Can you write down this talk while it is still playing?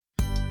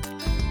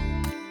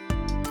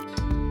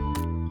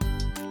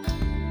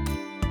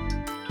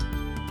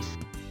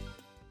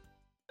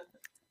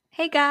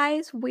Hey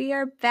guys, we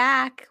are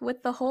back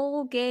with the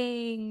whole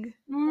gang.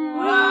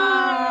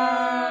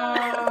 Wow.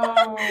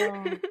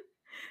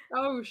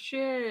 Oh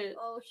shit.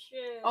 Oh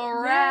shit.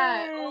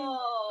 Alright.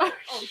 Oh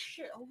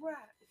shit.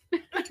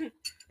 Alright.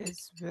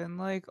 It's been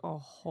like a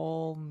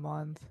whole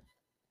month.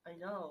 I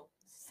know.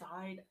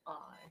 Side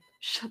eye.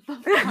 Shut the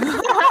fuck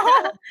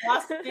up.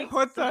 Plastic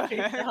What the side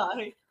heck?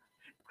 eye.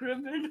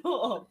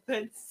 Criminal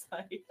offense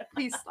side eye.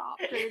 Please stop,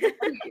 dude.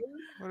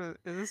 What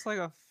is this like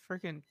a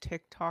freaking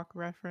TikTok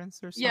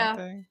reference or Yeah.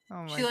 something?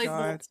 Oh my She like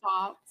god. won't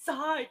stop.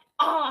 Side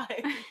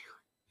eye.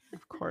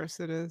 Of course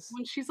it is.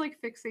 When she's like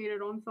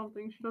fixated on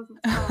something, she doesn't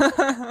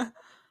stop.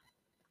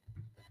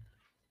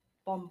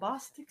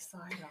 Bombastic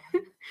side eye.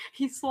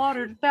 He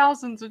slaughtered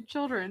thousands of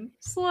children.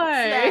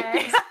 Slay. Slay.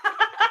 You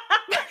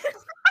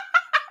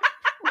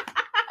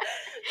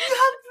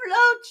have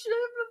flow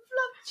children.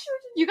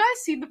 You guys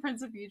seen The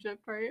Prince of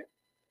Egypt, right?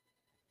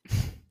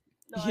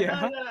 No,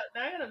 Yeah.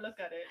 I gotta look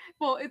at it.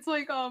 Well, it's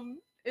like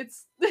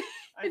it's I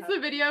it's have the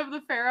it. video of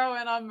the Pharaoh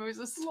and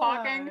Moses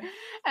talking, Why?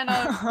 and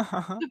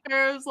the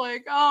Pharaoh's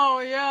like, "Oh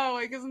yeah,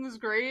 like isn't this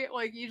great?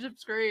 Like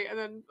Egypt's great," and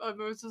then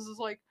Moses is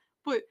like,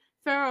 "But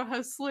Pharaoh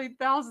has slain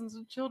thousands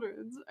of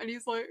children," and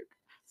he's like,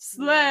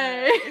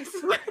 "Slay."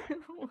 Oh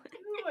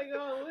my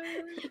god.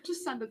 Wait.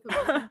 Just send it to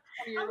them. I'm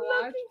You're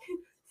watch. looking.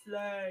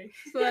 Slay.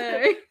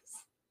 Slay.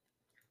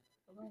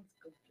 Oh, that's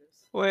gorgeous.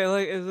 Wait,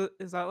 like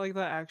is that like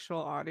the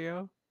actual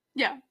audio?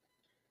 Yeah.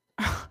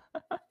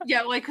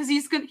 Yeah, like because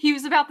he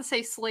was about to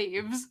say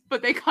slaves,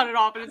 but they cut it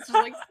off, and it's just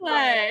like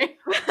slay.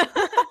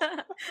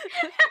 Oh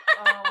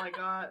my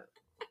god.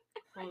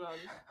 Hold on.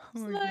 Oh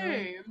my god.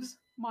 Slaves,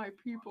 my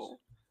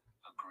people.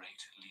 A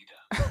great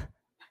leader.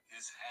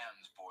 His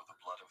hands bore the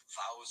blood of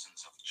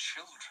thousands of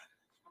children.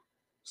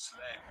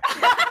 Slay.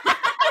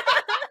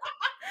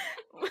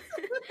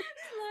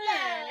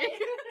 Slay.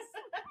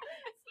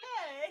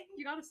 Slay.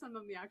 You gotta send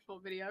them the actual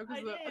video because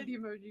I did. the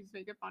emojis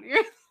make it funnier.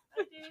 I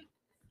did.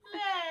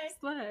 Slay.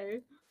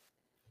 Slay.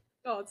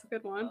 Oh, it's a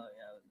good one. Oh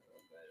yeah.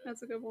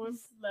 That's a good one.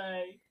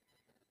 Slay.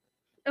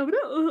 Oh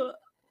no.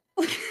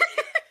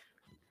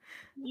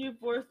 You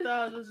bore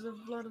thousands of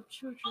blood of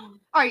children.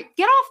 Alright,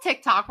 get off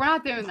TikTok. We're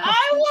not doing that.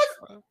 I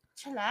was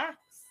chillax.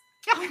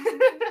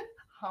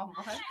 Oh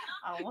my.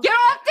 Get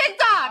off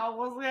TikTok! I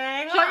was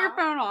getting Shut your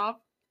phone off.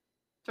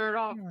 Turn it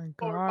off. Oh my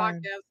While we're god.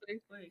 podcasting.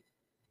 Wait.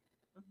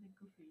 Something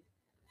goofy.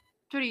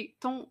 Jody,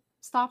 don't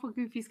stop with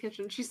Goofy's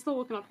Kitchen. She's still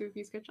looking up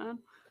Goofy's Kitchen.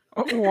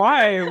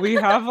 Why? We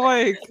have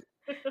like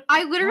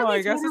I literally Well,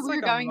 I guess told her it's we were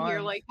like a going here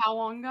month. like how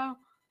long ago?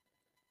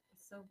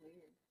 It's so weird.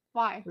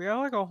 Why? we have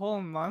like a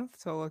whole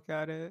month to look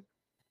at it.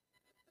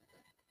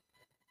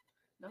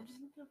 No, I'm just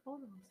looking at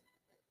photos.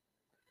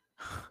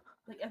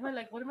 Like, am I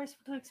like, what am I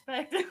supposed to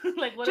expect?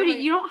 Like, what Jody, am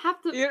I? you don't have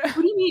to. Yeah. What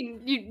do you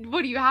mean?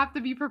 What do you have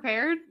to be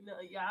prepared? No,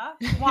 yeah.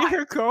 Why?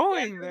 You're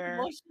going there.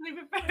 Emotionally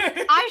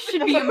prepared. I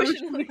should be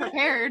emotionally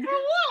prepared For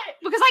what?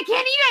 because I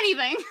can't eat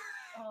anything.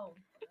 Oh,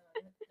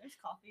 there's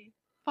coffee.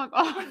 Fuck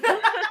off.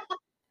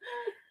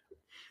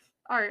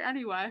 All right.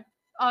 Anyway,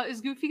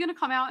 is Goofy gonna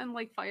come out and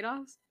like fight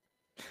us?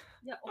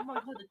 Yeah. Oh my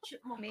god, the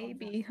chipmunk. comes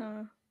Maybe, out.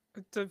 huh?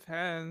 It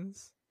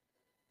depends.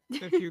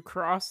 If you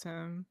cross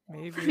him,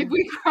 maybe. If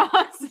we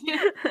cross,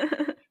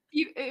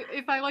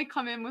 if I like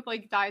come in with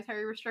like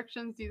dietary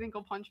restrictions, do you think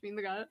he'll punch me in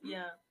the gut?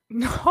 Yeah.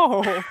 No.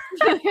 I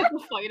have to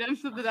fight him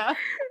to the death.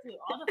 Dude,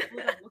 all the food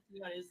I'm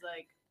looking at is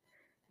like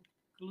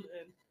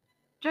gluten.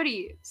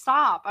 Jody,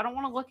 stop! I don't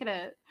want to look at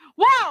it.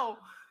 Wow,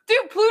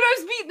 dude,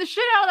 Pluto's beating the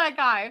shit out of that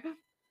guy.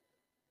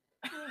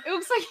 It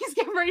looks like he's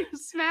getting ready to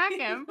smack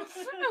him.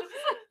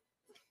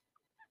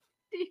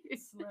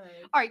 Slay.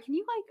 All right, can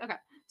you like okay?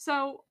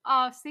 So,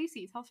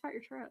 Stacy, tell us about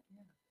your trip.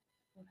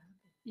 What happened?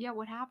 Yeah,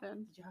 what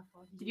happened? Did you have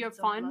fun? Did you have eat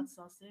some fun? blood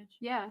sausage?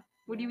 Yeah,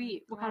 what do you Yeah,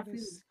 eat? What kind of Got a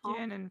food? Huh?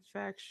 skin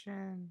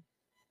infection.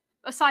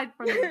 Aside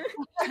from, is there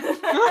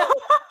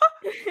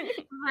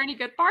any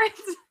good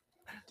parts?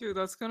 Dude,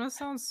 that's gonna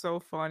sound so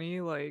funny,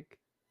 like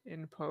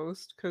in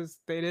post, because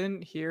they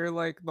didn't hear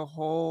like the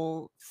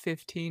whole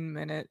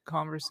 15-minute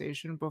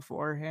conversation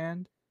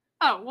beforehand,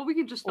 Oh, well, we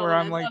can just. fill where it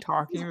I'm in. like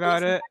talking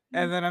about it,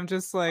 and then I'm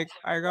just like,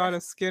 I got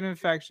a skin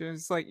infection.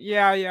 It's like,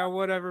 yeah,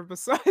 whatever.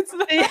 Besides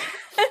that,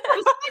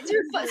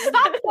 Besides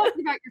stop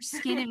talking about your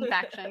skin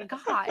infection.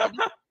 God,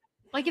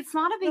 like it's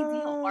not a big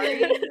deal.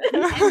 Already,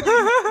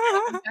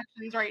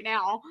 infections right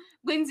now.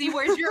 Lindsay,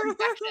 where's your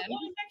infection?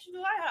 What infection do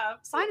I have?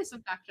 Sinus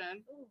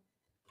infection. Oh.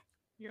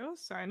 you have a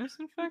sinus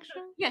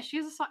infection? Yeah, she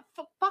has a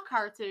fuck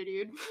her too,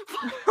 dude. Dude,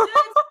 hold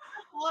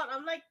on,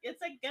 I'm like,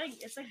 it's like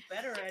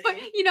better already. But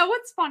you know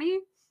what's funny?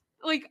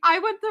 Like I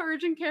went to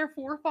urgent care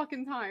 4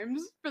 fucking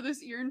times for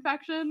this ear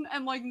infection,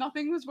 and like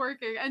nothing was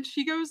working. And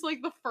she goes like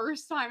the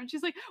first time, and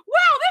she's like,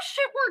 "Wow, this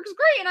shit works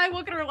great." And I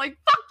look at her like,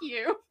 "Fuck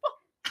you."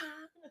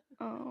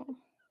 Oh.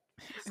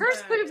 Hers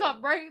Slay. clears up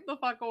right the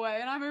fuck away,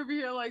 and I'm over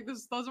here like,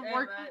 "This doesn't Yeah,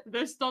 work. man.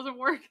 This doesn't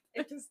work."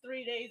 It took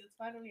 3 days. It's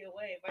finally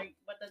away. But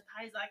the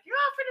Thai's like, you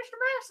all finished the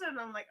medicine.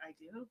 I'm like, I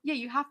do. Yeah,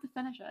 you have to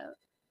finish it.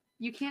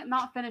 You can't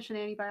not finish an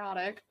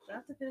antibiotic. I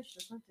have to finish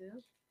this one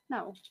too.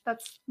 No,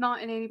 that's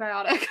not an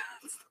antibiotic.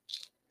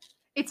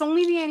 It's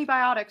only the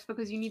antibiotics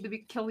because you need to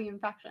kill the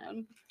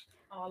infection.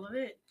 All of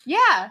it.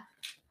 Yeah.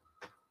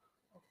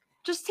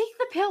 Just take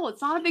the pill.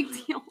 It's not a big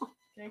deal.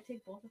 Can I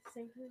take both at the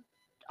same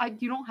time?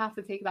 You don't have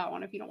to take that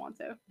one if you don't want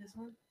to. This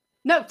one?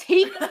 No,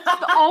 take.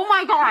 Oh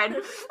my god.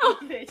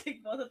 Can I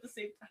take both at the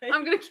same time?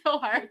 I'm gonna kill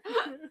her.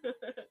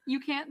 You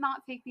can't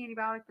not take the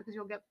antibiotic because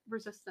you'll get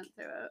resistant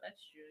to it.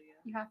 That's true, yeah.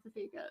 You have to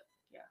take it.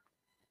 Yeah.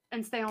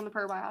 And stay on the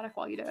probiotic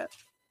while you do it.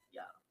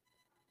 Yeah.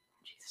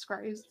 Jesus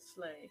Christ.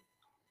 Slay.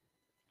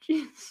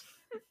 Jeez.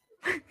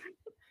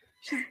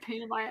 She's a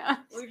pain in my ass.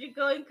 Where'd you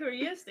go in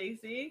Korea,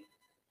 Stacy?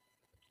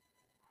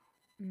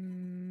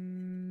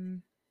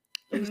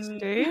 We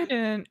stayed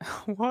in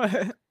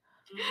what?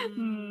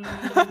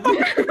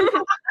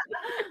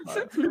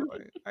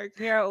 I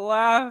can't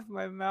laugh.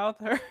 My mouth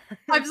hurts.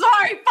 I'm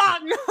sorry.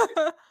 Fuck.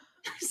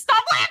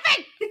 Stop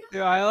laughing.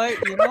 Dude, I like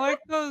like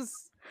those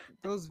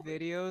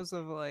videos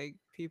of like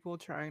people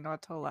trying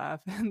not to laugh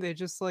and they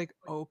just like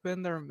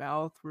open their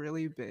mouth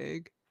really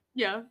big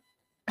Yeah.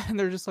 and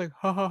they're just like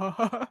ha ha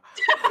ha. Ha.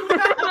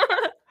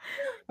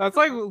 That's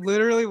like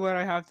literally what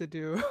I have to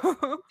do.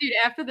 Dude,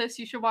 after this,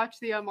 you should watch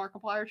the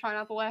Markiplier Try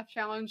Not to Laugh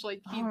challenge.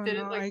 Like he did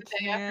it like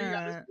the day after he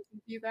got his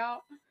teeth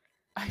out.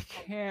 I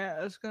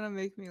can't. It's gonna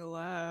make me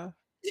laugh.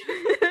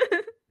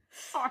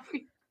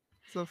 Sorry.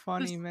 It's a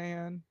funny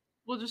man.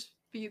 We'll just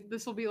be.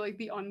 This will be like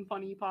the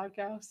unfunny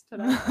podcast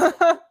today.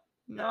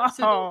 No.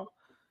 So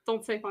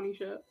don't say funny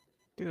shit.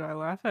 Dude, I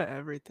laugh at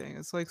everything.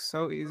 It's like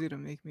so easy to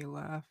make me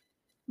laugh.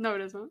 No,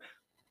 it isn't.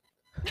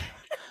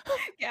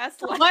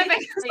 Gaslight.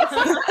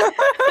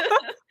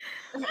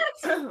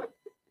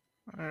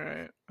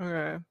 Alright.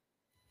 Okay.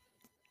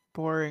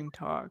 Boring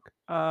talk.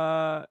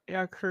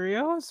 Yeah,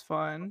 Korea was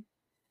fun.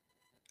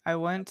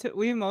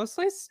 We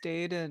mostly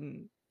stayed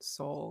in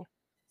Seoul.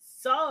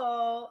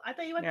 So, I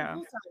thought you went Yeah. to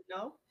Busan,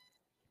 no?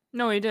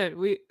 No, we did.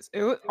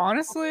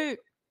 Honestly,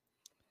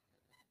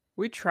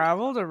 we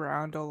traveled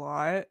around a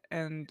lot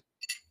and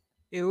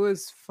it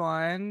was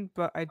fun,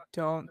 but I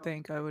don't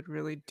think I would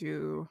really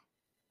do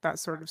that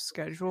sort of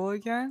schedule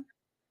again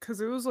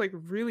because it was like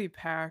really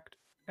packed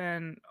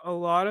and a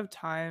lot of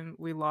time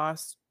we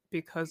lost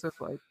because of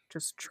like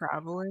just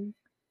traveling.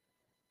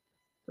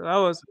 So that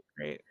wasn't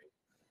great.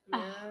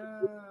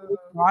 Yeah.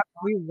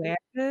 We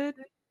landed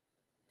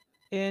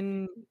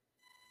in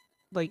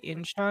like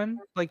Incheon,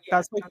 like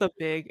that's like the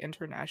big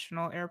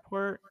international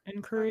airport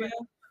in Korea,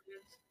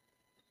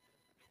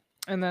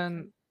 and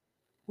then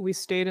we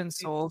stayed in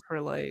Seoul for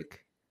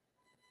like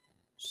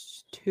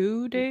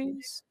 2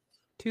 days,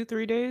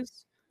 3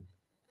 days,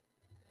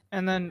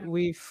 and then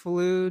we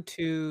flew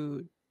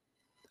to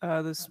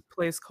this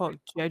place called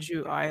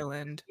Jeju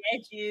Island.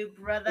 Jeju,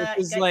 brother.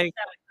 Which is You guys like- eat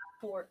that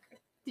with pork.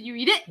 Did you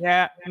eat it?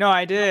 Yeah, no,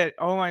 I did.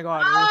 Oh my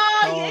god, it You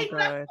was so ate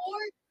that good.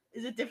 pork?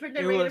 Is it different It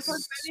than regular was pork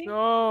belly?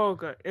 so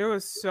good. It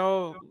was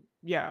so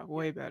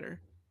way better.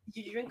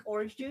 Did you drink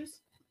orange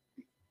juice?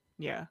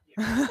 Yeah.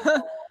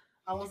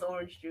 How was the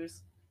orange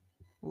juice?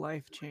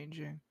 Life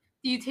changing.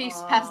 Do you taste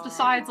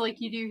pesticides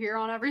like you do here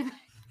on everything?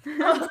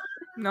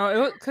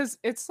 No, because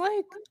it's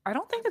like I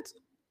don't think it's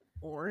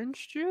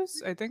orange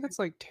juice. I think it's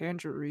like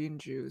tangerine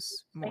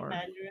juice Like more.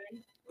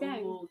 mandarin?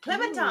 Dang. Ooh,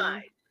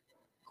 clementine.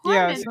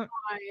 Yeah,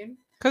 Clementine.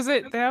 because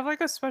they have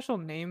like a special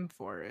name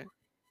for it.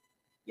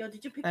 Yo,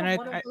 did you pick And up I-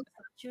 one of I- those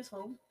statues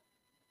home?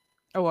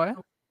 Oh, what?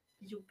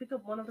 Did you pick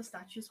up one of the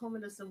statues home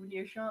in the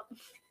souvenir shop?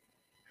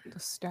 The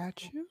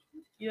statue?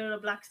 You know the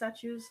black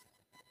statues?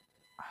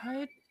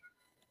 I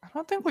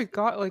don't think we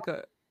got like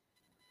a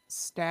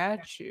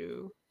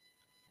statue.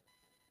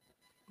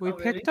 We Oh,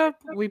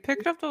 really?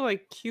 picked up the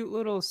like cute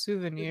little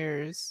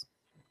souvenirs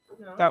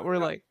No. that were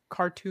like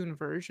cartoon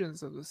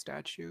versions of the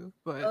statue,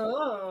 but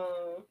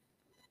Oh.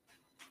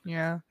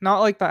 yeah, not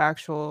like the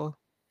actual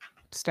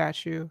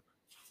statue.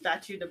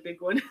 Statue, the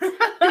big one.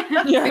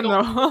 Yeah,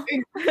 no.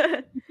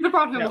 Could've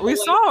brought him Yeah, a we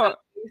whole saw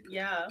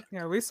Yeah.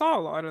 Yeah, we saw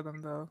a lot of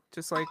them though,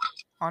 just like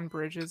on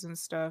bridges and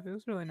stuff. It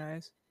was really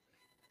nice.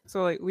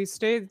 So like we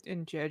stayed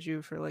in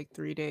Jeju for like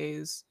 3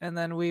 days, and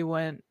then we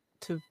went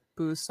to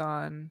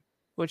Busan,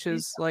 which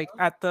is like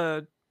at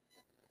the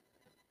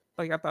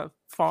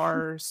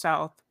far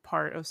south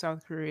part of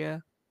South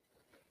Korea.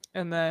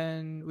 And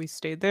then we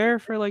stayed there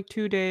for like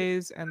 2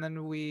 days, and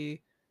then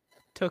we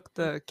took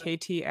the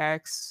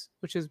KTX,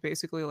 which is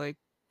basically like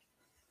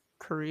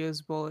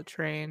Korea's bullet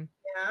train,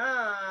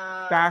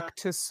 Yeah. back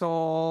to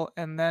Seoul,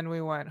 and then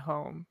we went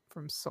home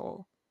from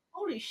Seoul.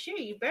 Holy shit,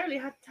 you barely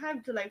had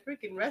time to like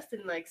freaking rest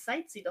and like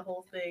sightsee the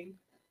whole thing.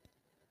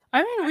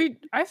 I mean,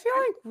 I feel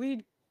like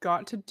we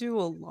got to do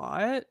a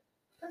lot,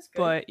 That's good.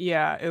 but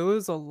yeah, it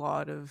was a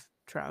lot of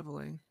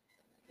traveling.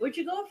 Where'd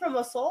you go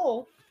from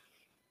Seoul?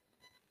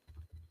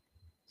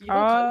 Did you go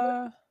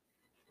Gangwon?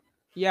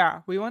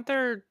 Yeah, we went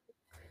there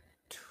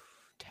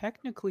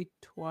technically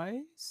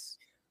twice,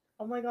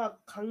 Oh my god,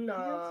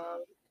 Gangnam.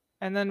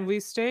 and then we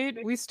stayed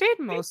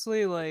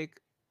mostly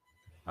like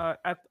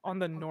on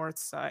the north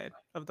side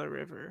of the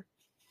river.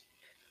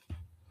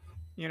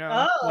 You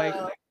know, like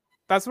Oh,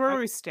 that's where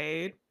we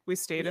stayed. We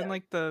stayed Yeah. in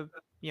like the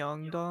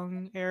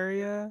Yeongdong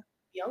area.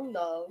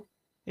 Yeongdong.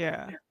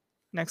 Yeah.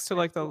 next to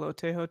like the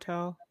Lotte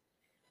Hotel.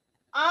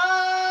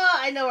 Ah,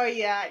 I know where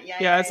you at. Yeah,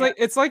 Yeah, yeah,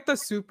 it's like the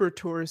super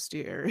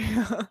touristy area.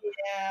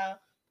 yeah.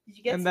 Did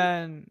you get And some?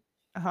 then,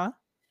 huh?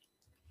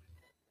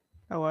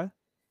 Oh what?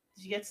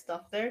 Did you get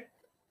stuff there?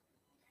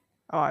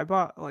 Oh, I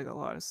bought like a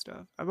lot of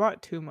stuff. I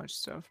bought too much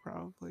stuff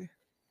probably.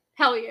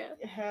 Hell yeah.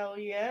 Hell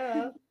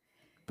yeah.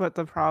 But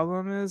the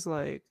problem is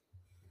like,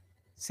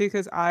 see,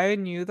 because I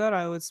knew that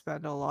I would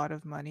spend a lot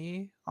of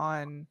money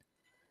on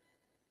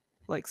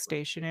like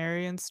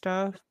stationery and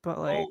stuff, but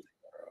like Oh,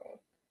 girl.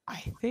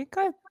 I think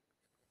I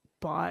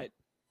bought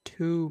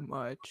too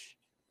much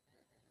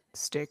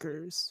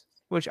stickers,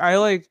 which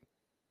I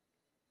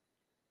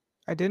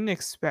didn't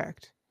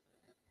expect.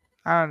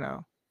 I don't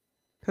know.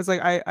 Cause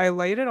like I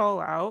laid it all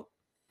out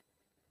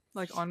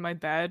like on my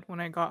bed when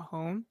I got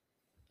home.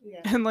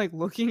 Yeah. And like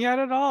looking at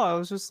it all, I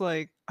was just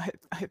like, I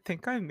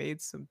think I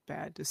made some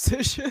bad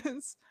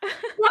decisions.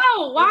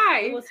 Wow, It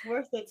why? was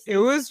worth it. It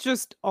was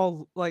just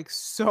all like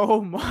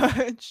so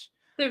much.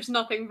 There's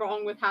nothing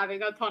wrong with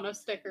having a ton of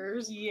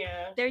stickers.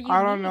 Yeah. They're unique.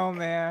 I don't know,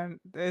 man.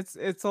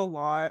 It's a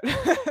lot.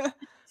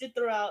 Sit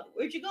around.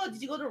 Where'd you go?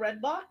 Did you go to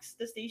Redbox,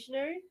 the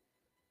stationery?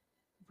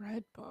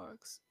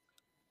 Redbox.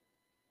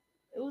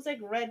 It was like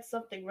Red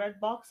something, Red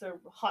Box or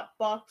Hot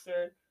Box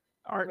or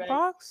Art Red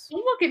box?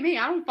 Don't look at me.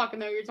 I don't fucking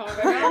know what you're talking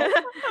about.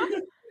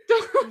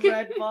 Don't look at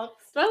Red me.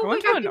 Box. I I don't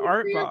went think to I've an been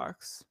art weird.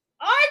 box.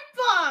 Art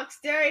Box.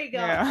 There you go.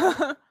 Yeah.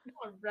 Oh,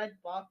 Red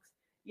Box.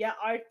 Yeah,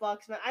 Art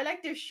Box, man. I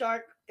like their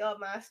shark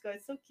mascot.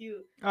 It's so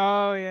cute.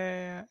 Oh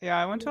yeah.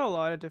 I went to a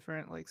lot of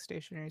different like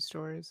stationery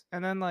stores.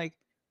 And then like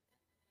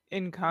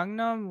in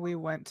Gangnam we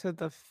went to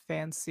the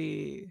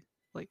fancy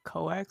like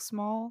Coex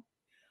mall.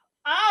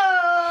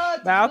 Oh, did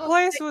you That go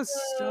place like was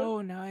the?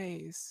 so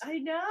nice. I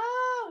know.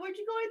 Where'd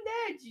you go in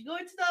there? Did you go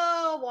into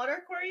the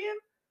water aquarium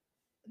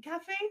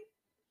cafe?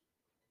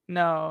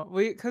 No,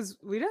 cuz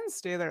we didn't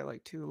stay there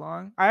like too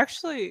long. I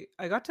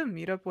got to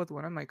meet up with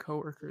one of my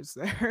coworkers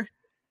there.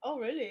 Oh,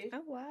 really?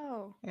 Oh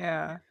wow.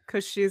 Yeah,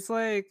 cuz she's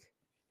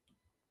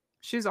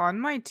on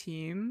my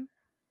team,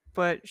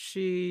 but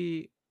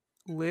she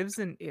lives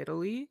in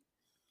Italy,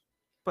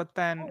 but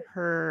then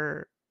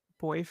her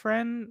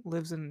boyfriend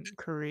lives in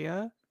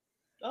Korea.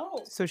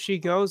 Oh, So she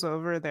goes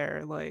over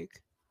there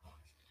like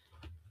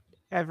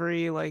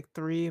every like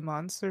 3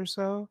 months or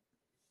so.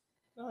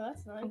 oh,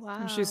 that's nice.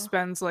 And she Wow.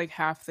 spends like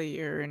half the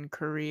year in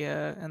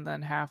Korea and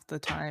then half the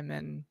time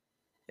in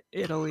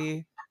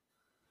Italy.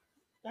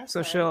 That's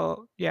So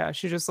nice.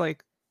 she just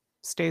like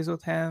stays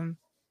with him,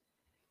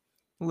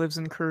 lives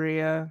in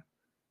Korea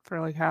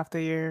for like half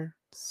the year.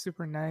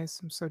 Super nice.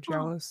 I'm so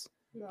jealous.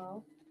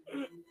 No,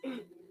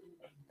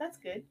 that's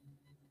good.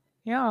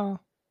 Yeah.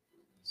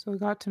 So we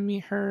got to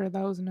meet her.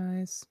 That was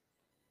nice.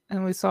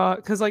 And we saw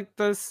cuz like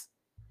the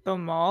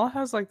mall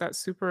has like that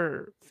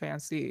super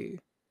fancy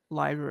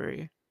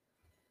library.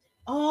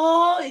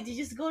 Oh, did you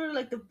just go to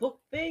like the book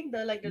thing?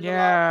 The like there's a lot.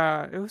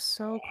 Yeah, it was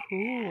so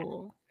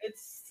cool.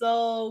 It's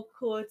so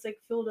cool. It's like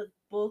filled with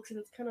books and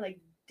it's kind of like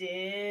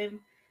dim.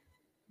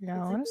 Yeah, I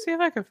It's like want to see if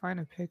I could find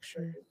a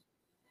picture.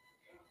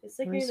 you're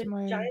in Where's a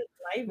my giant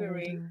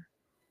library. folder?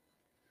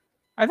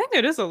 I think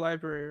it is a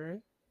library,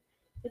 right?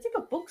 It's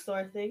like a bookstore,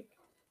 I think,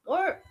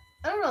 or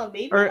I don't know,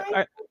 maybe Or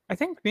like I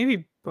think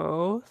maybe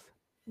both.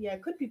 yeah,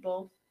 it could be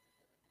both.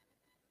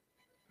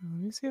 Let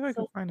me see if I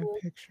can So find a cool.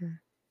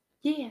 picture.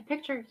 Yeah,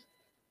 pictures.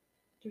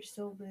 They're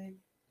so big.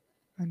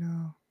 I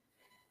know.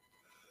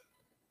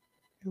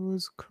 It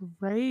was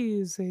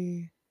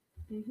crazy.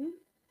 Mm-hmm.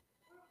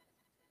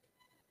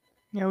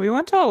 Yeah, we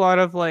went to a lot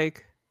of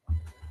like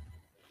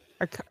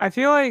I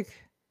feel like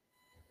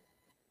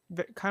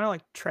kind of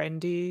like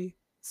trendy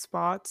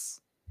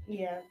spots.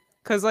 Yeah.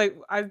 Cuz like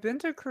I've been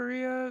to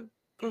Korea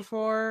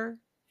before,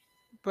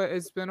 but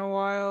it's been a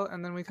while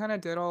and then we kind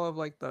of did all of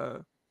like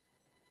the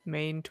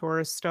main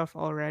tourist stuff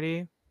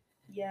already.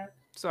 Yeah.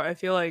 So I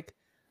feel like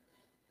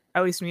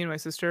at least me and my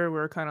sister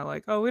were kind of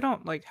like, oh, we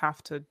don't like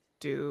have to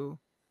do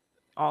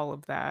all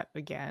of that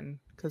again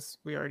because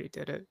we already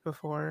did it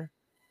before.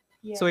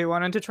 Yeah. So we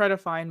wanted to try to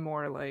find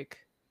more like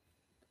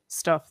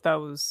stuff that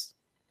was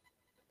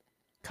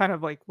kind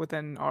of like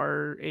within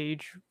our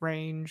age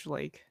range,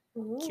 like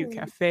cute Ooh.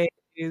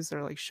 cafes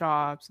or like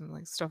shops and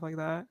like stuff like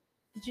that.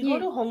 Did you go Yeah.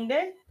 to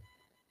Hongdae?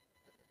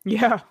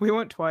 Yeah, we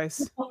went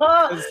twice.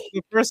 'Cause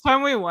the first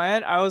time we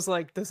went, I was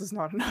like, this is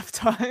not enough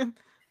time.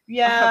 I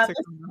Yeah, have to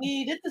come back.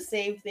 we did the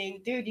same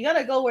thing, dude. You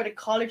gotta go where the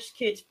college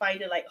kids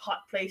find it, like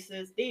hot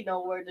places. They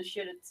know where the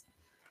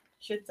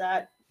shit's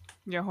at.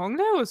 Yeah,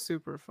 Hongdae was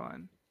super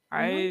fun.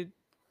 Mhm.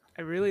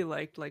 I really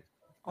liked like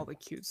all the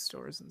cute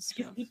stores and Did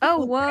you stuff. eat the Oh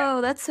food there?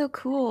 whoa, that's so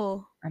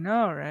cool. I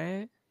know,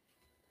 right?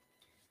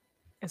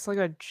 It's like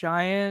a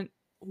giant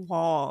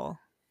wall.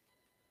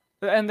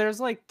 And there's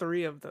like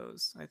 3 of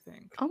those, I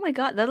think. Oh my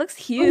god, that looks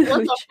Oh, huge.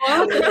 what the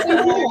fuck?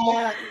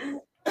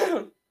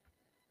 Yeah.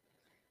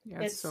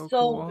 Yeah, It's it's so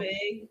so cool.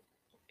 big.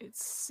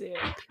 It's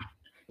sick.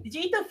 Did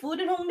you eat the food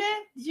at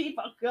Hongdae? Did you eat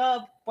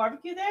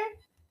barbecue there?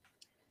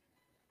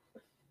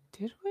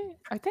 Did we?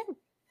 I think.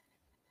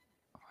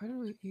 Why did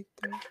we eat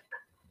there?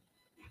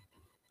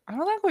 I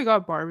don't think we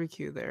got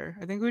barbecue there.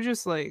 I think we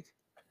just like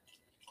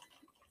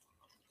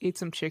ate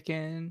some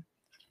chicken,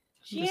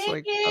 just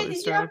like Chicken, other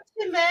did you have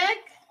stuff. Chimac?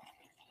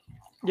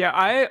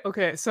 Yeah,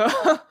 okay, so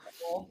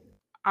Oh,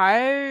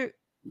 I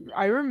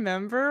I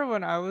remember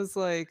when I was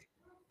like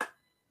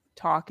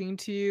talking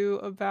to you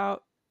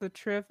about the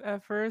trip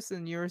at first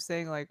and you were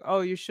saying like,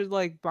 "Oh, you should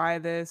like buy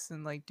this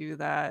and like do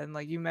that." And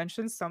like you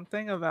mentioned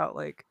something about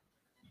like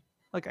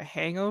a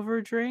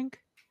hangover drink.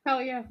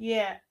 Hell yeah.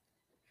 yeah.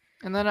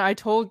 And then I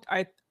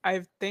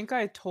think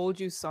I told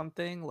you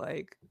something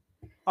like,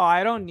 "Oh,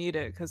 I don't need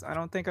it cuz I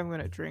don't think I'm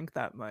going to drink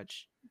that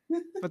much."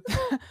 But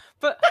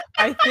but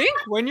I think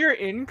when you're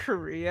in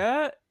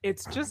Korea,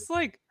 it's just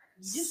like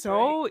You just right.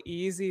 so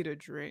easy to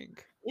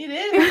drink. It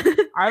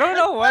is. I don't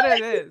know what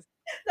it is.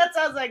 That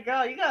sounds like,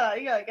 girl, you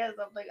gotta get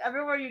something.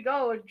 Everywhere you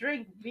go,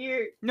 drink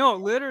beer. No,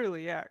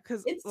 literally, yeah,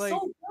 cuz It's like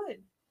so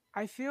good.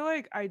 I feel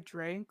like I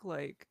drank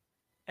like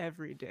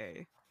every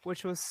day,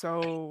 which was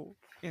so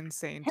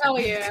insane to Hell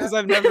me yeah. because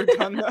I've never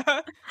done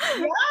that.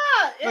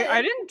 Yeah. Like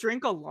I didn't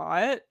drink a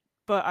lot,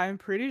 but I'm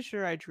pretty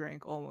sure I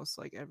drank almost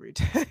like every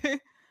day.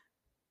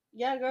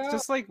 Yeah, It's girl.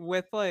 just like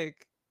with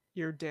like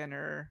your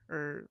dinner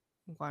or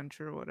lunch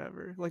or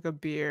whatever, like a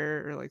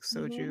beer or like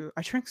Mhm. soju.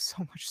 I drank so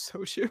much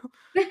soju.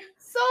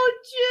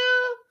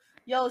 Soju.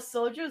 Yo,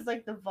 soju is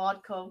like the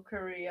vodka of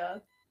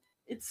Korea.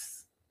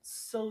 It's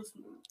so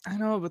smooth. I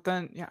know, but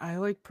then yeah, I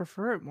like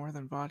prefer it more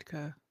than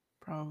vodka,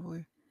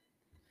 probably.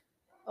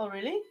 Oh,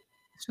 really?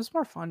 It's just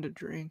more fun to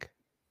drink.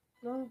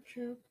 No,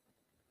 true.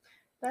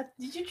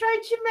 Did you try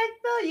chimek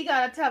though? You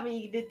gotta tell me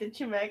you did the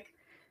chimek.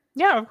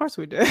 Yeah, of course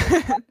we did.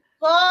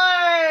 Of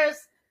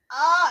course.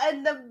 Ah,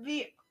 and the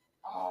beer.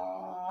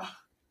 Oh,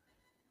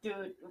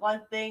 dude.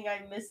 One thing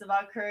I miss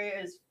about Korea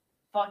is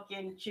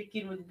fucking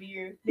chicken with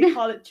beer. They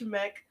call it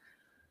chimek.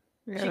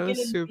 Yeah, it Chicken was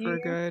and super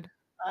beer. good.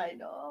 I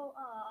know.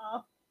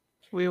 Ah.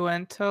 We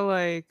went to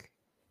like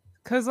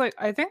cuz like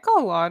I think a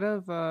lot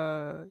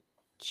of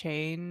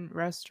chain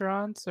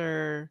restaurants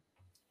are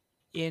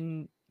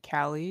in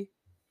Cali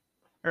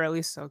or at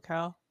least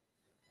SoCal.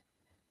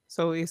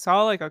 So we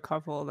saw like a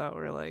couple that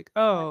were like,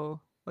 "Oh,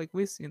 like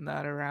we've seen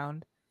that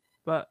around."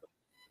 But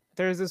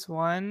there's this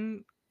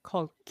one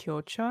called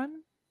Kyochon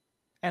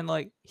and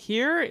like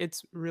here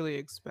it's really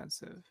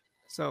expensive.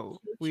 So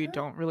we Kyochon?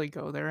 don't really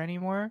go there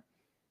anymore.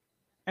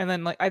 And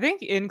then like I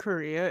think in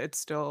Korea it's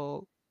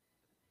still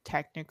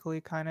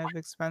technically kind of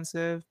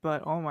expensive,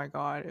 but oh my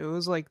god, it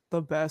was like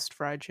the best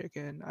fried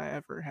chicken I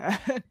ever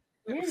had.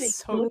 It was Really?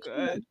 so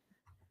good.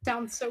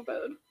 Sounds so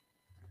good.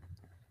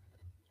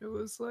 It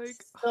was like,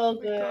 oh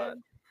So my god,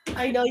 good.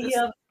 I know miss- you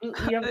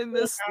have I food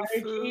miss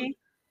the food. allergy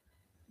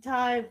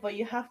time, but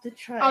you have to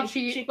try I'll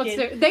cheat. chicken. Let's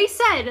do it.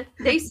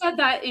 They said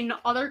that in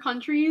other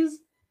countries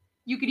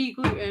you could eat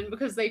gluten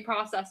because they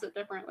process it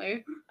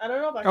differently. I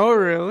don't know about Oh you.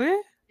 really?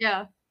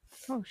 Yeah.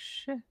 Oh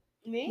shit.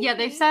 Yeah,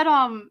 they Maybe. said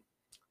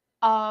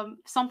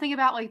something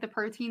about like the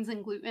proteins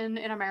in gluten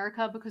in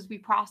America because we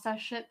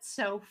process shit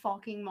so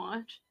fucking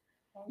much.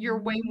 You're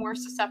way more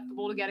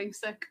susceptible to getting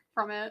sick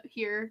from it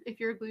here if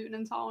you're gluten Oh,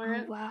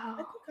 intolerant. I wow.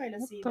 could kind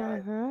of What see the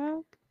that.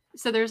 heck?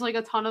 So there's like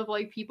a ton of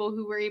like people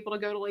who were able to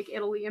go to like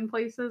Italy and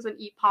places and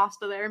eat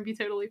pasta there and be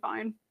totally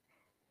fine.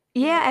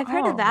 Yeah, I've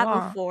heard of Oh that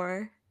wow.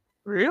 before.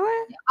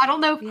 Really? I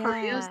don't know if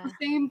Korea's Yeah. the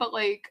same, but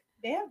like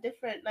They have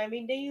different. I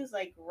mean, they use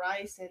like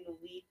rice and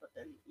wheat, but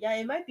then yeah,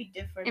 it might be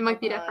different. It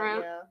might be from,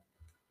 different. Yeah,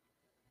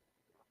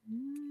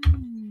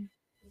 Mm.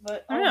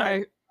 but I oh don't know,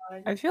 my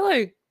I god. feel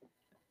like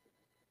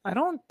I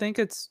don't think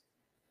it's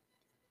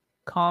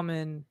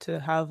common to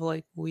have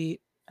like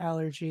wheat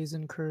allergies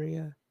in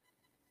Korea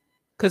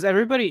because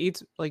everybody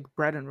eats like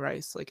bread and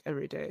rice like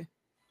every day.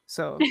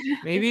 So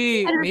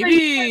maybe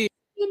Everybody-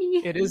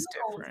 it is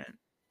Noodles. different.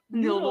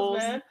 Noodles,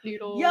 man.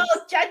 Noodles. Yo,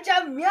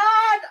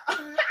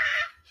 jjajangmyeon.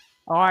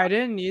 Oh, I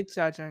didn't eat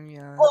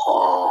jjajangmyeon.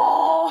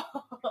 Oh,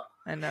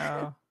 I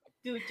know.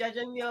 dude,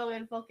 jjajangmyeon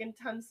and fucking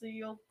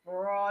tansuyo,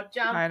 bro. I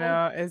Jam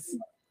know. It's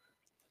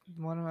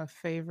one of my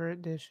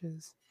favorite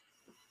dishes.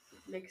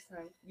 next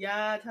time.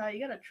 Yeah, Ty,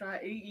 you gotta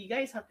try. You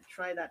guys have to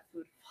try that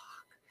food.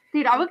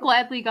 Dude, I would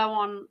gladly go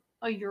on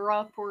a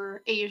Europe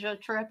or Asia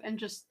trip and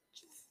just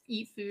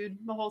eat food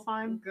the whole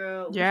time.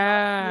 Girl,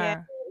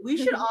 Yeah. we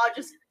should all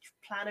just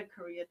plan a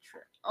Korea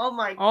trip. Oh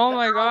my Oh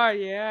my god,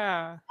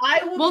 yeah.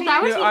 I would Well, be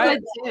that would Dude, be I-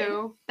 good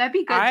too. That'd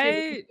be good too. I-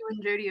 Because you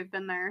and Jody have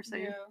been there, so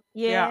Yeah.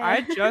 Yeah, I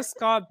Yeah. just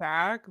got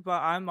back,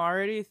 but I'm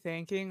already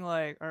thinking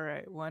like, all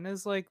right, when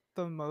is like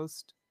the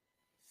most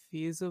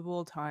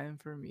feasible time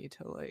for me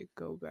to like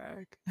go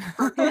back?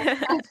 Because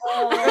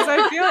Oh,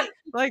 I feel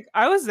like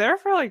I was there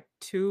for like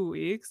 2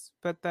 weeks,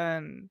 but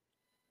then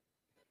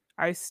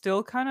I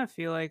still kind of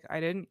feel like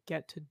I didn't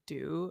get to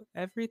do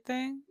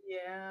everything.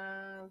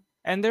 yeah.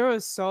 And there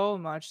was so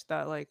much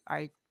that like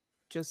I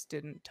just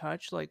didn't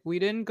touch. Like we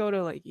didn't go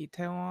to like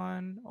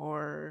Itaewon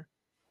or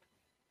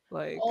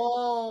like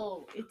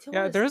Oh,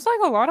 yeah, there's like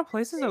a lot of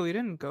places that we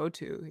didn't go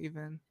to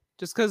even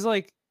just because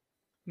like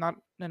not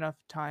enough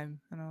time.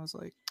 And I was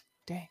like,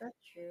 dang, That's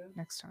true.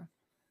 next time.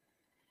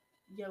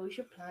 Yeah, we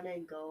should plan it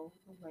and go.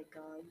 Oh my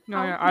god. No,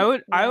 How yeah,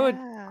 could- I would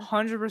Yeah.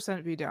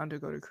 100% be down to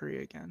go to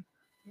Korea again.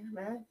 Yeah,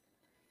 man.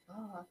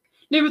 Fuck.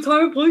 Name a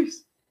time and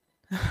place.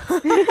 So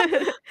much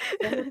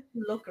to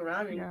look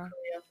around in Yeah.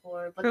 Korea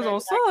for, but Because then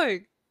also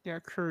like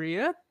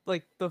Korea,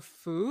 like the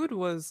food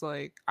was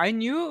like I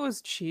knew it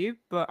was cheap,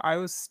 but I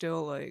was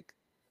still like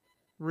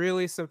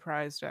really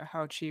surprised at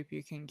how cheap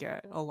you can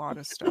get a lot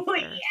of stuff oh,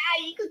 there.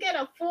 yeah, you could get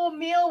a full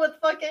meal with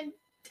fucking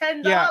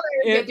 $10. Yeah,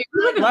 Yeah, it dude,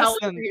 we live in hell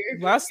over here.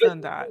 less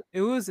than that.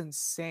 It was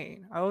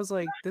insane. I was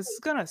like, this is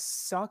gonna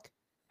suck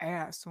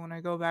ass when I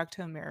go back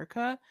to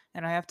America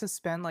and I have to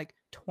spend like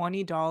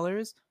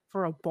 $20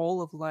 for a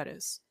bowl of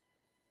lettuce.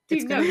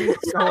 It's Dude, gonna no, be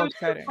so $2 for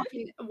upsetting.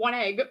 fucking one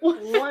egg.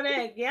 One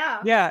egg,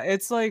 yeah. Yeah,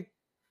 it's like,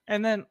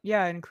 and then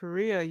yeah, in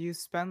Korea you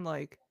spend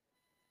like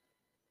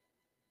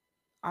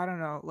I don't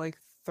know, like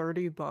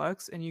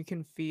 $30 and you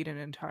can feed an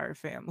entire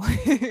family.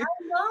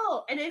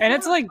 No, and And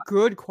it's like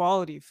good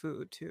quality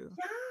food too.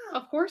 yeah.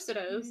 Of course it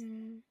is.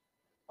 Mm.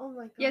 Oh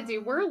my god. Yeah,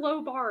 dude, we're a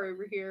low bar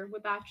over here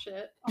with that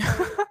shit.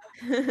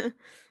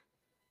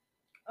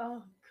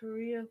 Oh,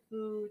 Korea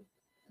food.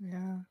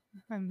 Yeah,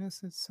 I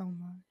miss it so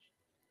much.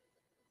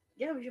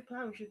 Yeah, we should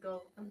plan. We should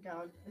go. I'm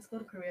down. Let's go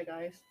to Korea,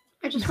 guys.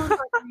 I just want to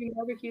try Korean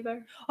barbecue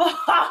there.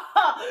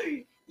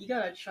 You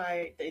gotta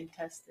try the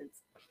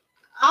intestines.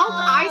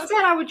 I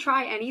said I would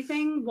try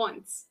anything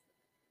once.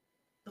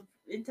 The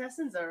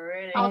intestines are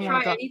really. I'll Oh my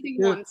try God. anything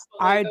Dude, once.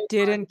 but, like, I those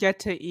didn't times- get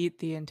to eat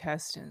the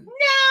intestines.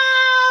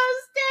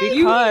 No, stay.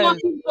 You Because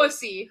fucking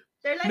pussy.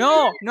 They're like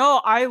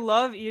no, I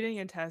love eating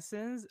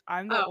intestines.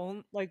 I'm the Oh.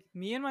 only like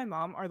me and my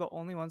mom are the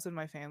only ones in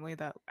my family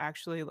that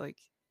actually like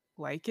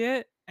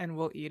it and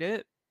will eat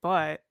it.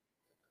 But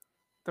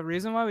the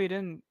reason why we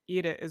didn't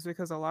eat it is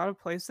because a lot of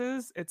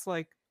places it's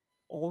like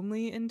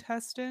only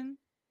intestine.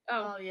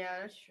 Oh, Oh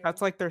yeah, that's true.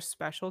 That's like their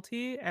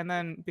specialty. And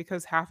then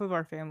because half of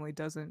our family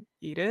doesn't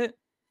eat it,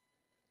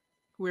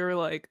 we were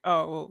like,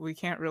 oh well, we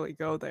can't really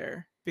go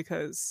there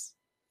because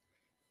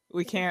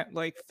we can't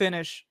like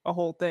finish a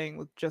whole thing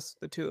with just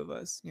the two of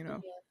us, you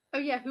know. Yeah. oh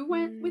yeah. Who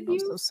went with I'm you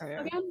so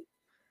sad. again?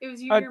 It was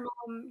you, Uh, your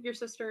mom, your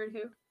sister, and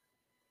who?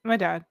 My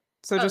dad.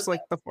 So Oh, just okay.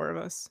 like the four of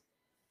us.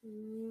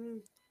 Mm,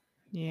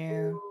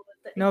 Yeah. ooh,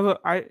 the No,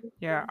 but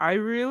intestines. I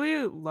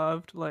really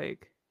loved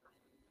like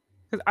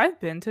because I've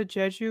been to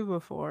Jeju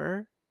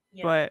before,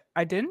 Yeah. but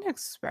I didn't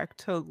expect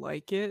to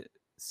like it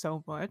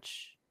so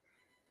much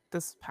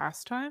this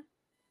past time.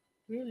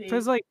 Really.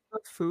 Because like the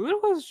food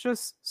was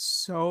just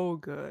so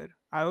good.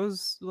 I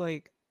was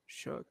like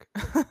shook.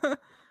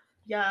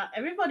 Yeah,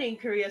 everybody in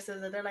Korea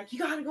says that they're like, you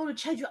gotta go to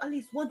Jeju at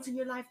least once in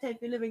your lifetime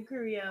if you live in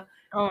Korea.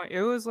 Oh,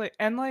 it was like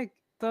and like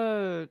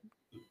the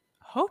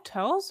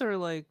hotels are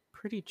like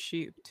pretty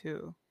cheap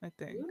too, I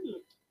think.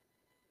 Mm,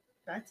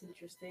 that's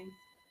interesting.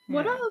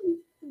 What Yeah.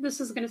 This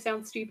is gonna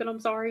sound stupid. I'm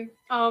sorry.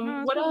 No,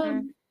 it's What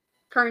okay.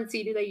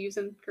 currency do they use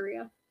in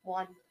Korea?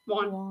 One.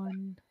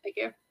 Won. Thank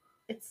you.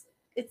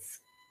 It's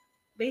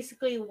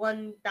basically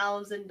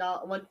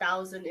 $1,000.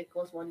 1,000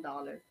 equals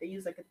 $1. They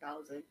use like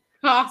 1,000.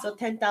 Ah, So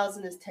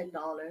 10,000 is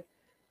 $10,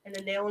 and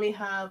then they only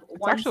have It's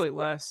one. actually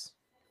less,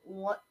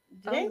 What?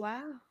 Do Oh they?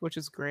 wow. which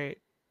is great.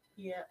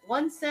 Yeah,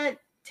 1 cent,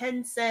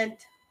 10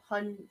 cent,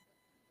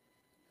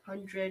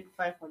 100,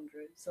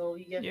 500. So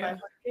you get Yeah.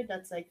 500.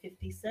 That's like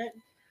 50 cents.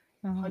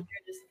 Uh-huh. 100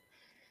 is.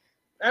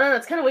 I don't know.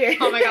 It's kind of weird.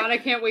 oh my god, I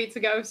can't wait to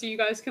go so you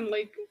guys can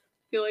like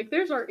be like,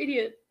 there's our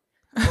idiot.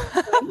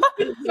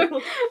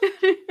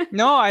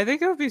 No, I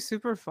think it would be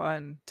super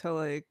fun to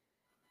like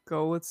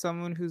go with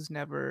someone who's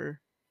never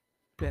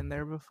been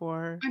there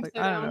before. I'm Like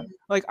so I don't know. down.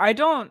 Like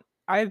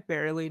I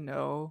barely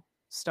know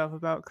stuff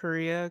about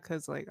Korea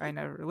cuz like I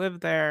never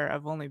lived there.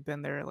 I've only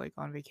been there like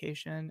on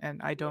vacation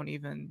and I don't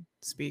even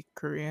speak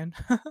Korean.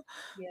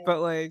 Yeah.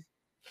 But like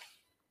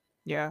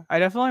yeah, I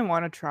definitely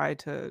want to try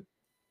to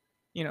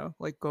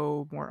like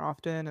go more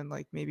often and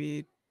like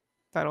maybe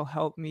that'll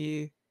help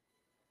me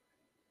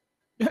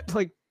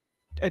like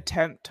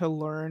attempt to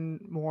learn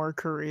more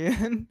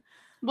Korean.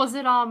 Was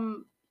it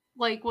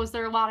like was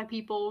there a lot of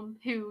people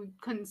who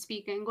couldn't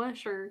speak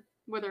English or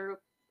were there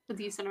a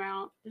decent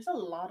amount? There's a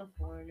lot of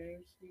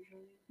foreigners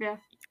usually.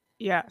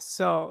 Yeah,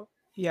 so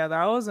yeah,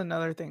 that was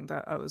another thing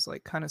that I was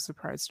like kind of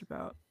surprised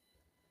about.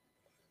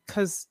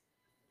 Cuz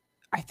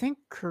I think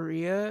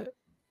Korea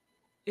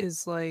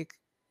is like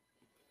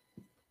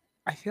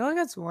I feel like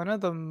it's one of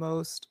the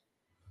most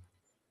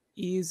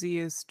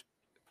easiest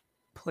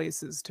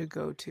places to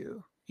go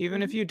to,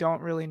 even if you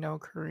don't really know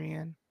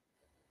Korean.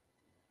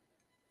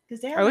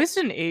 Because they At have, least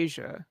in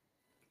Asia.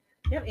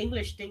 they have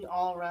English thing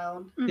all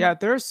around. Yeah,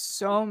 there's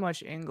so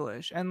much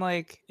English. And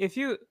like if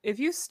you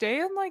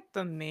stay in like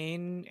the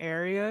main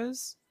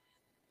areas,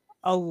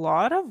 a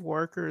lot of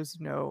workers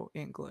know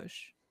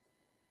English.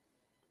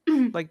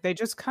 Like they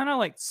just kind of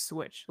like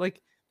switch.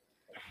 Like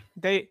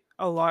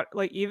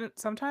even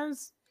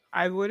sometimes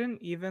I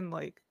wouldn't even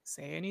like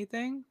say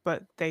anything,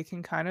 but they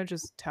can kind of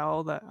just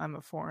tell that I'm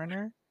a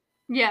foreigner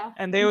Yeah.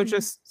 and they would Mhm.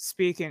 just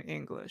speak in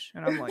English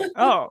and I'm like,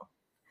 "Oh,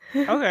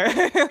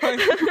 okay."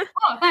 Like,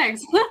 Oh,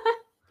 thanks.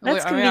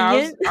 That's I mean, I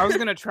was convenient.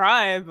 gonna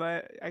try,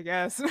 but I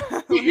guess.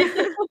 That's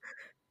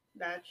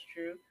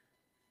true.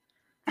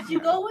 Did you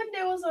go when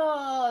there was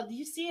a? Did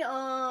you see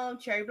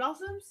cherry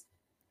blossoms?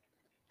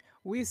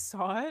 We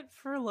saw it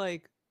for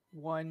like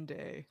one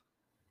day.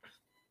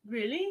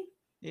 Really?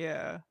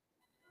 Yeah.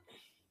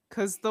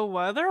 Cause the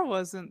weather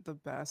wasn't the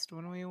best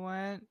when we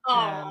went,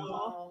 and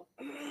Oh.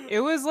 it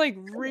was like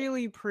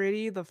really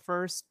pretty the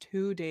first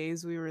 2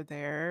 days we were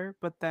there,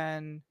 but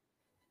then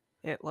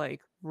it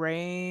like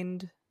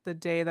rained the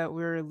day that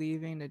we were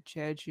leaving to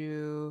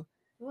Jeju. And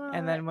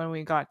What? then when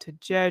we got to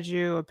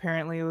Jeju,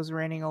 apparently it was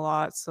raining a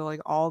lot, so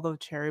like all the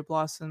cherry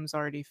blossoms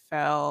already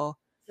fell.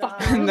 And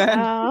Fuckers. then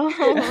Oh.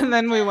 and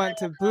then we went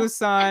to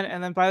Busan,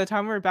 and then by the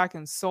time we were back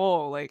in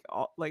Seoul, like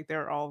they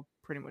were all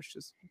pretty much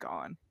just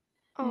gone.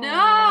 No!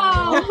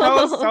 That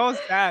was so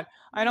sad.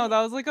 I know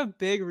that was like a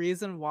big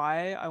reason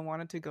why I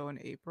wanted to go in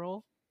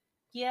April,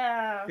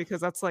 Yeah. because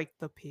that's like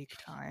the peak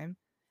time.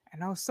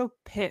 And I was so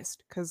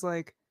pissed because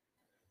like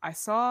I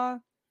saw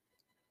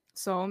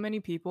so many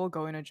people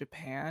going to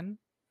Japan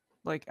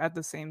like at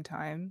the same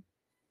time,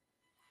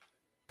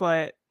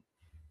 but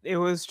it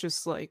was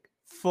just like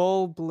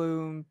full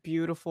bloom,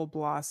 beautiful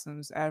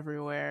blossoms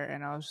everywhere.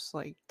 And I was just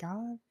like,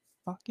 God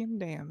fucking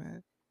damn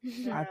it. I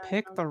Yeah.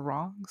 picked the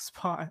wrong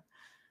spot.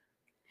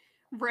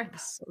 Rip.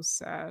 It's so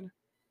sad.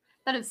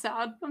 That is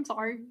sad. I'm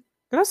sorry.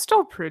 It was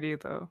still pretty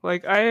though.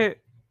 Like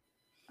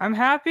I'm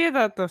happy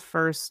that the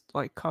first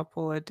like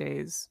couple of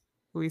days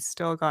we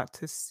still got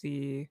to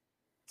see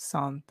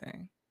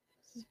something.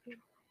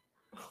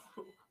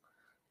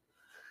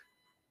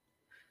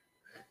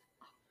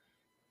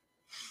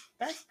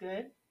 That's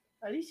good.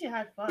 At least you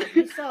had fun.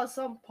 You saw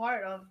some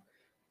part of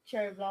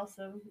cherry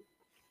blossom.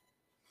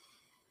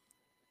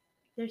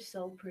 They're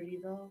so pretty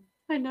though.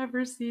 I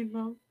never seen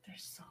them. They're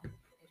so pretty.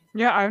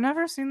 Yeah, I've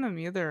never seen them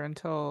either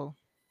until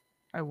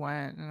I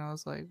went, and I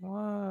was like,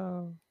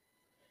 whoa.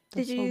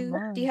 Do you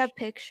much. have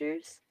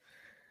pictures?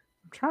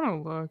 I'm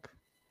trying to look.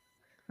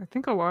 I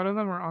think a lot of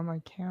them are on my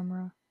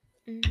camera.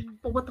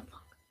 But what the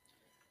fuck?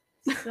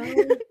 So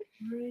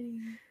pretty.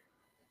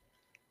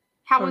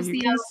 How Oh, was you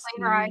the can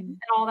plane ride see- and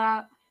all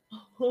that?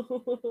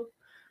 Oh,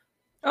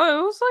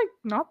 it was like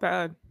not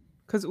bad.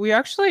 Because we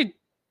actually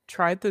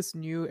tried this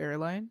new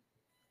airline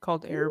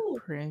called Air Ooh.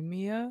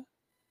 Premia.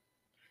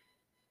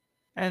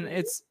 And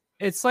Really?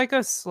 it's like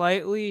a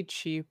slightly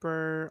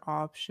cheaper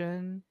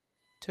option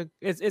to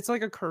it's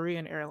like a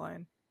Korean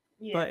airline.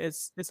 Yeah. But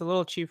it's a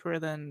little cheaper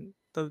than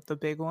the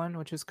big one,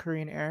 which is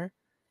Korean Air.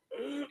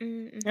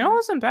 Mm-hmm. It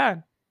wasn't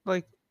bad.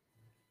 Like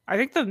I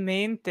think the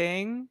main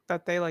thing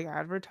that they like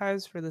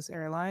advertise for this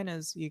airline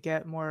is you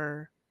get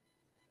more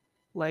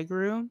leg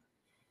room,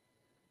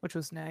 which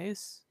was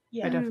nice.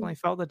 Yeah. I definitely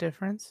felt the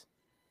difference.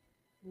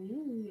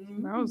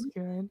 Mm. That was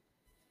good.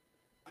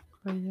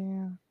 But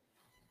yeah.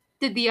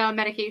 Did the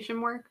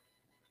medication work?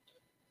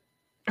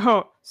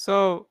 Oh,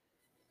 so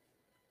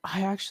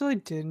I actually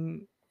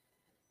didn't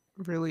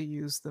really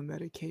use the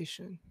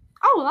medication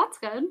Oh, well, that's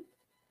good.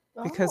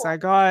 because Oh. I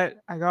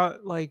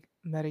got like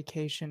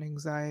medication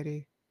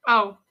anxiety.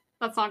 Oh,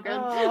 that's not good.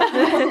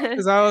 Oh.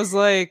 Because I was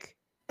like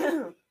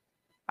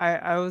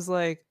I was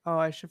like, oh,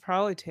 I should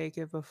probably take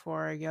it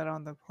before I get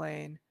on the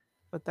plane.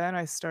 But then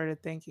I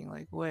started thinking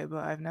like, wait,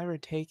 but I've never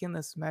taken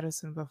this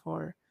medicine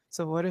before.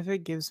 So what if it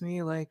gives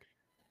me like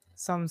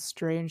some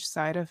strange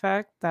side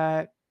effect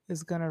that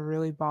is gonna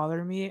really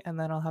bother me, and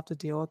then I'll have to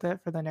deal with it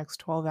for the next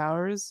 12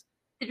 hours?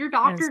 Did your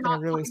And it's doctor gonna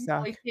not really come to,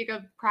 suck. like, take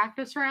a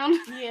practice round?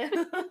 Yeah.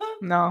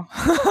 No.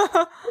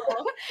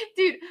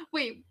 Dude,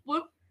 wait,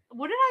 what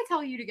did I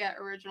tell you to get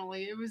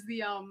originally? It was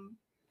the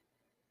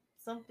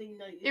Something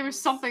that it was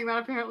something that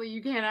apparently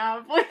you can't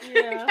have, like,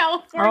 Yeah. in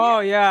California. Oh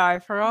yeah, I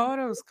forgot what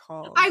it was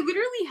called. I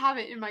literally have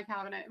it in my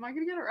cabinet. Am I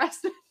gonna get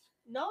arrested?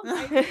 No,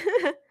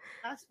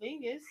 Las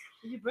Vegas.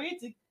 You bring it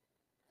to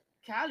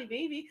Cali,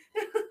 baby.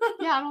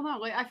 Yeah, I don't know.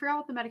 Like, I forgot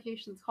what the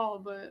medication's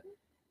called, but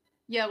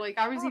yeah, like,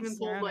 I was Not even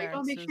told, like, oh,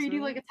 Xanax, make sure is you do,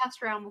 it? like, a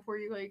test round before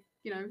you, like,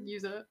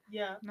 use it.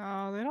 Yeah.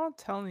 No, they don't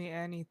tell me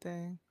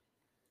anything.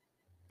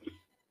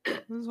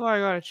 This is why I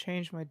gotta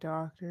change my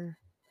doctor.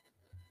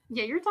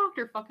 Yeah, your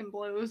doctor fucking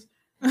blows.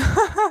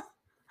 Oh,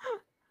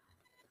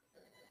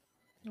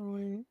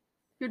 wait.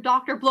 Your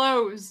doctor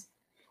blows.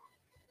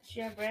 She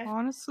have breath.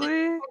 Honestly,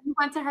 When you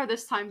went to her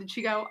this time, did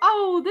she go,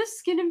 oh, this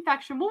skin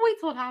infection, we'll wait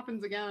till it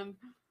happens again?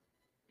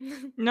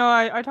 no,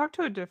 I talked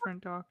to a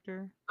different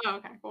doctor. Oh,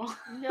 okay, cool.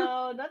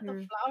 No, not the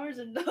Here. flowers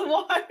in the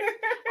water.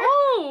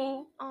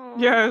 Oh! Oh.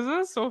 Yeah, isn't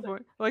that so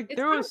funny? Like It's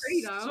there not was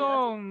pretty, though.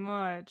 so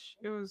much.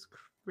 It was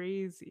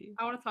crazy.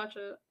 I want to touch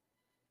it.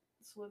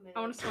 Swimming. I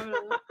want to swim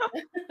in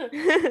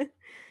it.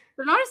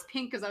 They're not as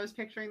pink as I was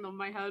picturing them in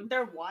my head.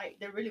 They're white.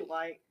 They're really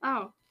white.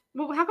 Oh.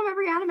 Well, how come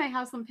every anime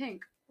has them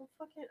pink? Well,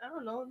 fucking, I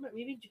don't know.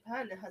 Maybe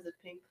Japan has it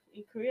pink.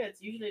 In Korea,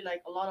 it's usually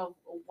like a lot of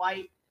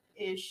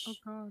white-ish. Oh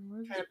god,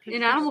 what is Kind of it? pink.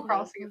 In Animal Yeah.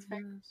 Crossing, it's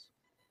pink.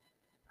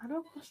 I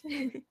don't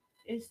know.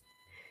 It's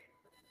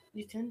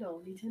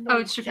Nintendo. Nintendo. Oh,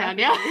 it's Japan,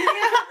 yeah.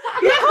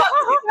 yeah.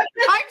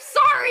 I'm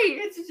sorry!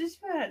 It's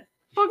Japan.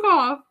 Fuck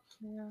off.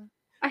 Yeah.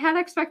 I had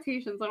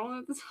expectations. I don't know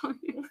what to tell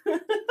you.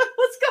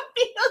 What's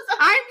confused? I'm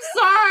I was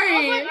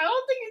sorry. like, I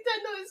don't think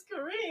Nintendo is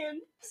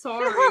Korean.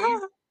 Sorry.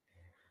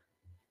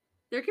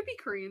 There could be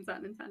Koreans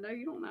at Nintendo.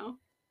 You don't know.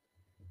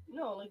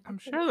 No, like I'm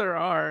sure there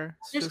are.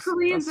 It's There's just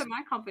Koreans that's at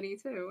my company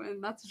too,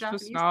 and that's it's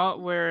Japanese. just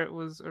not where it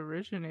was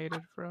originated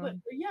But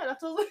from. yeah,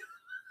 that's what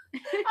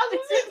I was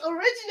it's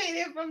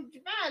originated from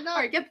Japan. No. All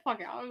right, get the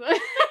fuck out of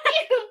it.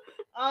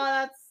 Oh,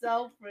 that's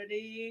so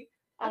pretty.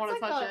 I want to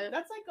That's touch like it.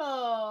 That's like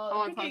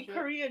wanna a touch freaking it.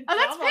 Korean Oh,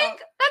 that's drama. pink.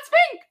 That's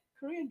pink.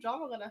 Korean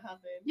drama gonna happen.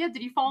 Yeah,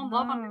 did you fall in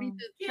love underneath No.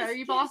 the Kiss, cherry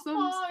kiss, blossoms?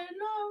 fall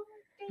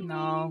in love.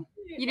 No.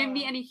 You didn't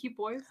meet any cute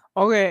boys?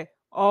 Okay.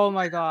 Oh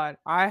my god.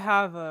 I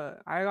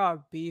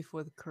got beef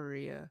with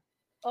Korea.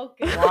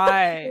 Okay.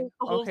 Why? The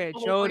whole Okay,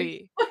 thing.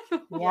 Jody.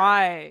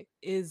 Why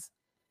is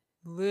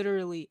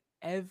literally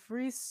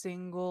every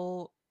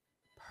single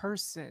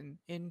person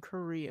in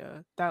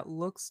Korea that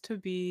looks to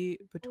be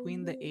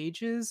between the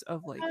ages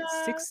of like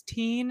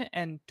 16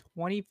 and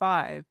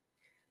 25,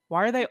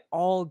 why are they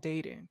all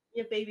dating?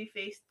 Yeah, baby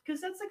face.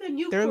 Because that's like a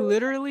new They're Korean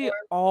literally form.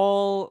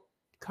 all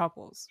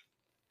couples.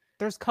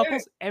 There's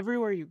couples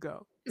everywhere you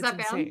go. Is It's that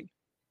banned? insane.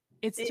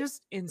 It's It-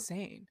 just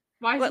insane.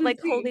 Why is What, it like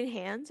insane? holding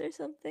hands or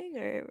something?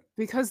 Or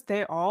Because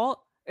they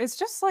all it's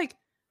just like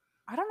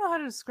I don't know how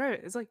to describe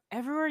it. It's like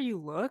everywhere you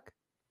look,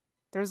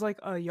 there's like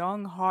a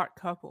young hot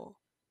couple.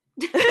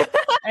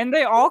 And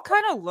they all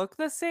kind of look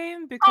the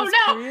same because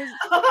no! Korea's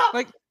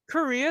like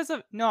Korea's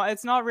a no,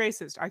 it's not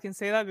racist. I can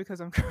say that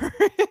because I'm Korean.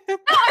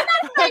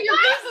 No, your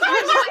face is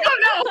racist.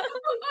 No, no.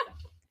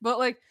 But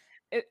like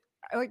it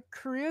like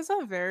Korea's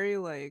a very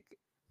like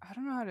I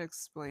don't know how to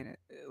explain it.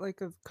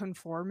 Like a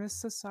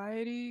conformist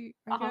society,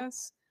 I Uh-huh.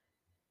 guess.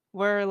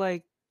 Where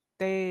like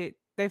they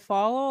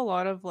follow a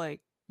lot of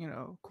like, you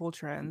know, cool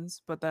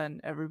trends, but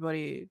then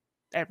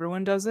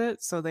everyone does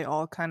it, so they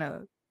all kind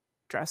of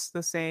dress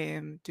the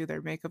same, do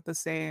their makeup the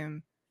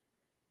same.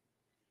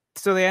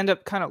 So they end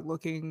up kind of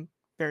looking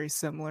very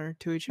similar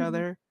to each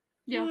other.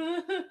 Yeah.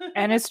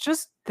 And it's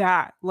just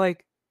that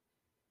like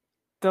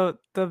the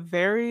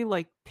very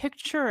like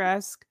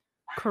picturesque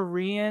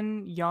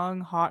Korean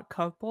young hot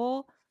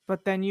couple,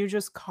 but then you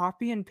just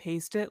copy and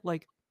paste it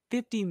like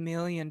 50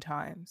 million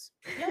times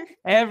Yeah.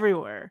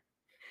 everywhere.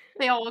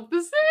 They all look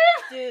the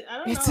same. Dude, I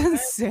don't It's know.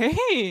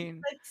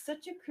 insane. Like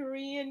such a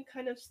Korean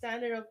kind of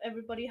standard of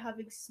everybody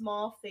having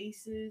small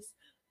faces.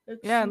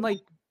 Yeah, and small, like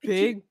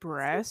petite big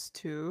breasts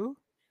too.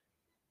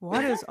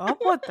 What is up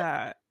with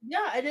that?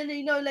 Yeah, and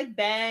then like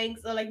bangs,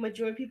 or like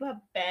majority of people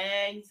have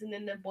bangs, and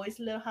then the boys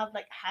little have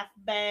like half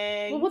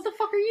bangs. Well, what the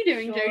fuck are you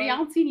doing, Jody? I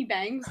don't see any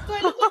bangs. Do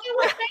I look like you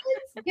with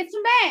bangs? Get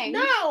some bangs.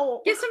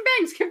 No. Get some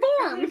bangs.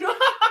 Conform.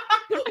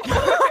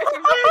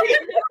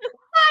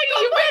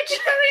 You bitch!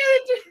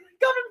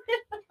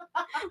 Government.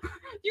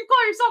 You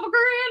call yourself a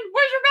Korean?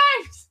 Where's your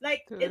bangs?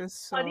 Like Dude, it's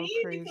it's so funny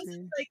because crazy.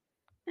 it's like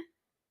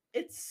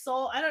it's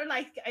so I don't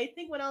like I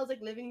think when I was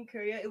like living in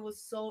Korea, it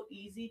was so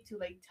easy to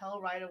like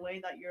tell right away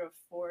that you're a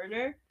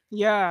foreigner.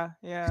 Yeah.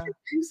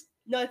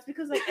 No, it's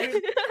because like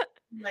everybody,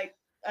 like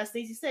as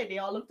Stacy said, they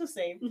all look the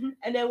same. Mhm.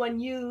 And then when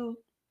you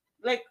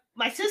like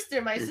my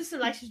sister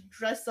likes to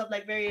dress up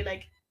like very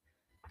like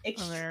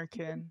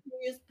American.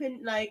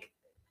 pin like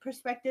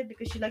perspective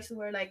because she likes to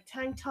wear like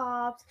tank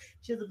tops.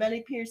 She has a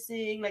belly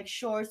piercing, like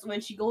shorts.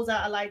 When she goes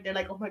out alive, they're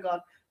like, oh my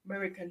god,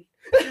 American.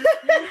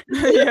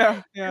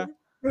 yeah.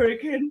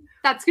 American.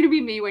 That's gonna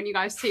be me when you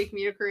guys take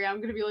me to Korea. I'm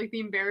gonna be like the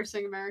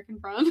embarrassing American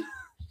friend.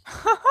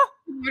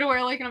 I'm gonna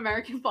wear like an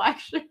American flag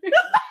shirt.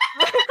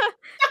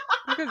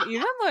 Because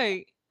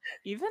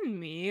even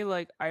me,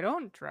 like I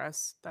don't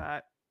dress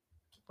that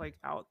like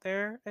out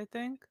there, I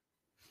think.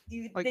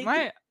 Like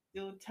my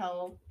do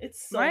tell.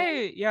 It's so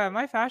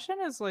my fashion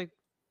is like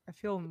I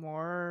feel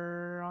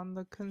more on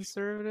the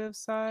conservative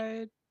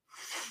side.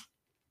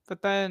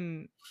 But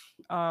then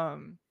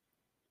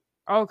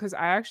cuz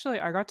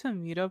I got to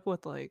meet up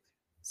with like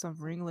some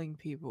Ringling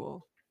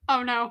people,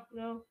 Oh no.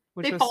 no.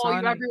 which They was follow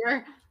you fun.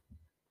 everywhere.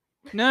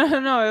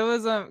 No, it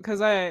was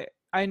cuz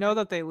I know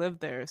that they live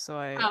there, so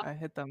Oh. I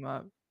hit them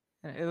up.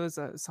 And it was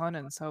Sun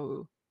and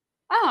Seoul.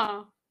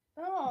 Oh.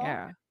 Oh,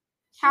 Yeah.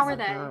 How the are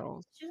they?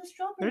 girls. she's a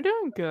strawberry. They're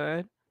doing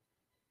good.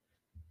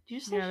 Did you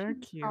say Yeah, they're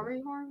she's a cute.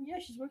 strawberry farm? Yeah,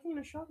 she's working in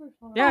a strawberry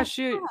farm. Yeah,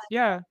 God.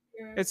 Yeah.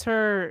 it's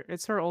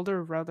her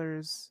older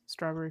brother's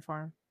strawberry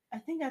farm. I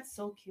think that's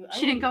so cute.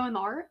 She didn't go in the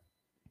art?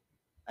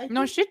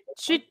 No, she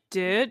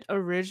did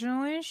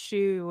originally.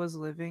 She was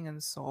living in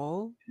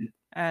Seoul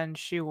and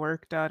she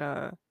worked at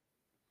a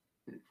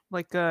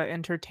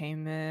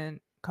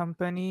entertainment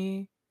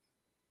company,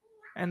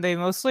 and they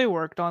mostly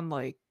worked on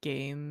like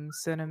game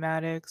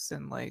cinematics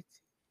and like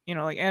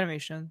like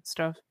animation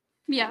stuff.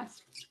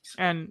 Yes.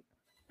 And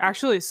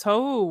actually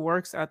Seoul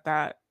works at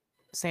that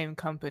same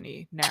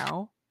company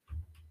now.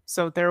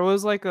 So there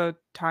was like a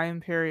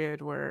time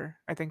period where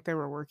I think they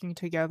were working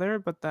together,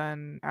 but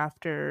then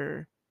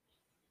after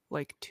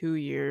like 2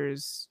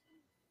 years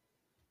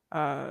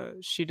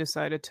she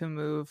decided to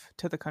move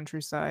to the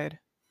countryside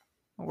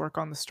and work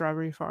on the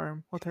strawberry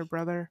farm with her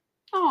brother.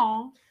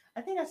 Oh.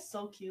 I think that's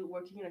so cute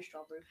working in a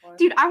strawberry farm.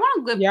 Dude, I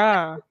want to live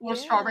Yeah. on a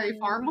strawberry Yeah.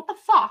 farm. What the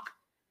fuck?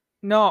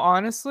 No,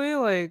 honestly,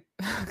 like,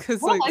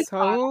 cause What a like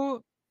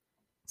lifestyle.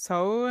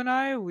 So and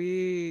I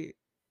we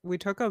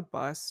took a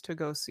bus to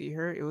go see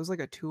her. It was like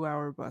a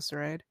 2-hour bus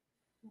ride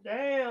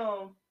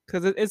Damn.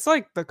 because it's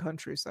like the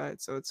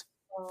countryside, so it's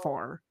Oh.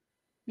 far.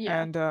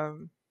 Yeah.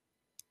 And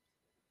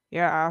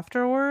yeah,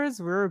 afterwards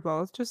we were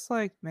both just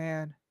like,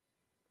 man,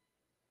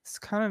 this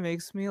kind of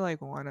makes me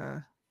like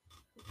wanna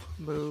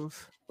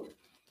move,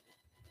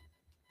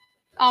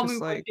 I'll just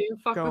move with like you.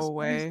 Fuck go this place.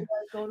 away.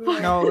 Go to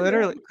like No,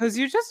 literally, because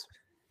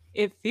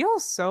it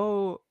feels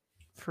so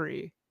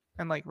free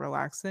and like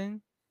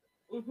relaxing,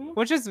 mm-hmm.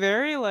 which is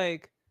very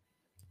like,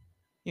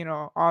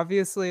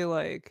 obviously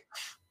like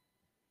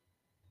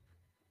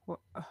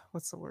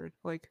what's the word?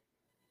 Like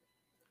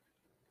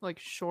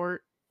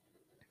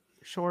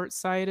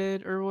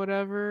short-sighted or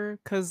whatever,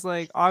 cuz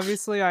like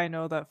obviously I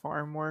know that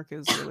farm work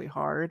is really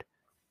hard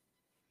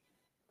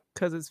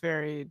cuz it's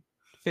very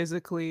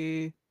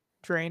physically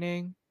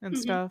draining and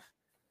Mhm. stuff.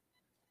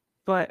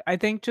 But I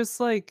think just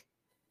like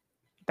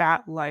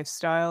that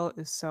lifestyle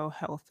is so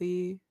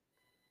healthy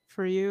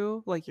for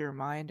you, like your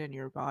mind and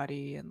your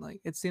body, and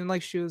like it seemed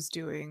like she was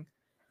doing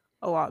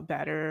a lot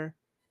better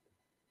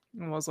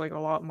and was like a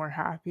lot more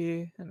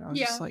happy, and I was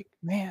just Yeah. like,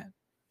 man,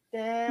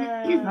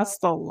 Damn. that's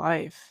the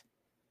life.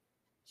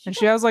 She And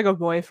she got has like a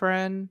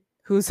boyfriend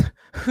who's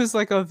who's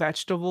like a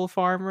vegetable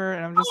farmer,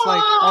 and I'm just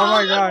like, oh oh,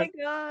 my Oh god,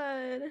 my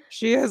god.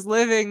 she is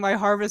living my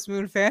Harvest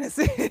Moon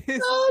fantasies.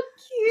 so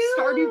cute.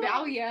 Stardew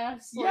Valley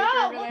ass. Yeah,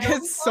 Like, over what there. the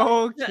It's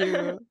so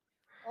cute.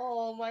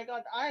 Oh my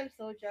god, I am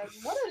so jealous.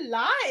 What a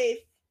life!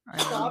 I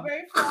know.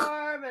 Strawberry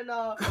farm and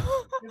your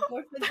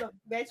boyfriend's a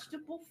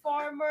vegetable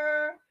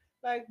farmer.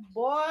 Like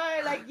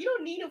boy, like you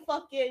don't need to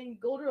fucking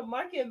go to the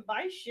market and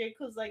buy shit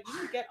because like you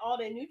can get all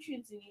the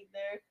nutrients you need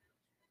there.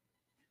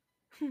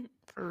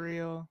 For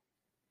real.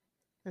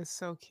 It's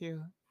so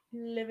cute.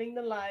 Living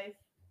the life.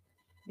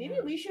 Maybe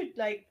Yeah. we should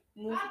like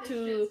move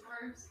to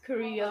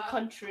Korea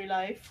country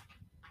life.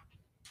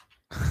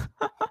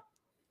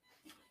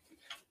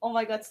 Oh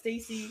my god,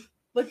 Stacy.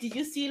 But did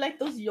you see like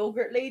those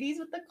yogurt ladies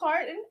with the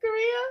cart in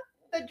Korea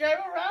that drive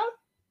around?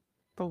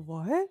 The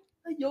what?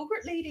 The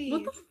yogurt ladies.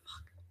 What the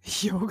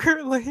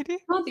Yogurt lady?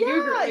 Not the Yeah,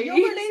 yogurt ladies.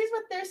 yogurt ladies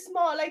with their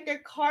small, like their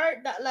cart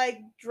that like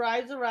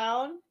drives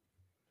around.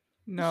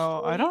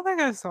 No, I don't think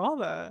I saw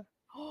that.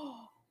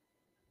 Oh,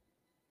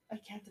 I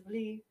can't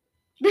believe.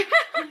 Yeah,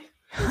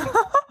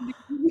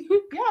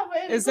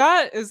 but Is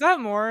that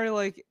more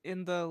like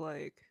in the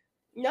like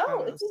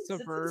no? It's in Seoul.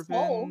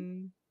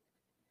 suburban?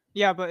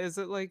 Yeah, but is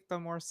it like the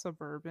more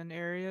suburban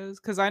areas?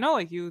 Because I know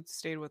like you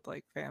stayed with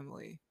like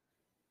family,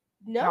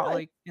 No, not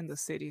like in the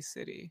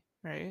city,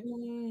 right?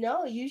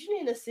 no. Usually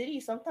in the city,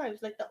 sometimes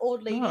like the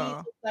old ladies,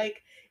 Oh,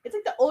 like it's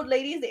like the old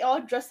ladies. They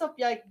all dress up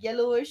like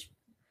yellowish,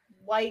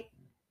 white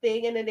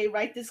thing, and then they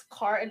ride this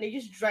cart and they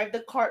just drive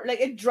the cart like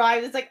it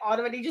drives. It's like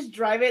automatic. They just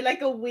drive it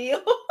like a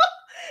wheel.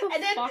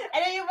 and then fuck?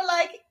 and then you were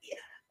like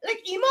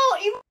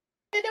emo.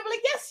 And they were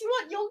like, yes, you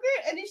want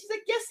yogurt? And then she's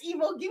like, yes,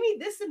 emo, give me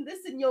this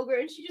and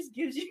yogurt. And she just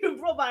gives you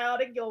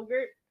probiotic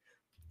yogurt.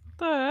 what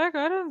the heck?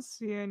 I didn't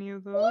see any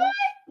of those. What?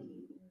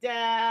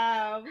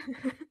 Damn.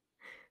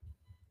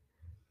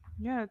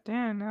 Yeah,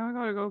 damn. Now I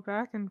gotta go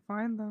back and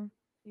find them.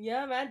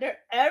 Yeah, man, they're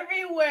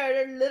everywhere.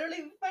 They're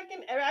literally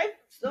fucking. I'm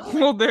so like,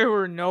 Well, they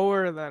were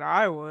nowhere that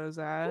I was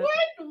at. what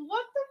the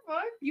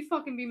fuck? You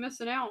fucking be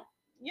missing out.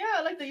 Yeah,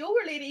 like the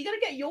yogurt lady. You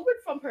gotta get yogurt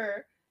from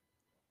her.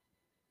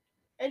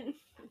 And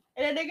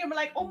then they're gonna be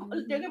like,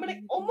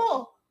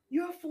 Omo,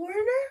 you're a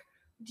foreigner?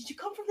 Did you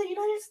come from the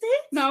United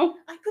States? No.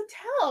 I could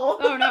tell.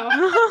 Oh no.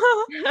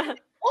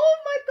 Oh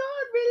my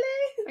god,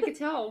 really? I could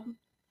tell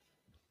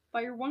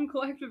by your one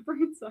collective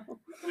brain cell.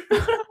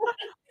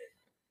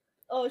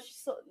 Oh, she's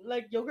so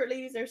like yogurt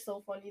ladies are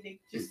so funny. They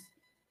just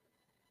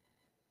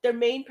their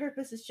main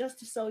purpose is just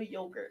to sell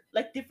yogurt,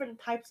 like different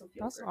types of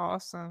yogurt. That's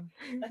awesome.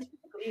 That's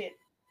basically it.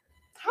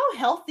 How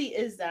healthy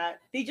is that?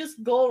 They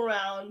just go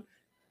around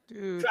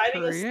Dude,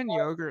 driving a Korean small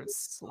yogurt car.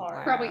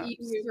 slaps. Probably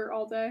eating yogurt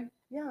all day.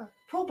 Yeah,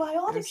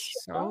 probiotic It's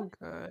shit. so Dog.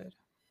 good.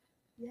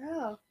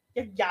 Yeah,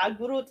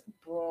 yagurut,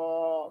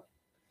 bro.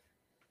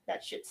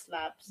 That shit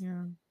slaps.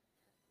 Yeah.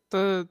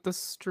 The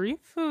street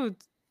food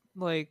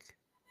like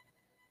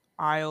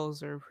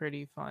aisles are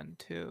pretty fun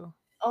too.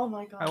 Oh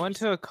my god. I went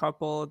to a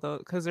couple of those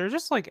because they're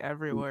just like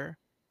everywhere.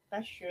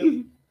 That's true.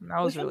 And that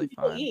was Which one really did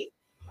you go fun. eat?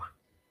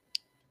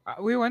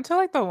 We went to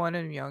like the one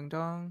in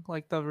Myeongdong,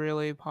 like the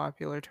really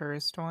popular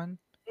tourist one.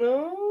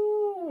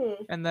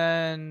 Mm. And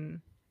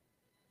then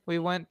we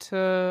went to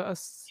a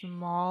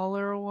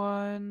smaller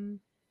one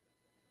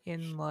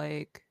in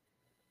like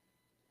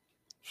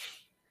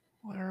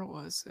where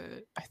was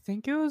it? I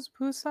think it was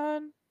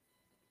Busan.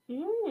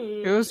 It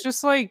Mm. was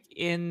just like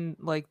in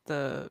like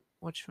the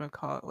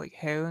whatchamacallit, like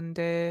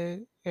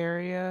Haeundae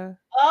area.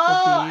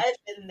 Oh, beach.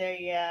 I've been there,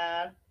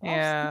 yeah. Oh,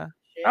 Yeah.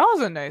 shit. That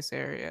was a nice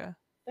area.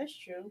 That's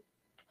true.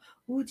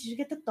 Ooh, did you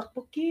get the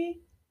tteokbokki?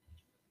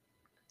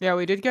 Yeah,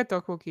 we did get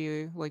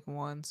tteokbokki like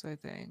once, I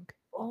think.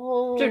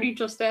 Oh, Jody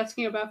just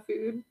asking about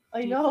food.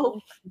 I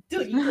know,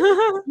 dude.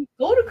 You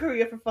go to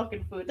Korea for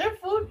fucking food. Their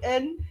food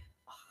and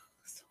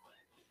so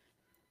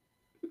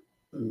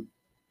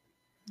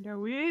Yeah,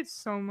 we ate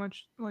so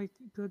much like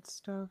good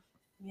stuff.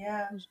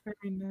 yeah. It was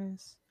very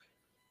nice.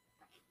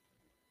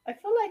 I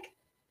feel like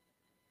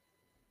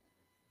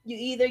you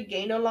either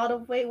gain a lot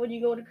of weight when you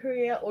go to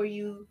Korea, or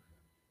you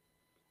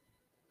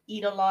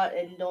eat a lot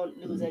and don't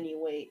lose any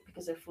weight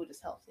because their food is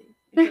healthy.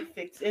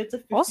 It's a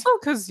 50. Also,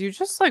 because you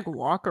just like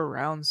walk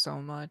around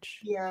so much.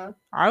 Yeah,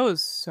 I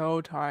was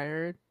so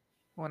tired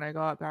when I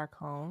got back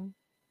home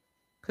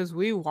because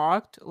we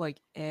walked like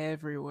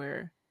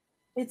everywhere.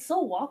 it's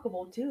so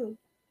walkable too.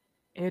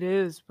 It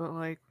is, but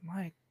like,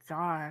 my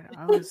God,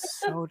 I was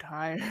so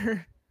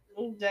tired.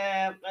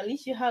 Damn. At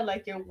least you had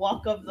like your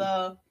walk of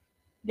the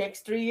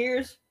next 3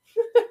 years.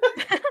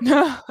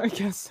 No, I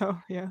guess so.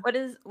 Yeah.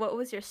 What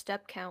was your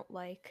step count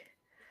like?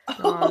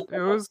 God, it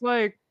was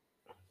like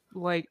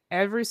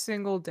every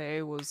single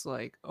day was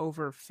like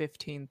over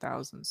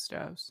 15,000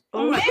 steps.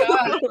 Oh my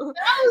god.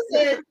 That was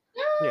it.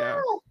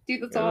 Yeah.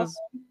 Dude, that's It awesome.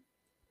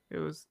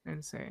 was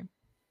insane.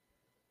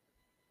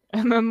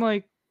 And then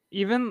like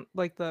even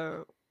like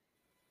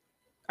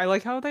I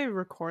like how they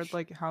record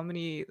like how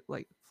many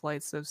like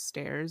flights of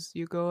stairs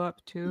you go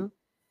up to.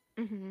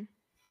 Mm-hmm.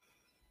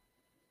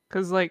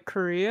 Cause like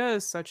Korea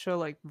is such a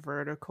like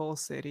vertical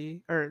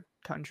city or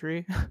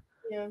country.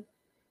 Yeah.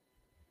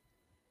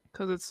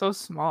 Cause it's so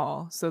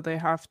small. So they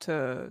have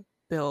to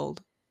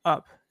build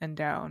up and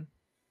down,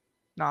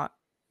 not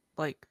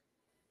like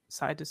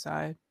side to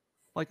side,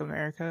 like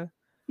America.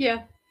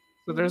 Yeah.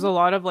 So there's a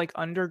lot of like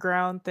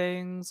underground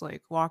things,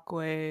 like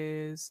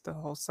walkways, the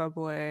whole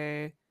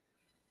subway,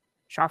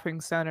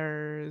 shopping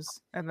centers,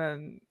 and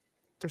then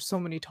there's so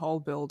many tall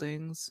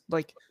buildings.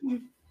 Like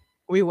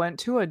we went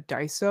to a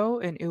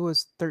Daiso and it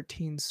was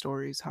 13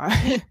 stories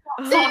high.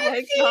 Oh my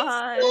 16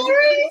 god.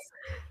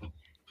 stories?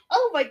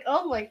 Oh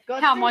my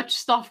god. How dude. much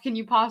stuff can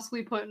you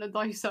possibly put in a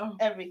Daiso?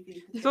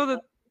 Everything. So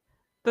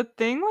the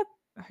thing with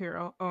here,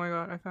 oh my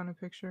god, I found a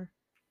picture.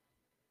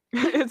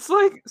 It's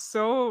like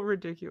so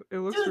ridiculous. It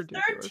looks Dude,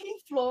 ridiculous. 13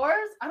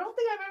 floors? I don't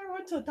think I've ever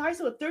went to a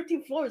Daiso with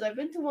 13 floors. I've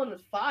been to one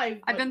with 5. I've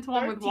but been to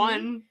one with 13?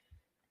 one.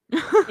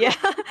 Yeah.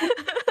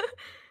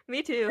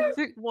 Me too.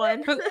 The-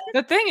 One. But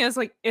the thing is,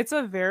 like, it's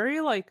a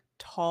very like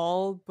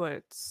tall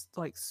but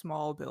like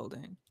small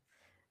building.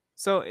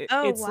 So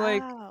Oh it's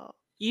like wow.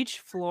 each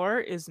floor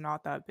is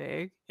not that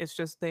big. It's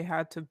just they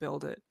had to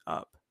build it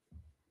up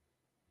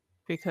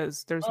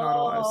because there's not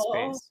a lot of Oh.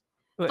 space.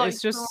 But Like,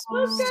 it's just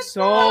look at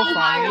so Oh my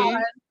funny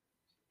God.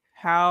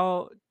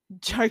 how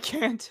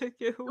gigantic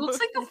it It looks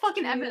like the It's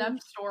fucking huge. M&M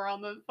store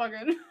on the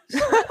fucking.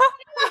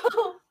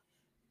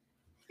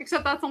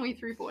 Except that's only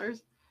 3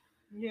 floors.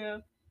 Yeah.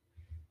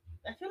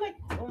 I feel like,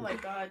 oh my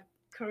god,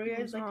 Korea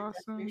It is like was the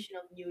awesome. definition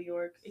of New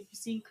York. If you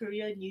see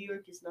Korea, New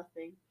York is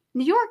nothing.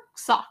 New York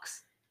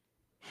sucks.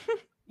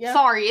 Yeah.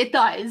 Sorry, it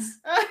does.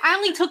 I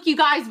only took you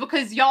guys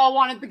because y'all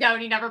wanted to go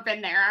and you never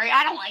been there. Alright?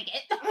 I don't like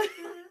it.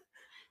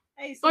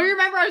 Hey, So you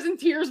remember I was in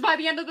tears by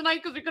the end of the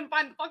night because we couldn't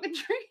find the fucking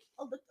tree.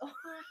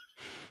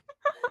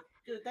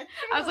 Dude, that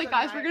I was like,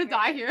 guys, we're gonna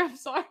die here. I'm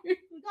sorry.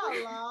 We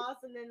got lost,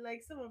 and then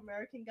like some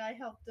American guy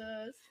helped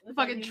us. with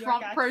our Fucking New York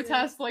Trump accent.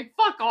 protest, like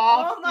fuck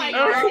off. Oh my New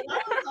York. god,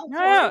 that was a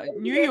Yeah,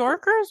 horrible New trip.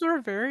 Yorkers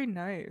were very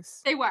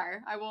nice. They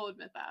were. I will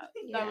admit that.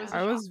 That was. A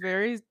I was shock.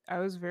 very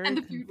And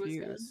the food was good.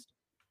 confused.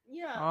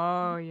 Yeah,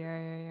 Oh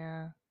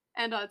yeah.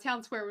 And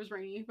Town Square was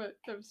rainy, but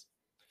that was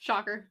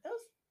shocker. that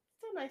was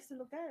so nice to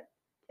look at.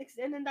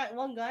 And then that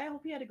one guy, I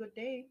hope he had a good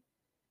day.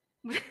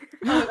 Oh,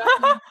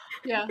 that-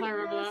 yeah, I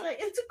remember was that. like,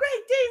 it's a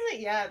great day. He's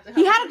like, yeah.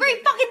 He had a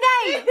great fucking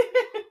day.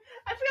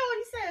 I forgot what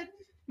he said.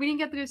 We didn't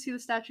get to go see the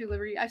Statue of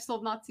Liberty. I still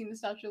have not seen the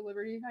Statue of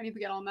Liberty. I need to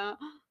get on that.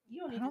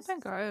 You don't I need don't to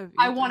think I have.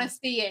 I either. want to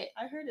see it.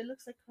 I heard it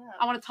looks like crap.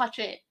 I want to touch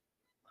it.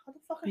 How the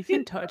fuck You are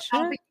can touch I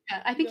don't it. think you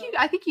can. I think No. you.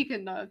 I think you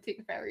can take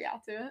a ferry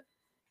out to it.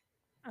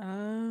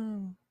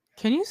 Oh,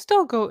 can you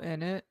still go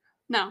in it?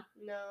 No.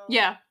 No.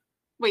 Yeah.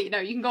 Wait. No.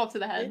 You can go up to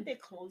the Didn't head. they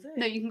close it?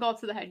 No, you can go up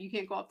to the head. You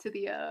can't go up to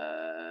the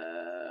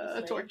That's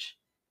lame. torch.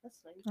 That's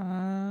nice.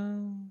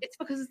 Oh. It's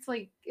because it's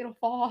like it'll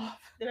fall off.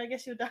 Then I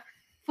guess you'll die.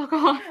 Fuck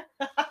off.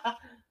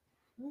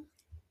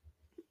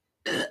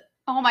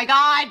 Oh my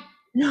god.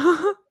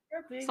 No,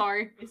 Perfect.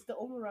 Sorry. It's the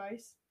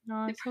omurice.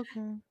 it's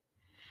okay.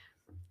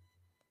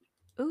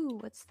 Ooh,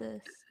 what's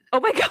this? Oh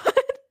my god.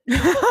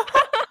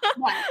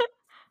 What?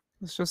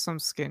 It's just some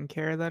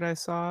skincare that I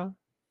saw.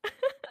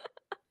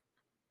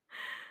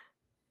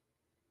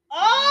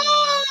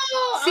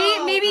 Oh!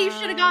 See, maybe you wow.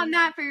 should have gotten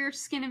that for your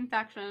skin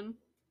infection.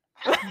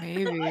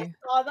 Maybe. I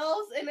saw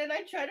those and then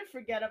I tried to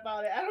forget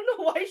about it. I don't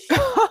know why she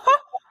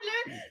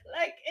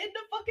like in the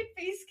fucking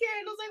face care,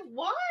 and I was like,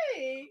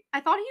 why? I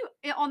thought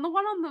on the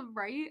one on the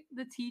right,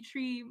 the tea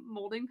tree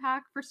molding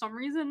pack. For some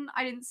reason,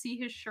 I didn't see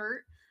his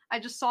shirt. I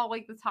just saw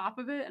like the top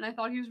of it, and I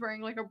thought he was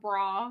wearing like a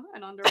bra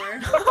and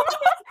underwear.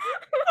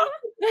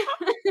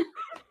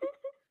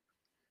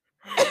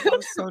 That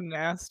was so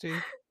nasty.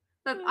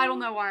 I don't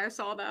know why I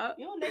saw that.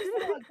 You know, next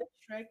time I'll get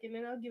Shrek and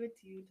then I'll give it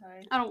to you,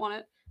 Ty. I don't want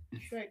it.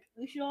 Shrek.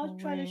 We should all Oh,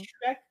 try to wait.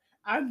 Shrek.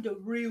 I'm the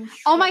real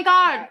Shrek. Oh my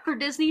god! cat. For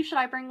Disney, should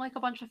I bring like a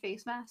bunch of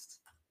face masks?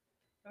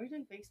 Are we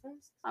doing face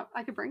masks?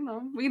 I could bring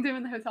them. We can do them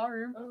in the hotel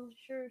room. Oh,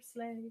 sure,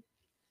 slay.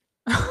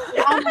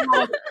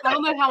 I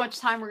don't know how much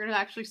time we're gonna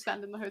actually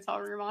spend in the hotel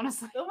room,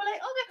 honestly. So we're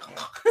like,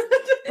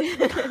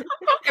 okay.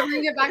 We're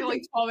gonna get back at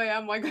like 12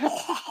 a.m. Like, Ew.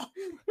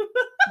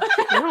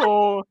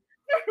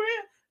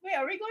 Wait,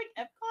 are we going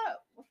Epcot?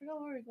 I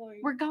forgot where we're going.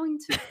 we're going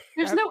to.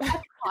 There's no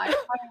Epcot, I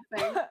don't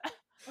think.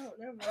 Oh,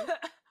 never mind.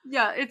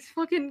 Yeah, it's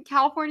fucking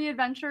California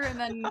Adventure and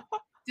then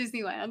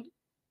Disneyland.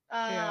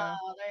 Yeah.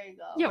 There you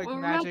go. Yeah, Like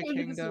we're not Magic going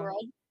to Disney Kingdom.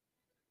 World.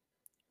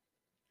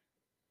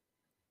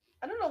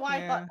 I don't know why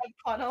I thought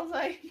Epcot. I was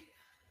like,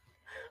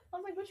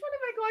 which one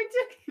am I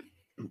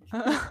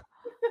going to?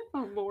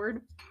 Oh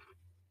lord,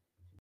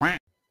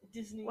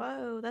 Disney.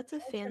 Whoa, that's a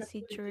That's kinda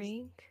fancy pretty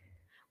drink.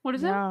 what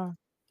is it? Yeah.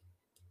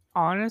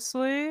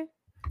 Honestly,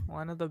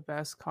 one of the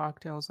best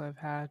cocktails I've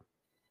had.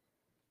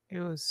 It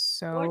was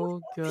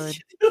so good.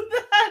 Do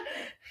that.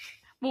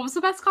 What was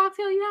the best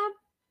cocktail you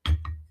had?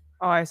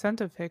 Oh, I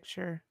sent a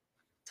picture.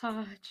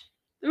 Touch.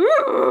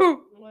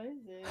 Ooh, What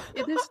is it?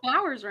 it has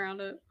flowers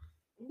around it.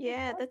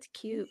 Yeah, that's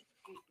cute.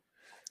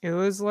 It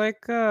was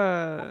like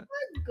a Oh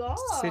my god.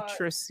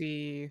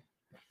 citrusy.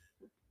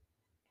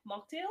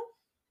 Mocktail?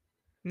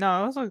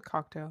 No, it was like a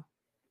cocktail.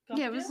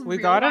 Yeah, it was Cocktail? We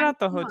real got it wine. at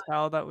the Come on.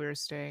 hotel that we were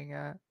staying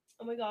at.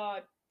 Oh my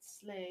god.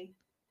 Slay.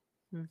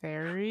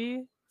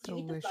 Very Did you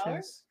eat the flower?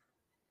 delicious.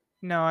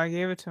 No, I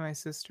gave it to my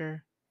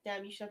sister.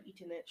 Damn, you should have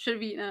eaten it. Should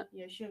have eaten it.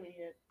 Yeah, should have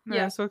eaten it. No,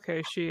 Yeah. it's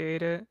okay. She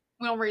ate it.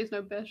 We don't raise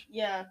no bitch.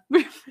 Yeah.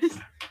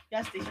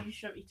 Yeah, Stacy, you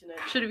should have eaten it.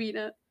 Should have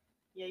eaten it.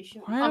 Yeah, you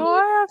should Why have do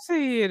I have to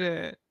eat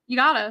it? You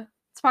gotta.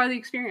 It's part of the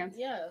experience.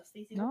 Yeah,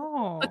 Stacy.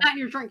 No. Put that in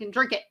your drink and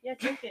drink it. Yeah,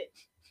 drink it.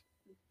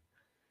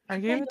 I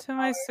You gave plant it the to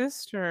my flower.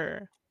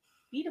 sister.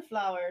 Eat a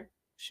flower.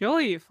 She'll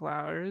eat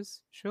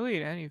flowers. She'll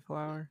eat any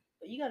flower.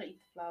 But you gotta eat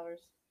the flowers.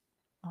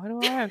 Why do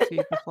I have to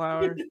eat the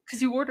flower?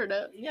 Because you ordered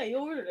it. Yeah, you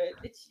ordered it.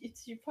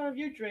 It's your part of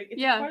your drink.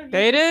 It's Yeah. part of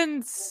They your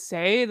didn't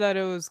say that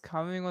it was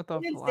coming with a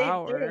They didn't say- They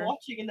were flower.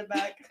 watching in the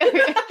back.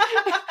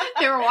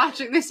 They were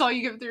watching. They saw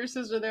you give it to your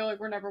sister. They were like,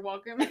 "We're never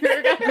welcome here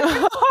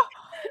again."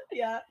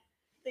 Yeah,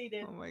 they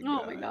did. Oh my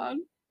Oh my god.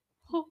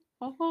 Oh,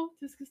 oh, oh.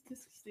 Tisk,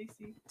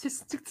 Stacy.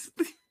 Tisk, tisk,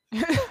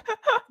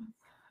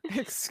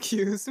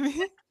 Excuse me?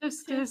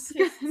 tisk, Tisk, tisk.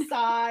 tisk,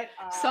 side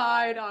eye.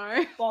 Side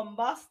eye.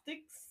 Bombastic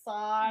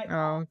side Oh,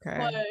 eye. okay.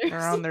 Flags. They're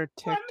on their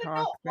Let me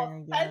TikTok know,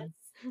 thing again.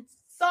 offense.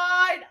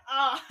 Side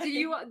eye.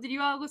 Did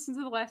you listen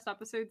to the last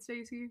episode,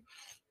 Stacy?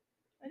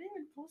 I didn't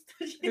even post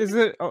it yet. Is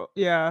it? Oh,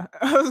 yeah.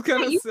 I was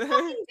gonna you say.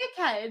 fucking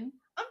dickhead.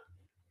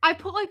 I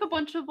put like a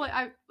bunch of like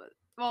You're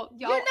not. Stop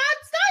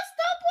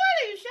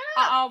pointing. Shut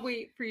up. I'll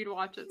wait for you to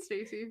watch it,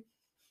 Stacy.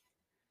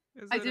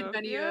 Is I it did up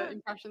many yet?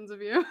 impressions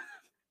of you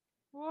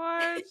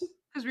What?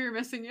 because we were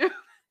missing you.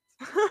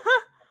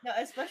 No,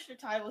 especially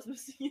Ty was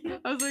missing you.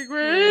 I was like,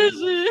 "Where is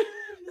she?"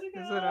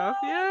 Is it up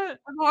yet?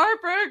 I'm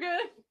heartbroken.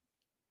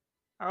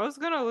 I was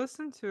gonna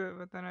listen to it,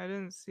 but then I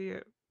didn't see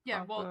it. Yeah,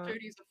 pop well, up.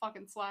 Jody's a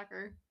fucking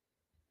slacker.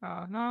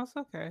 Oh no, it's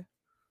okay.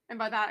 And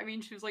by that, I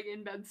mean she was like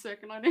in bed sick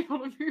and unable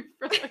to move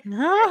for like.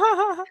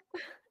 I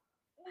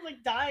was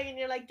like dying, and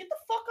you're like, get the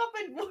fuck up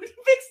and fix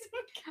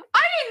it.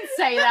 I didn't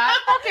say that.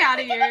 Fuck out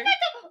of here.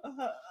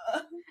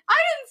 I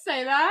didn't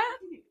say that.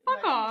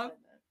 Fuck off.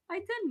 I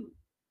didn't.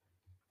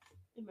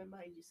 In my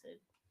mind, you said.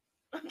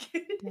 I'm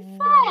kidding.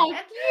 Fuck I'm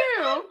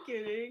you.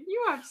 kidding.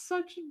 You have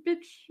such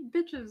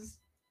bitches.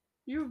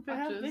 You have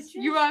I have bitches. bitches?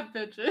 You have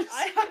bitches.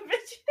 I have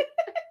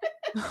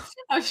bitches.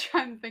 I was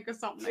trying to think of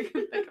something. I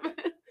couldn't think of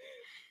it.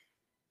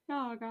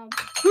 Oh god.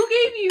 Who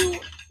gave you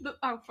the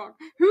fuck?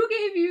 Who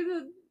gave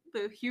you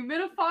the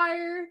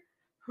humidifier?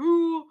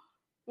 Who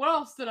what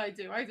else did I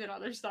do? I did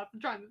other stuff. I'm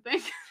trying to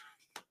think.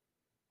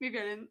 Maybe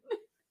I didn't.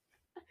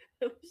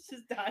 I was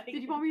just dying.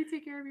 Did you want me to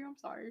take care of you? I'm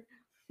sorry.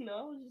 No,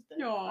 I was just dead.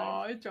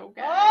 No, it's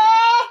okay.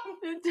 Oh!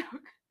 It's okay.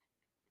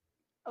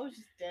 I was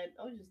just dead.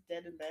 I was just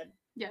dead in bed.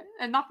 Yeah,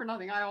 and not for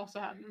nothing. I also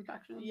had an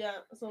infection. Yeah,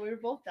 so we were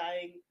both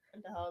dying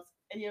in the house,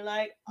 and you're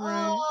like,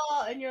 Right.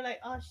 oh, and you're like,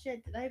 oh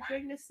shit, did I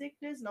bring the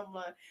sickness? And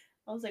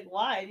I was like,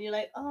 why? And you're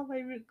like, oh,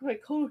 my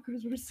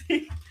coworkers were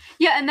sick.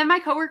 Yeah, and then my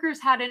coworkers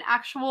had an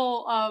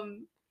actual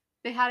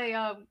they had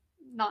a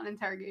not an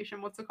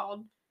interrogation, what's it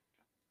called?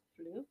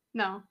 Flu?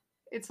 No.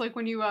 It's like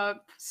when you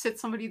sit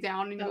somebody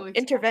down and you like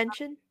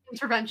Intervention?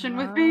 intervention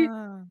with me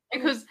Ah.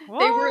 because What?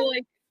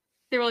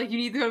 they were like you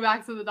need to go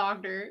back to the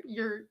doctor.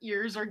 Your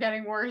ears are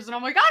getting worse. And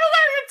I'm like, I don't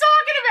know what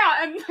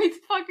you're talking about. And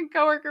my fucking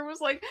coworker was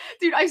like,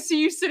 dude, I see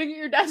you sitting at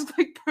your desk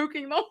like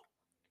poking them.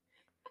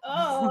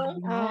 Oh.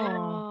 No.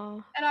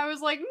 Oh. And I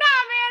was like, nah,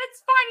 man,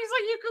 it's fine. He's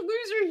like, you could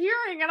lose your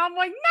hearing. And I'm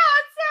like, no,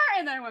 it's there.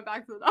 And then I went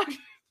back to the doctor.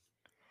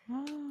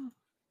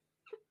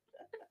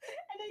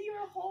 And then you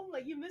were home,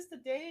 like you missed a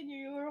day, and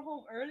you were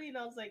home early, and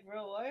I was like,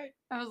 bro, what?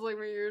 I was like,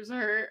 my ears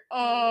hurt.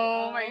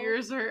 Oh, my No.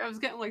 ears hurt. I was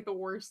getting like the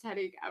worst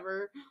headache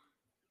ever.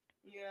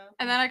 Yeah.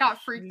 And then I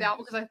got freaked out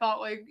because I thought,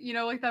 like, you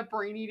know, like that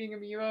brain-eating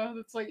amoeba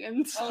that's like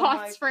in Oh my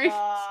hot springs.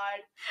 god.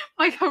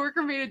 My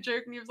coworker made a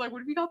joke and he was like,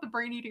 "What if you got the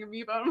brain-eating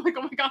amoeba?" And I'm like,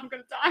 "Oh my god, I'm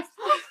gonna die!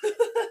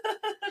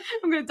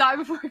 I'm gonna die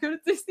before I go to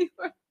Disney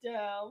World."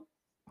 Damn.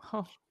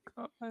 Oh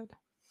god.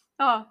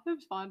 Oh, it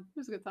was fun. It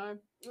was a good time.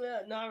 Yeah,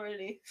 not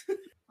really.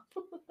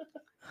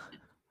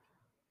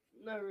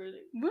 Not really.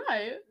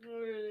 Right? Not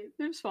really.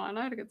 It was fun.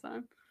 I had a good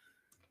time.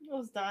 I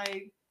was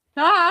dying.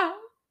 Ah!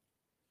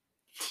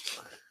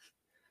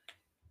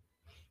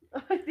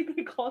 I think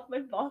I called my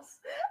boss.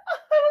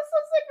 I was so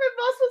sick. My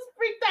boss was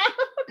freaked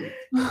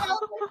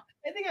out.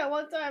 I think at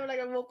one time, like,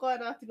 I woke up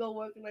and I have to go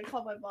work, and I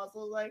called my boss. I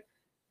was like,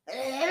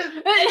 and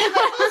my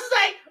boss was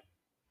like,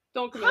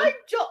 Don't come "Hi, in.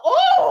 Joe.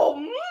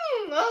 Oh,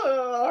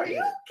 are you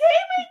okay,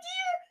 my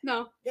dear?"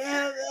 No.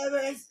 Yeah,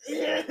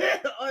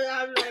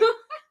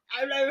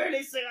 I'm like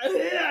really sick. I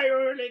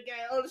really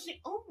get all sick.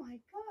 Oh my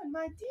god,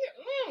 my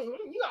dear.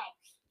 You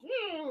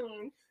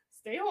got,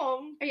 stay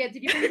home. Oh yeah,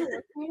 did you bring the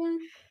work plan?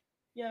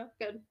 Yeah.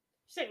 Good.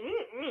 She's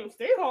like,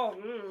 stay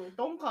home.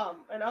 Don't come.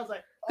 And I was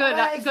like, Good.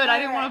 "Alright, Good. I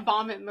didn't want alright." to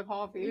vomit in the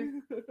coffee.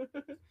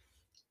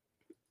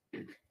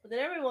 But then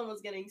everyone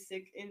was getting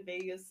sick in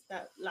Vegas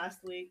that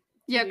last week.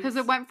 Yeah, because it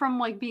weeks. went from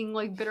like being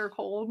like bitter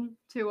cold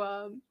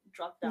to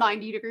Dropped down.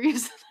 90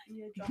 degrees.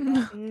 Yeah, dropped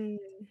down. Mm.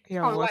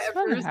 Yeah, Oh, what's at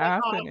been first, like,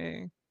 oh.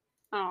 happening?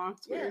 Oh,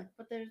 it's Yeah, weird.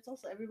 but then it's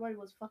also everybody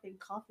was fucking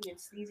coughing and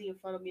sneezing in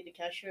front of me, the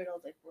cashier, and I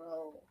was like,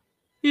 bro,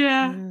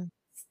 Yeah. Yeah.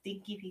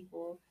 stinky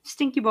people.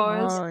 Stinky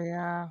boys. Oh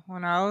yeah.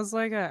 When I was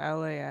like at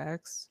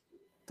LAX,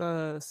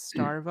 the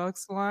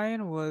Starbucks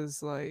line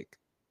was like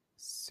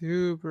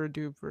super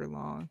duper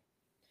long.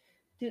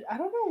 Dude, I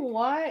don't know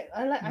why.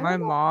 I My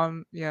don't know.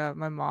 mom, yeah,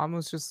 my mom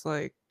was just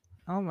like,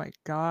 "Oh my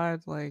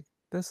god, like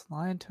this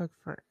line took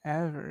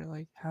forever.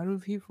 Like, how do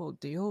people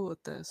deal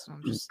with this?" And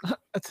I'm just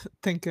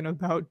thinking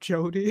about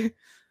Jody.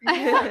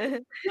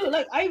 Dude,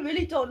 like, I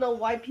really don't know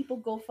why people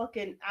go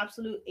fucking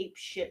absolute ape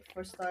shit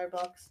for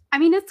Starbucks. I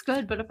mean, it's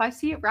good, but if I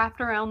see it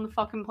wrapped around the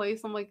fucking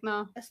place, I'm like,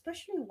 no.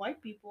 Especially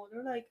white people.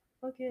 They're like,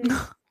 fucking.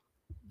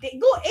 They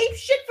go ape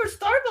shit for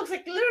Starbucks,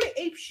 like literally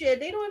ape shit.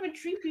 They don't even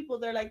treat people.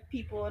 They're like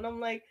people, and I'm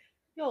like,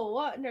 yo,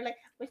 what? And they're like,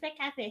 where's my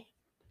coffee?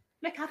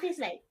 My coffee is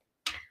late.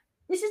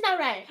 This is not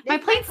right. My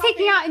plane's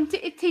taking out and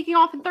taking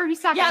off in 30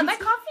 seconds. Yeah, my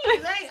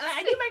coffee. Like,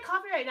 I need my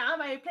coffee right now.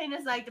 My plane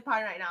is like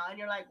departing right now, and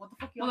you're like, what the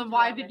fuck? You Well, want then to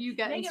why do did about you it?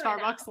 get in Make it right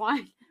now. Starbucks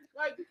line?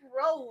 Like,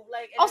 bro,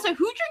 like. Also,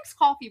 who drinks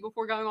coffee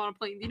before going on a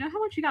plane? Do you know how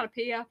much you gotta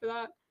pay after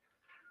that?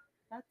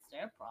 That's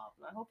their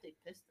problem. I hope they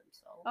piss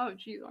themselves. Oh,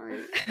 geez,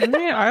 alright. I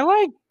mean,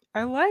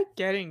 I like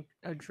getting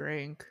a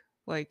drink.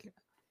 Like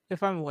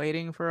if I'm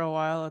waiting for a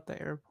while at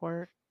the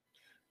airport.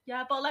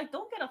 Yeah, but like,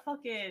 don't get a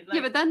fucking. Like,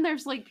 Yeah, but then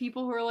there's like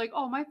people who are like,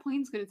 oh, my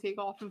plane's gonna take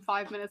off in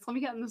 5 minutes. Let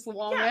me get in this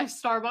long Yeah, ass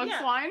Starbucks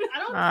yeah. line. I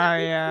don't.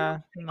 Yeah,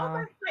 Oh, no.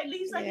 my flight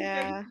leaves like in 30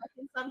 Yeah.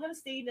 seconds. So I'm gonna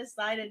stay in this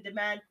line and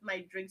demand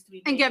my drinks to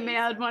be. And get made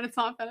mad ASAP. when it's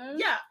not finished.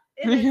 Yeah,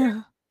 and then,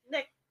 Yeah.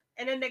 like,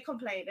 and then they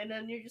complain, and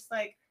then you're just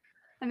like,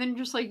 And then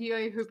just like, yeah,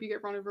 I hope you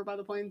get run over by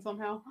the plane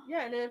somehow.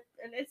 yeah, and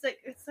it's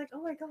like,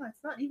 oh my god,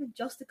 it's not even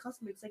just the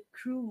customer, it's like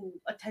crew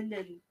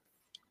attendants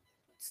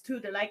too.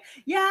 They're like,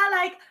 yeah,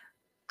 like,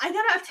 I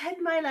gotta attend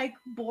my like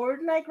board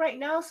like right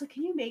now, so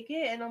can you make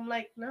it? And I'm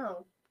like,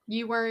 no.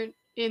 You weren't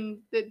in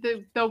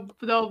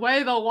the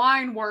way the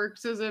line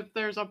works is if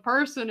there's a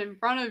person in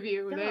front of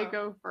you, they Yeah.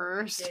 go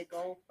first. They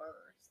go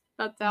first.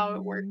 That's how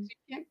it works. Mhm.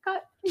 You can't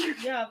cut.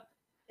 Yeah,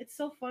 it's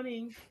so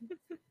funny.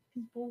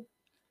 People.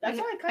 That's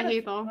I- why I I kind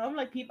hate of. them. I'm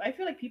like people. I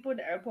feel like people in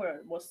the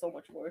airport was so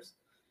much worse.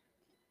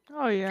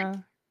 Oh yeah.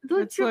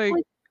 Look, It's you're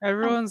like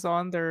everyone's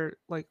on their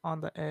like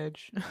on the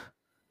edge.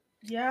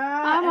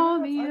 Yeah, I'm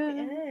on everyone's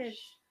the on the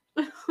edge.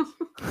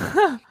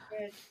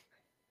 edge.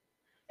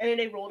 And then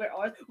they roll their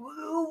R's.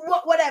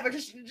 Whatever,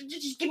 just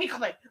give me a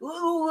comment.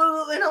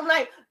 And I'm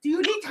like, do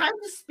you need time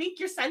to speak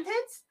your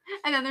sentence?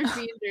 And then there's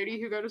me and Jody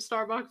who go to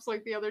Starbucks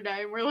like the other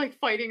day, and we're like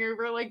fighting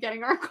over like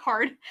getting our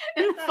card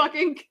in the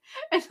fucking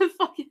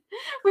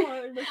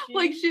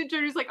like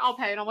Jody's like, I'll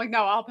pay, and I'm like,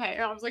 no, I'll pay.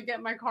 And I was like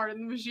getting my card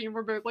in the machine.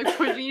 We're both like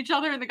pushing each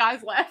other, and the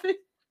guy's laughing.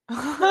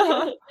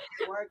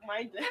 Work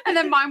mine. And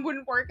then mine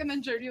wouldn't work, and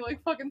then Jody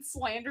like fucking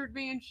slandered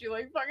me, and she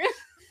like fucking.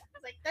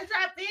 It's like, that's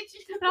right, bitch.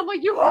 And I'm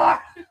like, you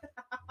are.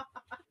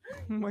 Oh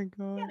my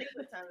god. Had a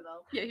good time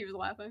though. Yeah, he was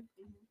laughing.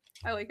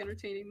 I like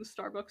entertaining the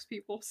Starbucks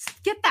people.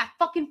 Get that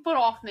fucking foot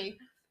off me.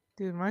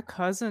 Dude, my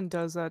cousin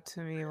does that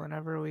to me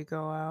whenever we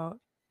go out.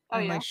 Oh,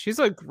 And yeah? like she's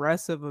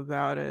aggressive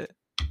about it.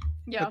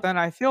 Yeah. But then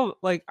I feel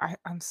like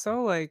I'm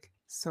so like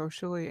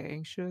socially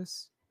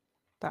anxious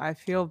that I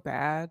feel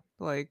bad.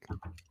 Like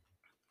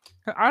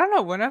I don't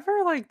know,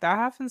 whenever like that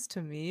happens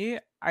to me,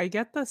 I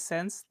get the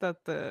sense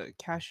that the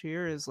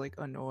cashier is like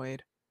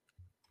annoyed.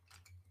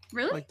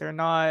 Really? Like they're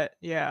not,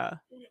 yeah.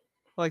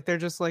 Like they're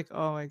just like,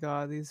 oh my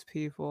god, these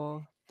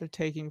people, they're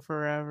taking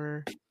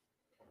forever.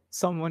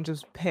 Someone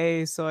just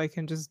pay so I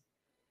can just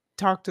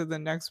talk to the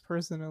next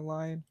person in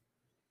line.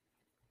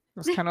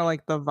 It's kind of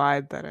like the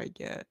vibe that I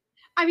get.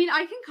 I mean,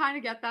 I can kind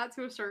of get that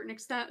to a certain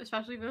extent,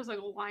 especially if there's like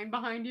a line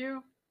behind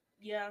you.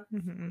 Yeah.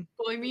 Mhm.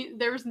 Believe me,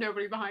 there was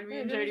nobody behind me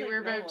Yeah, and there was, JD. like, We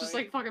were no both just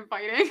one. like fucking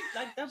fighting.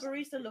 Like that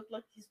barista looked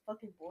like he's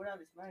fucking bored out of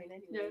his mind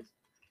anyway.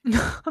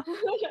 Yes.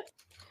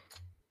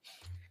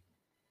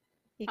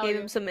 You Hell gave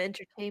yeah. him some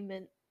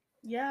entertainment.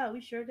 Yeah,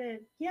 we sure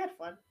did. He had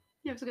fun.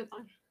 Yeah, it was a good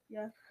time.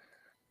 Yeah.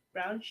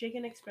 Brown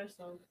shaken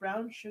espresso.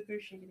 Brown sugar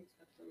shaken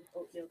espresso.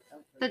 Oatmeal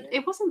But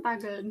it wasn't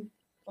that good.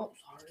 Oh,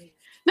 sorry.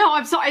 No,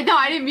 I'm sorry. No,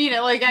 I didn't mean it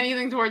like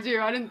anything towards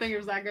you. I didn't think it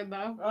was that good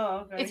though. Oh,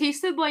 okay. It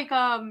tasted like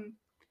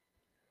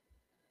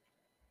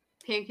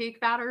pancake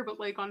batter, but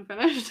like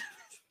unfinished.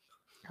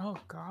 Oh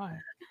god.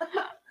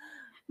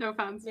 No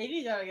offense. Maybe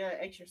you gotta get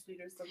extra sweet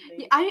or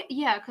something.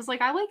 Yeah, because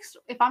like I like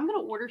if I'm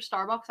gonna order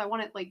Starbucks, I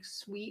want it like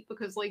sweet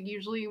because like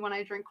usually when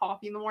I drink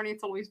coffee in the morning,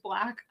 it's always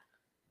black.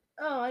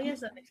 Oh, I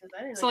guess that makes sense.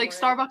 I didn't So know like you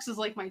wanted- Starbucks is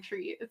like my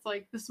treat. It's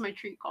like this is my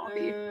treat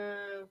coffee.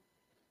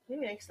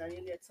 Maybe next time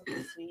you get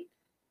something sweet.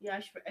 Yeah,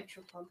 ask for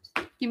extra pumps.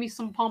 Give me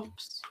some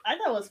pumps. I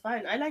thought it was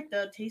fine. I like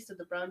the taste of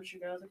the brown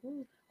sugar. I was like,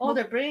 ooh. Oh,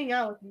 they're bringing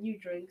out new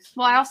drinks.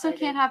 Well, I I'm also excited.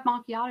 can't have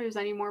macchiatos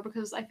anymore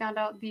because I found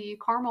out the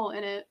caramel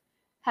in it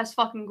has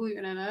fucking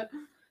gluten in it.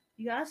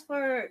 You ask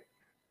for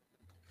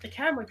the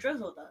caramel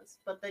drizzle does,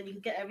 but then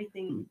you get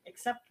everything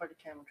except for the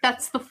caramel drizzle.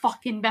 That's the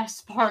fucking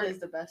best That part. is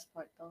the best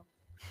part, though.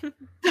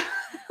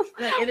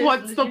 Like, it is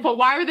What's the legit- point?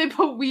 Why would they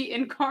put wheat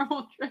in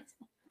caramel drizzle?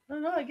 I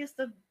don't know. I guess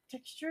the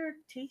texture,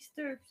 taste,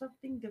 or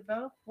something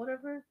developed,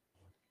 whatever.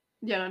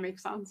 Yeah, that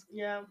makes sense.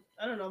 Yeah,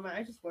 I don't know, man.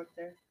 I just worked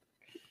there.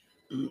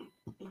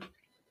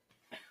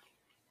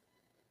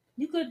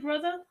 You good,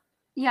 brother?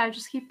 Yeah, I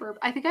just keep burp.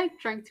 I think I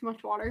drank too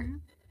much water.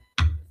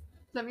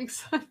 That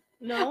makes sense.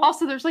 No.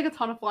 Also, there's like a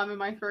ton of phlegm in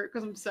my throat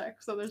because I'm sick,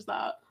 so there's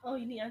that. Oh,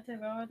 you need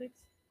antibiotics?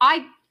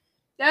 I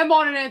am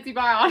on an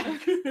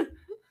antibiotic.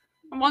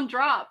 I'm on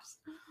drops.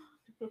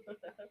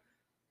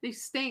 They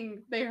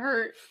sting. They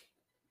hurt.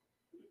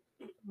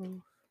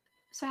 Oh,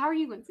 So how are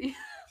you, Lindsay?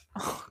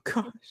 oh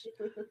gosh.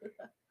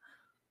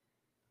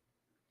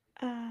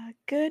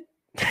 Good.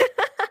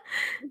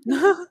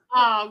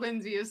 Ah,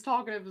 Lindsay is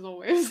talkative as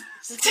always.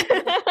 So-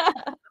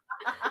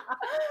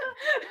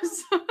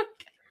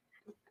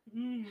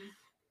 Mm,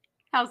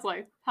 how's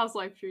life? How's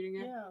life treating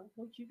you? yeah,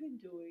 what you been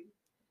doing?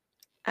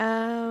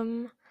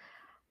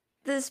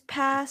 This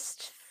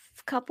past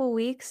couple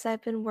weeks,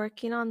 I've been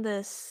working on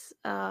this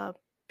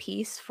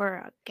piece for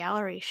a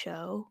gallery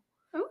show.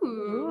 Ooh.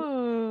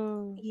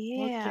 Ooh. What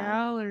Yeah.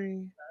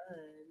 gallery?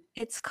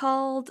 It's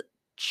called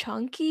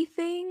Chunky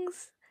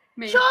Things.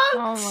 Me.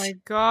 Oh my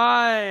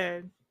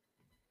god.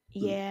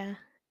 Yeah. What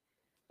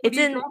It's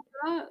do you in. draw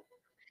for that?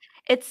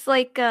 It's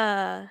like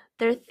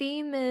their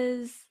theme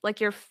is like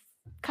your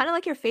kind of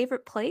like your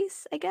favorite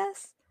place, I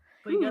guess.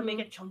 But you gotta make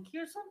Ooh. it chunky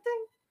or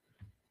something?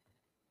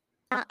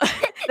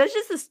 That's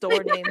just the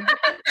store name.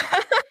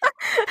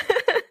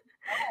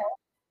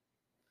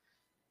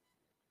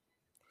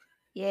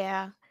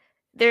 Yeah.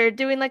 They're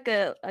doing like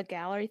a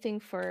gallery thing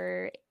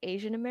for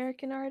Asian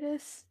American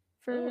artists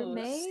for Oh,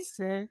 May.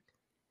 Sick.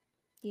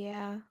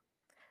 Yeah.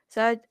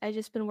 So I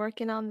just been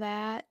working on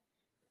that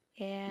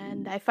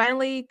and I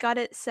finally got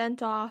it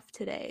sent off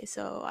today,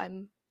 so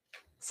I'm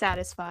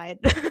satisfied.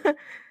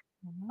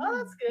 Oh,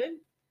 that's good.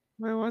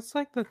 Wait, what's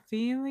like the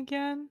theme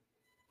again?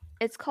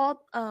 It's called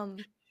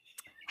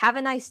Have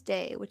a Nice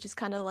Day, which is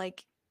kind of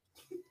like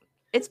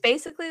it's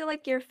basically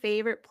like your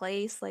favorite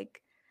place,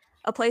 like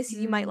a place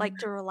you might like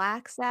to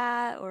relax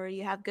at or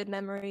you have good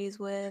memories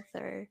with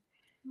or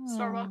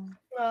Starbucks.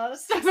 Oh,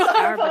 that's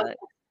Starbucks.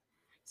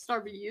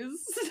 Starbucks.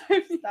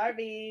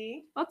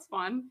 Starby. That's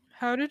fun.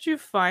 How did you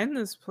find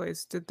this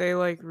place? Did they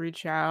like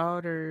reach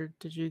out or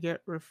did you get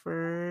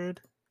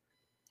referred?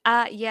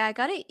 Yeah, I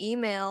got an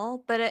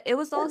email, but it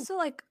was also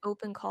like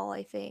open call,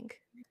 I think.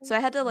 So I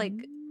had to like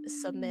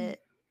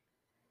submit.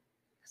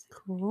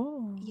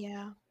 Cool.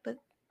 Yeah, but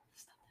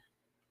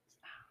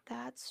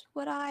that's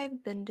what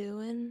I've been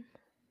doing.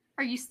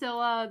 Are you still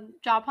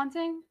job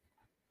hunting?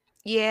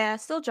 Yeah,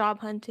 still job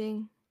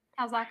hunting.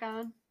 How's that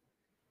going?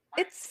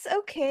 It's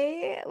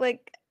okay.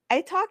 Like I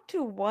talked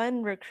to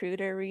one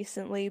recruiter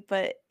recently,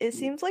 but it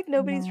seems like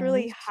nobody's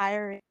really Nice.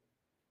 hiring.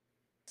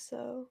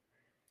 So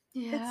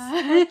it's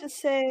Yeah. hard to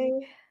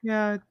say.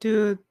 Yeah,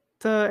 dude,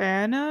 the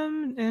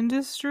anime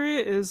industry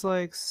is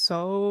like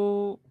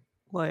so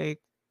like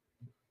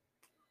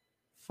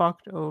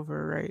fucked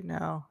over right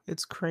now.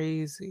 It's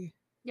crazy.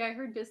 Yeah, I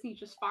heard Disney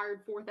just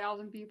fired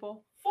 4,000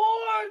 people.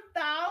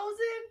 4,000?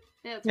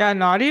 Yeah, it's Yeah, weird.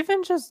 not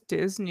even just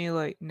Disney,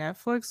 like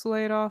Netflix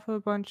laid off a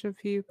bunch of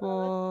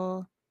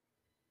people.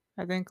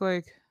 I think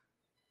like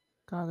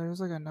God, there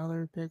was like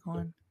another big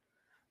one.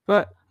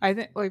 But I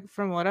think like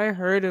from what I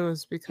heard it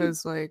was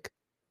because like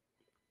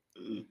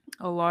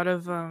a lot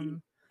of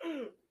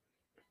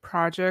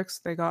projects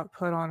they got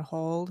put on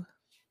hold.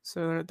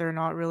 So they're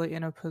not really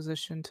in a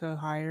position to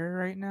hire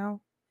right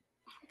now.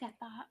 I get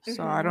that.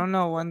 So I don't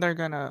know when they're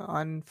gonna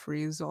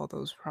unfreeze all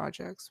those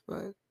projects,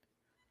 but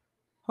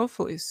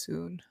hopefully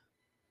soon.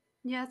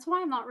 Yeah, that's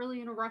why I'm not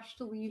really in a rush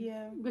to leave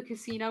Yeah. the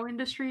casino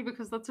industry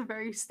because that's a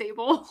very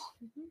stable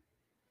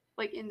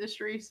like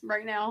industry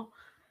right now.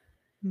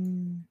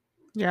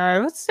 Yeah, I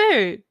would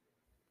say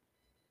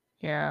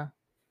Yeah.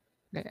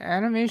 The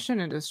animation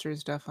industry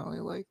is definitely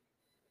like,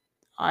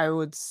 I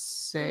would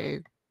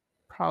say,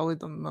 probably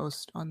the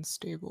most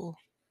unstable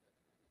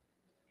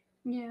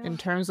Yeah. in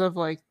terms of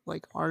like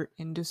art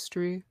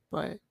industry,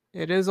 but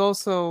it is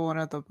also one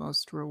of the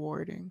most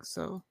rewarding.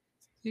 So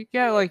you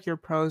get like your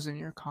pros and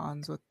your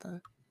cons with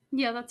that.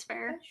 Yeah, that's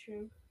fair. That's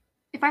true.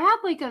 If I had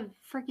like a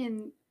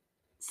freaking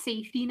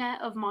safety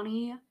net of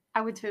money,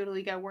 I would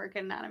totally go work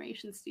in an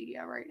animation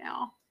studio right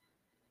now.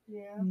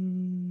 Yeah.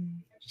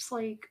 Just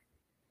like,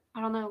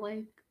 I don't know,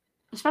 like,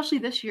 especially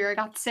this year, I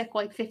got sick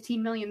like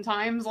 15 million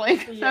times.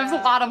 Like, that was a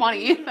Yeah. lot of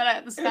money that I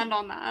had to spend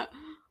on that.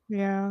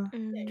 Yeah,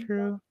 Mm.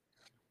 true.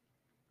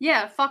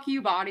 Yeah, fuck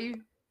you, body.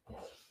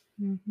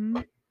 Mm-hmm.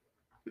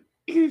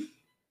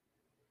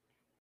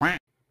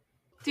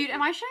 Dude,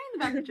 am I sharing the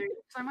back of Jake?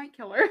 Because I might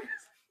kill her.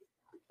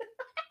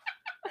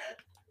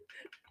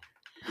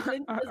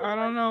 I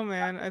don't know,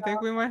 man. I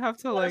think we might have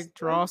to like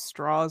draw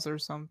straws or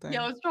something.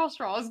 Yeah, let's draw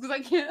straws because I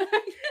can't.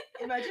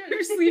 Imagine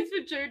Who sleeps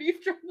with Jody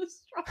from the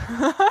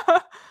straw?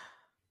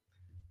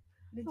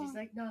 Lindsay's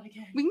like, not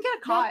again. We can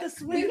get a Not cot. the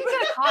swim. We can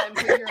get a cot and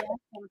put your ass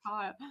on a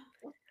cot.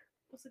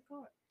 What's it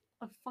called?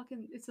 A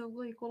fucking, it's a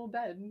like little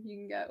bed you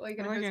can get like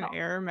in Like a an hotel.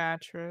 air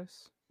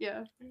mattress.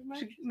 Yeah.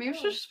 Maybe we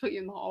should just put you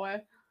in the hallway.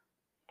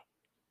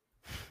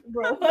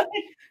 Bro.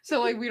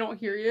 So like we don't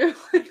hear you.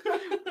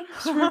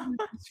 Swim,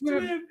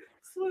 swim,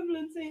 Swim,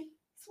 Lindsay.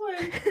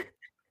 Swim.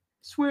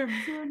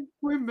 swim,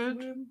 swim,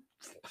 bitch.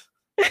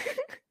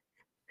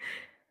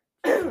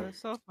 It's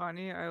so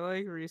funny. I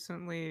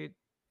recently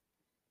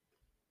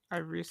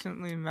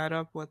met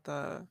up with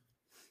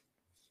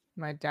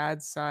my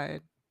dad's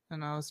side,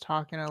 and I was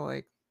talking to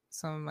like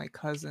some of my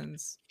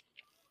cousins,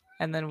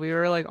 and then we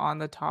were like on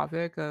the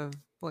topic of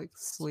like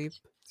sleep,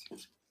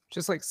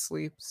 just like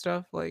sleep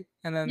stuff, like,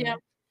 and then Yeah.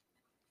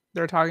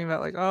 they're talking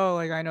about like, oh,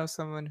 like I know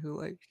someone who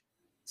like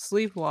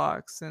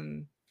sleepwalks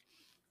and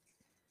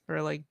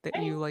or like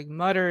that you like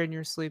mutter in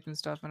your sleep and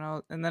stuff,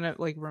 and then it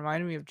like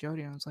reminded me of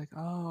Jody, and I was like,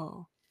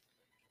 oh,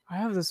 I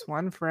have this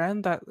one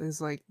friend that is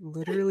like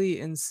literally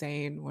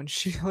insane when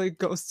she like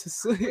goes to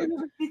sleep.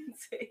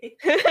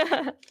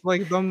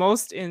 Like the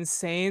most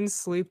insane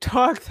sleep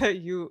talk that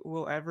you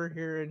will ever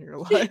hear in your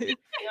life.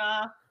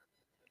 Yeah.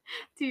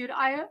 Dude,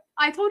 I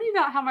told you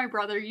about how my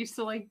brother used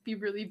to like be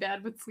really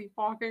bad with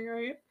sleepwalking,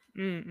 right?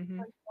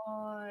 Mm-hmm.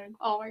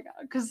 Oh my god,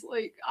 because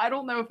like I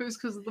don't know if it was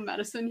because of the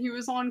medicine he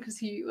was on, because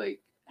he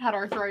like had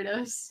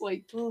arthritis,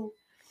 like,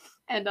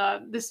 and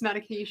this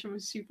medication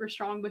was super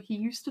strong. But he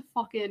used to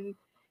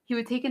he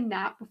would take a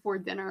nap before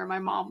dinner, and my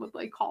mom would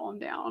like call him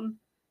down,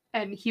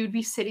 and he would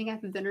be sitting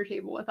at the dinner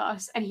table with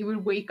us, and he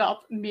would wake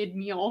up mid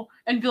meal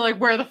and be like,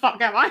 "Where the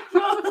fuck am I?"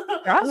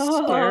 That's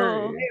Oh.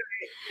 scary.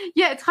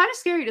 Yeah, it's kind of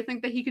scary to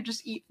think that he could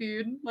just eat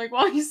food like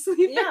while he's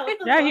sleeping. Yeah, what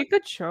the Yeah, fuck? he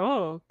could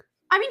choke.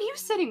 I mean, he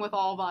was sitting with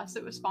all of us.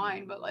 It was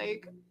fine, but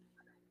like,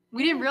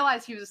 we didn't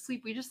realize he was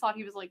asleep. We just thought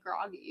he was like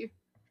groggy.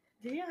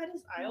 Did he have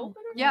his eye open?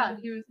 Or Yeah,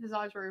 what? his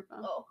eyes were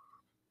open. Oh.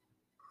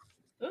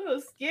 Ooh,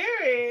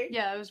 scary.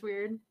 Yeah, it was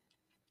weird.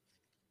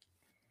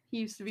 He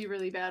used to be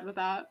really bad with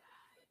that.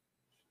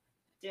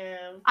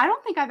 Damn. I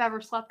don't think I've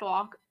ever slept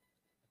walk.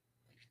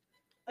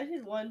 I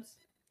did once.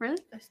 Really?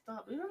 I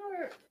stopped.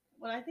 Remember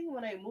when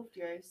when I moved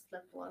here, I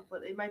slept once,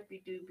 but it might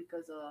be due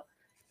because of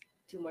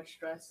too much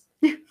stress.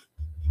 I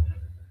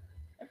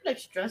feel like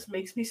stress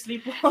makes me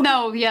sleep well.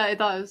 No, yeah, it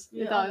does.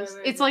 It Yeah, does.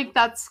 right, It's right. like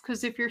that's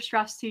because if you're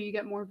stressed too, you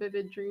get more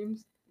vivid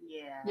dreams.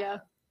 Yeah. Yeah.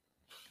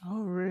 Oh,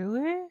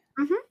 really?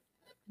 Mhm.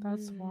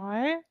 That's Mm.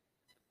 why?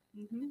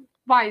 Mm-hmm.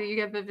 Why do you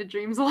get vivid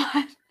dreams a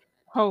lot?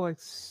 Oh,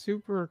 like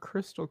super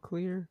crystal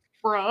clear.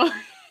 Bro,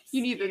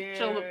 you need to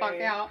chill the fuck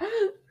Scary. out.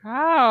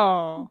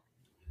 How?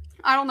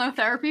 I don't know,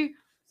 therapy?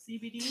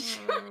 CBD.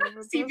 Oh, but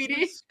that's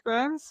CBD?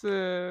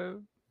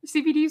 expensive.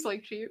 CBD's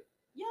like cheap.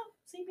 Yeah,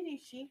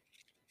 CBD cheap.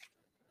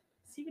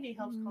 CBD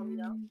helps calm you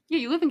down. Yeah,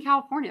 you live in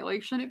California.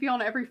 Like, shouldn't it be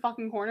on every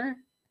fucking corner?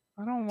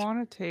 I don't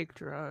want to take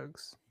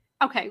drugs.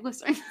 Okay,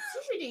 listen.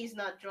 CBD is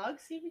not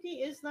drugs.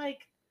 CBD is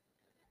like,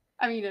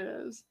 I mean, it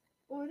is.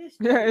 well, it is.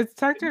 Yeah, weed. it's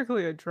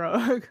technically a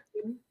drug.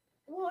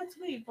 Well, it's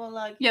weed, but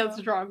like, Yeah, you it's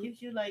a know, drug.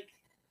 Gives you like.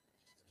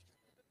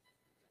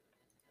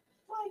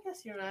 Well, I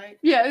guess you're right.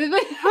 Yeah. It's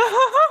like,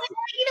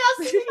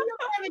 CBD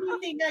don't have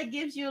anything that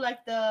gives you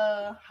like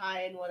the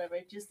high and whatever.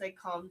 It just like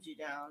calms you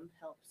down,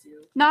 helps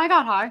you. no, I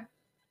got high.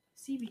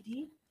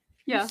 CBD.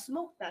 Yeah. You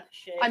smoke that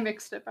shit. I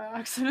mixed it by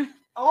accident.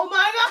 Oh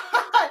my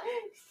god.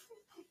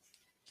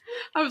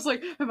 I was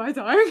like, am I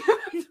dying?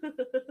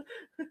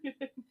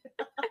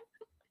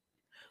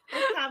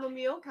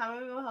 Chamomile.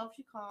 Chamomile helps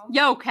you calm.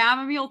 Yo,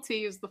 chamomile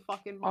tea is the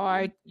fucking Oh, bomb.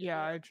 I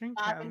drink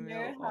Lavender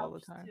chamomile all the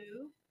helps time.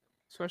 too.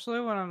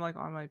 Especially when I'm like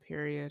on my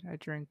period. I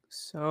drink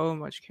so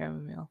much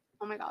chamomile.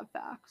 Oh my god,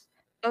 facts.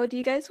 Oh, do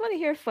you guys want to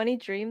hear a funny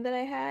dream that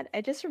I had?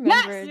 I just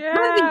remembered.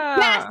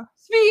 Yes!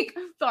 Speak!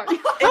 Sorry.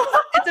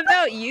 It's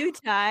about you,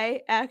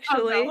 Ty,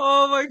 actually.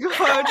 Oh my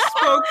god,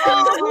 spoke too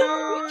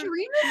What soon.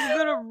 dream? She's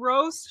gonna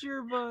roast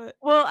your butt.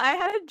 Well, I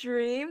had a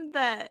dream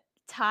that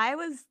Ty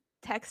was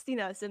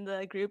texting us in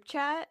the group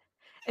chat,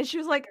 and she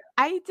was like,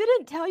 I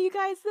didn't tell you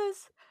guys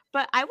this,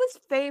 but I was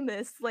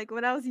famous like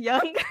when I was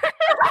younger,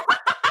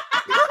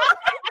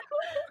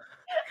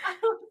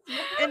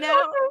 and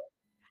now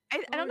I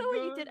don't know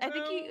what you did. I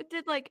think you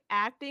did like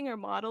acting or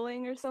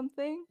modeling or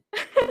something.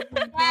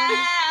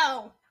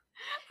 Wow.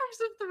 I was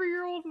a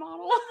 3-year-old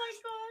model. Oh my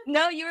god.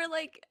 No, you were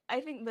like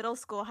I think middle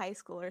school, high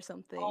school or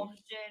something. Oh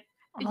shit.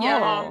 Yeah.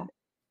 Oh.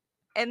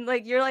 And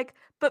like you're like,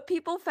 but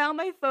people found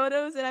my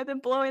photos and I've been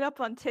blowing up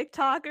on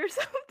TikTok or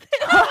something.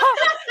 They're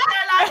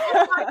like,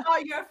 oh my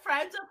god, your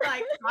friends are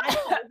like,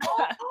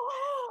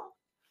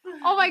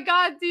 Oh my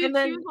god, dude, And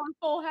she then was on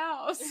Full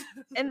House.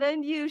 and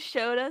then you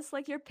showed us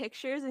like your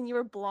pictures and you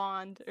were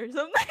blonde or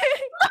something.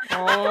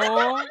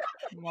 Oh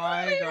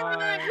my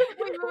god.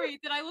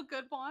 Wait, did I look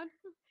good, blonde?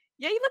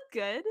 Yeah, you look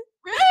good.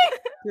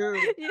 Really?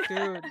 Dude, Yeah.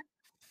 dude.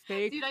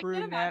 Fake Dude, I can't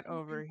brunette imagine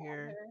over being blonde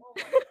here. hair. oh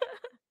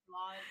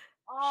my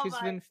god. Oh She's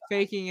my been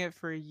faking it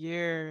for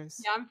years.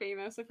 Yeah, I'm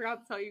famous. I forgot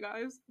to tell you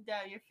guys.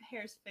 yeah, your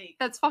hair's fake.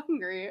 That's fucking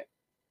great.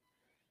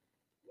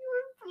 You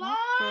were What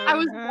blind. I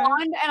was the heck?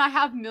 blonde and I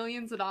have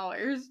millions of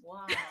dollars.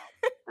 Wow. And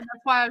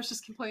that's why I was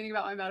just complaining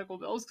about my medical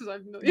bills because I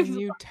have millions Can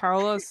of you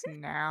tell us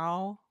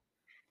now?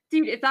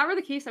 Dude, if that were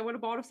the case, I would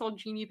have bought us all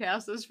genie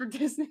passes for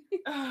Disney.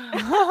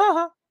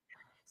 I'm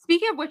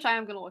Speaking of which, I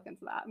am gonna look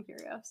into that. I'm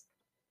curious.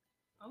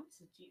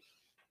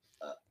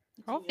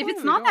 Hopefully If it's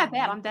we not that don't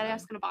bad, need I'm dead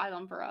ass them. gonna buy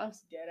them for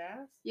us. dead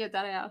ass. Yeah,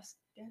 dead ass.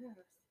 Dead ass.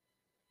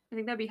 I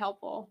think that'd be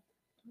helpful.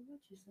 How much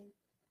you say?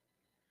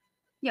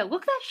 Yeah,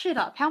 look that shit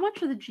up. How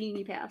much are the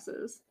genie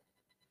passes?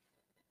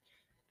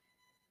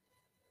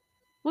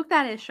 Look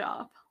that ish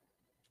up.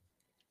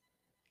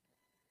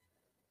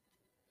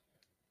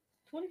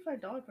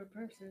 $25 per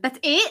person. That's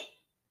it?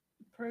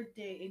 Per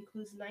day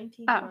includes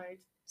 19 Oh.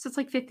 rides. So it's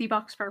like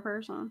 $50 per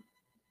person.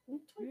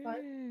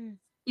 25. You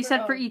For-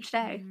 said for oh. each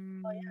day.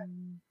 Mm.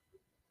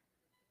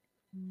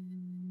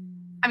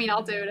 I mean,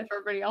 I'll do it if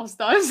everybody else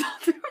does.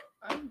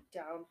 I'm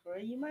down for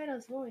it. You might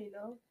as well, you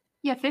know.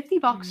 Yeah,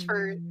 $50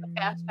 for the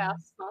fast pass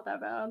is not that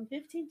bad.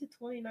 15 to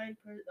 29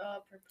 per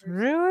person.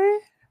 Really?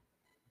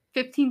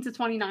 15 to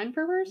 29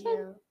 per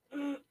person?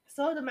 Yeah.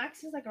 So the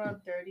max is like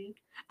around 30.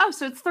 Oh,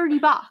 so it's $30.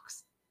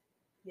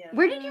 Yeah.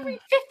 Where did you read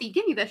 50?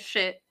 Give me this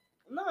shit.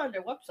 Not on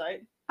their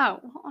website. Oh,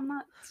 well, I'm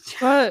not.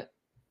 But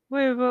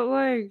wait, but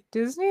like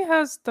Disney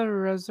has the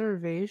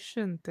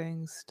reservation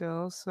thing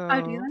still, so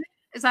Oh, do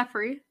they? Is that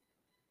free?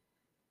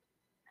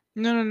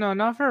 no,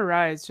 not for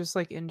rides, just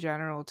like in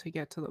general to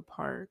get to the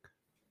park.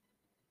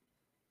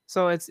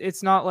 So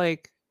it's not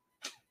like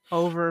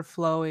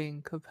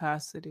overflowing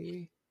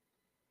capacity.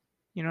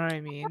 You know what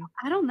I mean?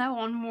 I don't know.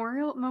 On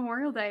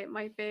Memorial Day, it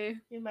might be.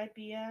 It might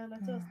be, yeah.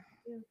 That's what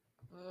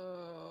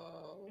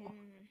Oh.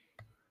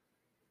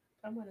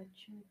 I'm gonna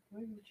check.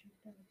 Where did you check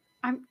that?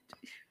 I'm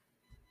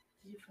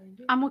Did you find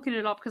it? I'm looking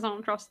it up because I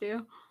don't trust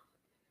you.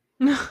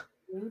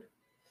 Rude.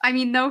 I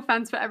mean, no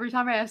offense, but every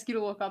time I ask you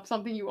to look up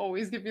something, you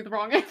always give me the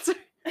wrong answer.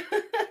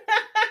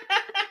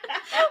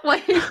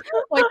 like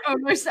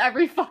almost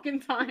every fucking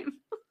time.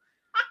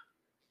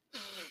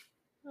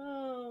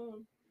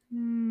 Oh.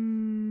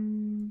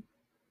 Hmm.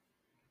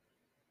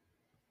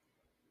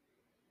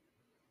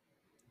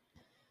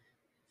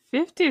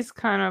 50 is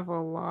kind of a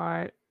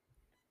lot,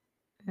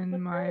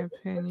 in my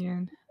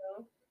opinion.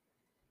 No.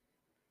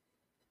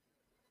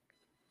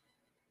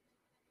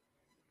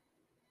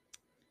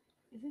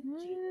 Is it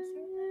Jesus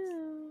or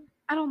this?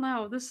 I don't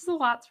know. This is a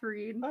lot to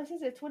read. Oh, it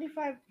says at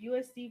 25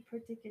 USD per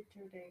ticket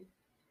per day.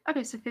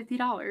 Okay, so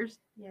 $50.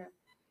 Yeah.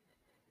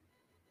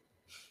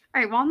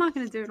 All right. Well, I'm not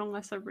gonna do it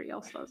unless everybody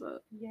else does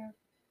it. Yeah.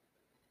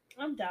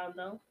 I'm down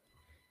though.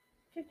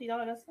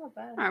 $50, that's not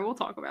bad. All right, we'll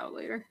talk about it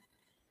later.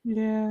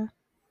 Yeah.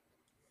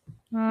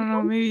 I don't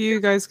know. Maybe you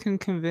guys can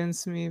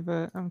convince me,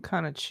 but I'm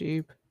kind of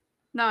cheap.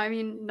 No, I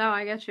mean, no,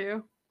 I get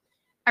you.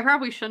 I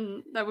probably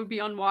shouldn't. That would be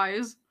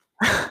unwise.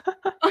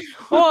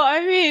 Well,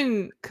 I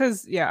mean,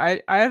 because, yeah,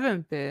 I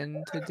haven't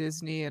been to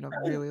Disney in a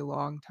really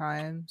long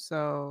time,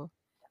 so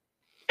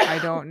I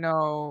don't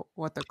know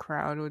what the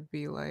crowd would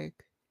be like.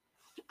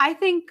 I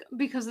think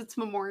because it's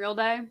Memorial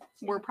Day,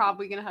 we're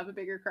probably gonna have a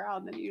bigger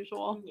crowd than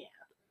usual. Yeah.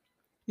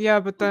 Yeah,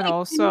 but then Like,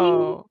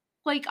 also,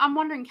 Like, I'm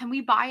wondering, can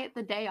we buy it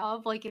the day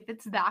of? Like, if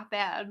it's that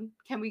bad,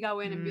 can we go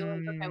in and be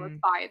like, okay, let's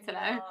buy it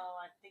today? No,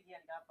 I think you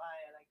gotta buy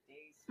it like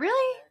days.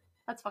 Really?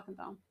 That's fucking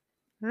dumb.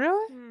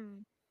 really?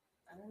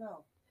 I don't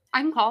know. I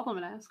can call them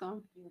and ask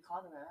them. You can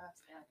call them and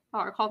ask. Yeah. Oh,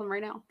 I'll call them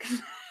right now.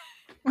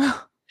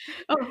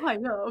 Oh, hi,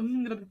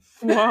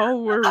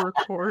 While we're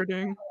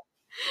recording.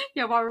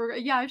 yeah,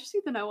 I just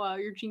need to know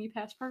your Genie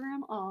Pass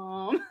program.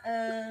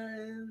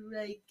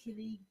 Like, can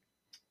he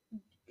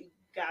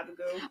gotta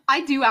go?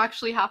 I do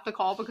actually have to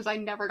call because I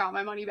never got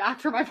my money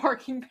back for my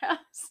parking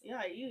pass.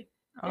 Yeah, you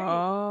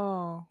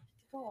Oh.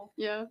 call.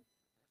 Yeah.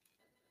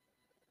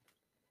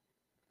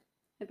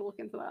 Had to look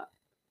into that.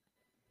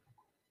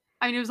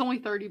 I mean, it was only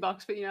 $30,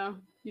 but you know,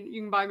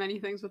 you can buy many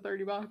things with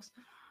 $30.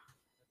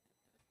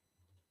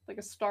 Like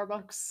a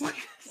Starbucks.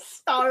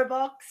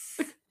 Starbucks.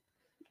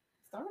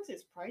 Starbucks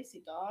is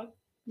pricey, dog.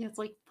 Yeah, it's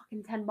like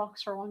fucking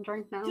 $10 for one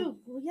drink now. Dude,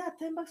 well, yeah,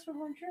 $10 for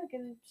one drink,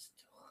 and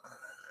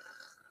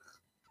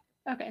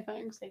Okay,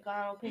 thanks. Thank God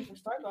I don't pay for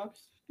Starbucks.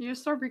 You're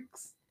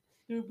Starbucks.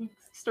 Starbucks.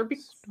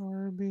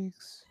 Starbucks.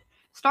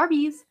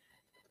 Starbies.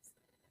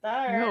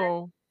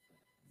 Ew.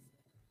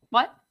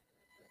 What?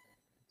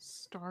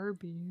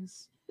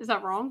 Starbies. Is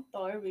that wrong?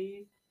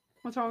 Starbucks.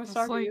 What's wrong with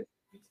That's Starbies?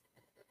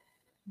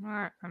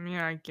 like- I mean,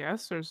 I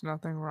guess there's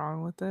nothing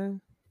wrong with it.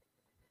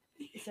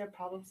 Is there a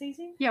problem,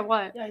 Stacy? Yeah,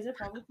 what? Yeah, is there a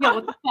problem? Yeah,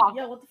 what the fuck?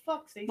 Yeah, what the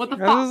fuck, Stacy? What the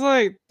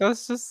fuck?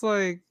 That's just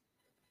like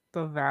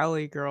the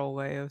Valley Girl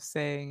way of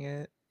saying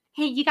it.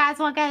 Hey, you guys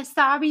want to go to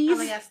Starbies? Oh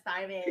my God,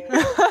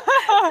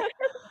 Starbucks.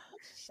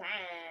 Shine.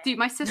 Dude,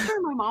 my sister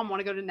and my mom want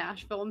to go to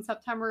Nashville in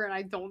September, and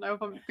I don't know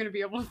if I'm going to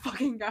be able to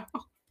fucking go.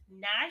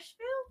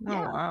 Nashville? Oh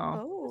Yeah.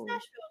 wow. Where's Oh. Nashville?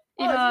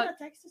 In, Oh, is it not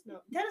Texas? No.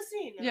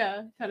 Tennessee. No.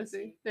 Yeah,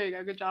 Tennessee. There you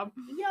go. Good job.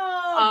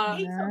 Yo,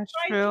 eat some fried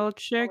Nashville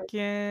chicken.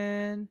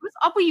 chicken. What's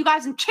up with you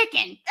guys and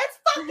chicken? It's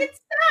fucking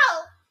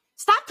style.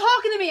 Stop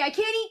talking to me. I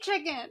can't eat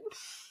chicken.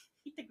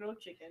 Eat the grilled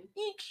chicken.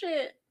 Eat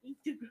shit. Eat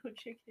the grilled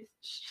chicken.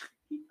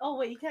 Oh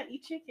wait, you can't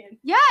eat chicken.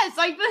 Yes,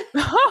 I.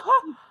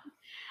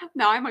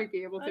 No, I might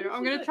be able At to. least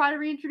I'm you gonna could- try to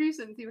reintroduce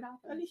it and see what At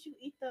happens. least you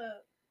eat the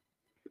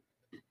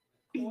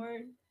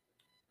corn.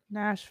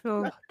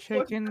 Nashville That's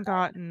chicken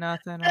got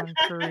nothing on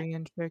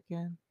Korean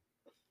chicken.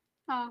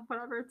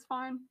 Whatever. It's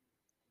fine.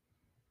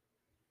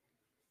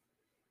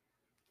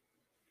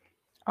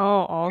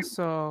 Oh,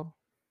 also,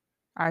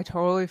 I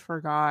totally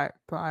forgot,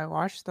 but I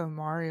watched the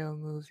Mario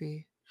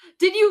movie.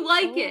 Did you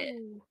like it?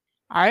 Oh.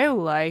 I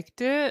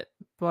liked it,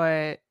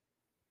 but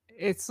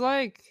it's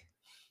like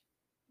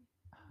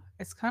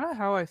it's kind of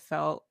how I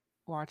felt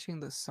watching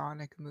the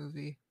Sonic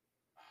movie.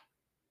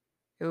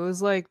 It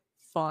was like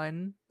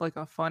fun, like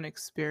a fun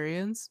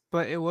experience,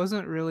 but it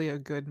wasn't really a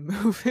good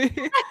movie.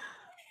 Yeah.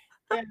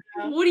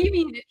 What do you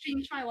mean? It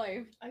changed my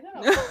life. I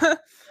got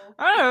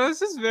I don't know, it was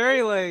just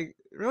very like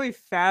really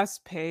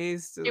fast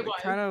paced, It was,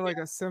 kind of like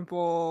a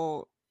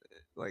simple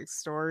like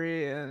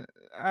story, and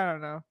I don't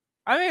know.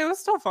 I mean, it was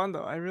still fun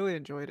though. I really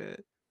enjoyed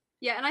it.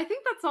 Yeah, and I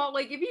think that's all.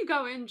 Like, if you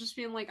go in just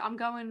being like, I'm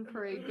going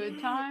for a good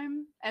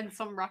time and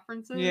some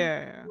references,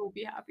 Yeah. you'll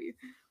be happy.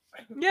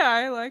 Yeah,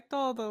 I liked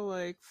all the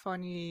like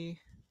funny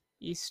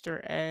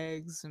Easter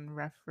eggs and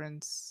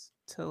reference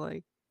to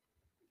like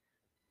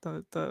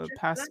the Jack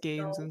past Black,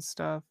 games though. and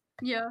stuff.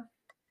 Yeah.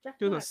 Jack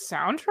Dude, the Black.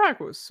 soundtrack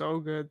was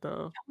so good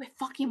though. It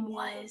fucking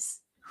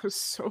was. It was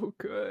so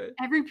good.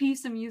 Every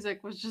piece of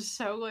music was just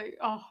so like,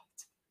 oh,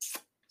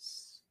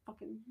 it's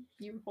fucking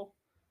beautiful.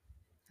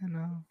 I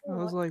know. I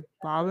Oh, was like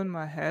bobbing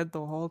my head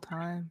the whole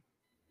time.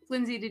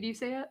 Lindsay, did you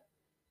say it?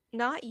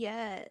 Not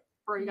yet.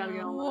 Or you gotta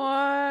get on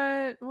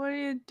that? What? What are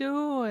you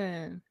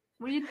doing?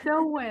 What are you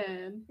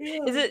doing?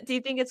 Is it? Do you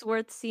think it's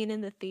worth seeing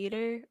in the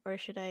theater, or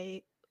should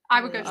I?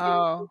 I would go wait? see it in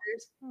Oh.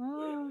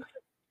 theaters.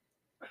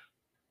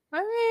 I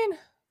mean,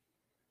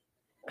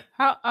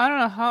 I don't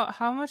know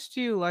how much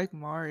do you like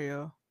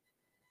Mario?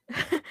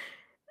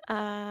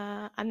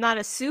 I'm not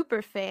a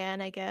super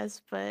fan, I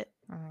guess, but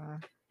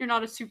You're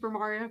not a Super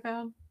Mario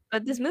fan?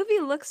 this movie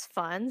looks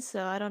fun,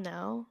 so I don't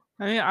know.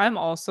 I mean, I'm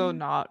also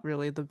not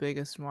really the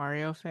biggest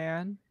Mario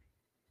fan,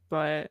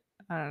 but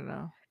I don't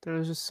know. There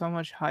was just so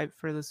much hype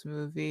for this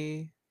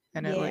movie,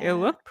 and it Yeah.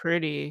 looked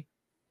pretty.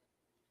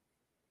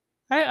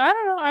 I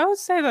don't know. I would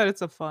say that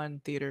it's a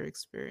fun theater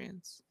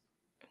experience.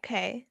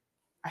 Okay.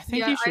 I think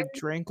Yeah, you should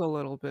drink a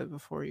little bit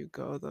before you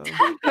go, though.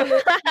 Dude,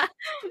 I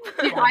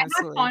had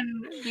Honestly.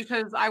 fun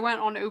because I went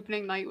on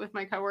opening night with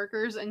my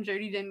coworkers and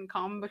Jody didn't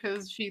come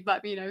because she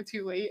let me know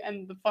too late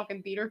and the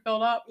fucking theater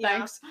filled up. Yeah.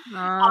 Thanks.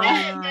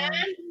 Ah.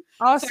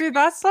 Oh, see,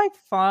 that's like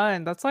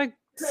fun. That's like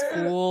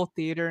school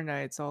theater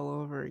nights all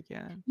over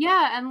again.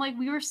 Yeah, and like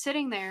we were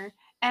sitting there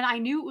and I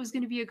knew it was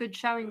going to be a good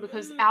showing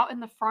because out in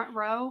the front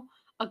row,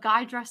 a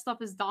guy dressed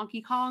up as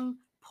Donkey Kong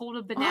pulled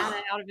a banana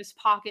out of his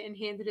pocket and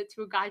handed it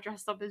to a guy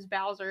dressed up as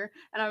Bowser.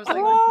 And I was like,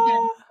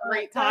 Oh,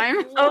 great time.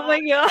 Oh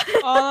my god.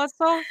 oh, that's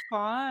so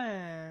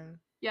fun.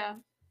 Yeah.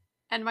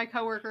 And my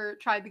coworker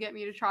tried to get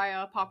me to try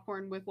a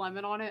popcorn with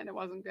lemon on it and it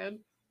wasn't good.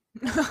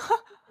 Yo,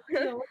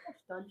 what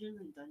the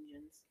Dungeons and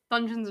Dungeons?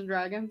 Dungeons and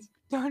Dragons.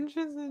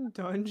 Dungeons and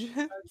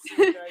Dungeons.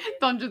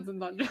 Dungeons and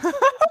Dungeons. All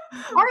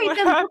Alright, what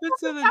then happened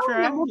to the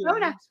we'll go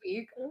dragon? next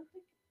week. I don't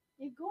think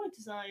you're going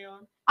to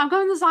Zion. I'm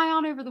going to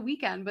Zion over the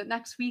weekend, but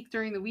next week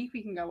during the week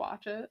we can go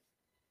watch it.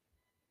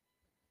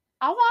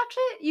 I'll watch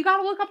it. You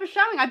gotta look up a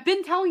showing. I've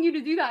been telling you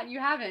to do that and you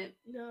haven't.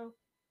 No.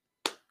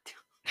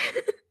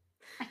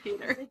 I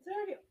hate her. It's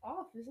already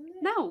off, isn't it?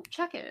 No,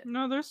 check it.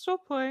 No, they're still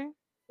playing.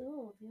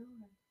 Oh, yeah.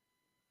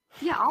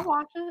 Yeah, I'll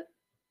watch it.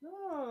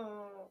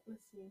 No. Let's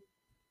see.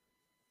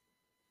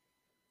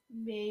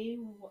 May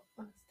 1.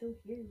 I'm still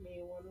here. May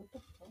 1. What the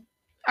fuck?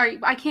 Alright,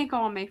 I can't go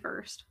on May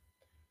 1st.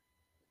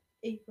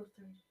 April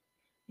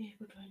 30th.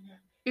 April 29th.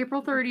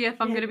 April 30th,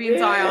 I'm gonna be in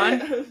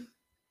Zion.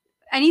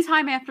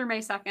 Anytime after May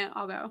 2nd,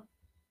 I'll go.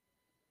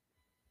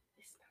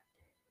 It's not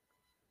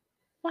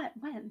there. What?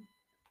 When?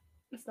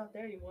 It's not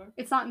there anymore.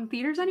 It's not in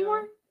theaters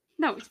anymore?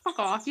 No, it's fuck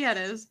off. Yeah, it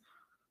is.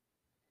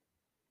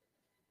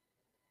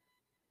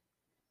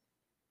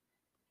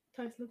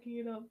 Ty's looking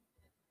it up.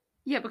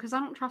 Yeah, because I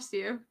don't trust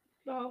you.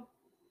 No.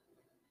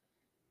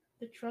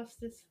 The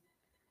trust is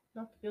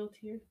not built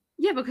here.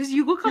 Yeah, because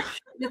you look up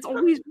shit and it's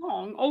always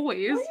wrong.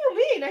 Always. What do you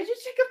mean? I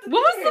just check up the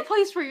What was theater. the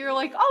place where you're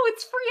like, oh,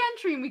 it's free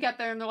entry, and we get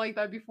there and they're like,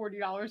 that'd be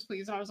 $40,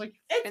 please. And I was like,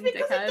 It's fucking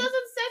because dickhead. it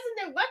doesn't says in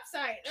their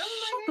website. I'm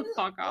Shut like, the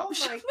fuck up. Oh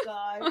Shut my the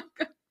god.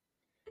 fuck up.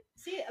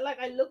 See, like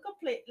I look up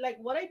like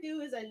what I do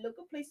is I look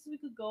up places we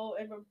could go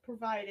and we're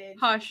provided.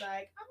 Hush. She's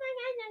like, oh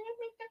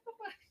my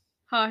god,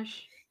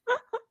 Hush.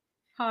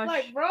 Hush.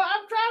 like, bro,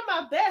 I'm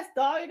trying my best,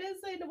 dog. It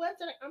didn't say in the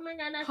website. Like, oh my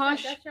god,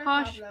 that's your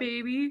hush, problem.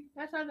 baby.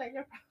 That sounds like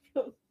your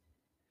problem.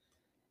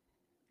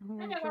 Oh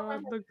my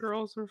god, the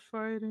girls were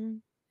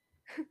fighting.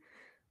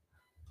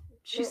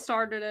 She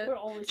started it. We're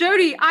always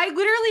Jody, fighting. I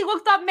literally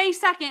looked up May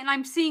 2nd and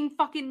I'm seeing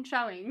fucking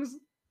showings.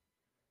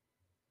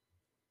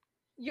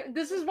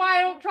 This is why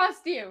I don't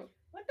trust you.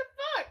 What the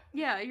fuck?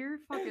 Yeah, you're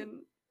fucking.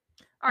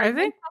 I Alright,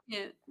 May think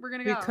 2nd, we're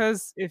gonna go.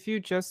 because if you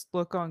just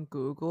look on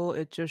Google,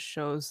 it just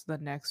shows the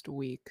next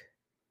week.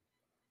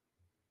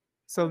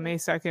 So May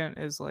 2nd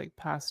is like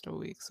past a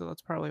week, so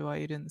that's probably why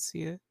you didn't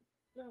see it.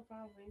 No,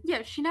 probably.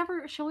 Yeah, she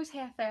always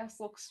half-ass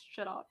looks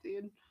shit up,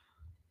 dude.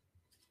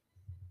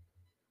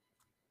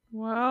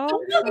 Well,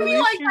 Don't look at at me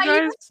least like you that. You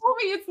guys. just told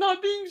me it's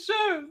not being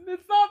shown.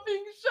 It's not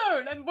being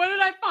shown. And what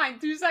did I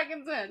find 2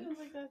 seconds in? Oh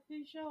my god,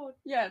 they showed.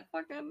 Yeah,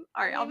 fucking.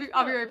 Alright, I'll be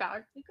right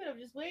back. We could have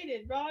just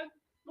waited, dog.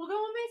 We'll go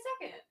on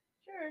May 2nd.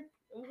 Sure.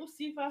 And we'll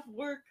see if I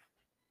work.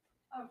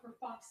 Oh, for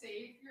fuck's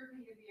sake. You're a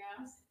pain in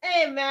the ass.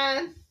 Hey,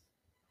 man.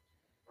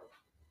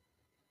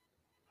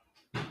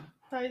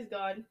 Ty's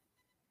gone.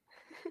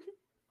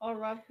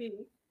 R.I.P.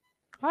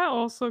 I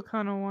also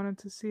kind of wanted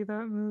to see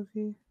that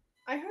movie.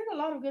 I heard a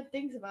lot of good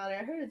things about it.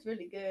 I heard it's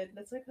really good.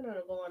 That's like kind of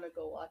want to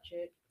go watch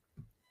it.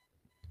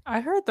 I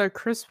heard that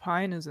Chris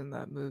Pine is in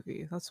that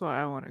movie. That's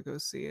why I want to go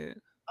see it.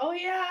 Oh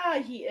yeah,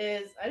 he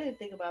is. I didn't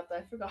think about that.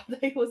 I forgot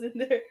that he was in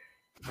there.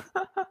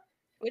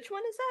 Which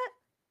one is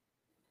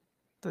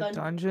that? The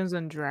Dungeons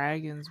and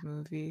Dragons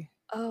movie.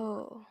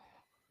 Oh.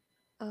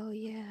 Oh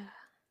yeah.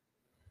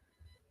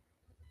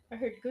 I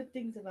heard good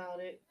things about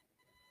it.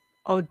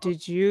 Oh,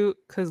 did you?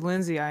 Because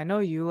Lindsay, I know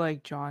you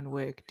like John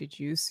Wick. Did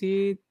you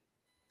see?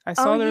 I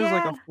saw Oh, there was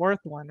like yeah. a fourth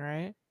one,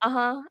 right?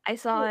 I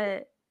saw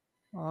it.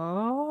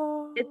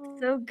 Oh, It's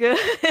so good.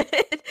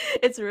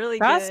 It's really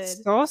that's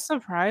good. so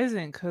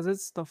surprising because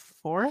it's the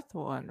fourth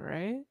one,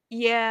 right?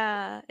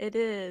 Yeah, it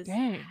is.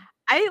 Dang.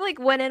 I like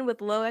went in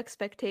with low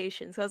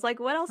expectations. I was like,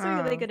 what else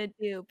are they Oh. gonna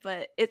do?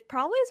 But it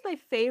probably is my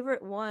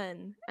favorite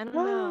one. I don't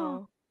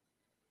know.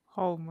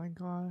 Oh my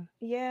god.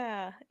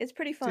 Yeah, it's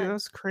pretty Dude, fun.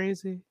 that's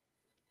crazy.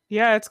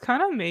 Yeah, it's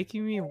kind of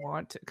making me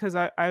want to, because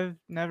I've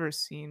never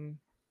seen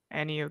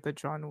any of the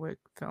John Wick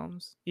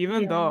films,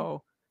 even Yeah.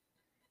 though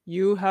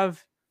you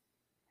have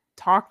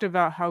talked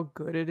about how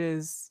good it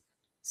is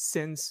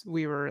since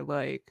we were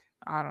like,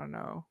 I don't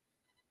know,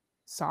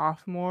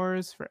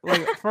 sophomores for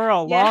for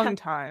a Yeah. long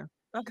time.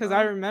 Because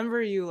I Uh-huh.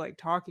 remember you like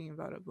talking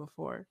about it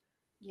before.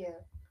 Yeah.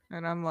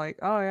 And I'm like,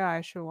 oh yeah,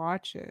 I should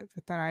watch it.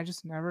 But then I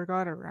just never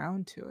got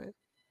around to it.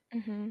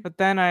 Mm-hmm. But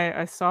then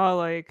I saw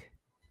like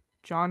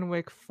John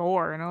Wick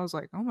 4 and I was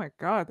like, oh my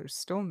god, they're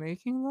still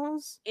making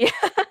those? Yeah.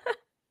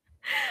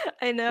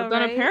 I know, But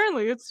then right?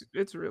 apparently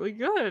it's really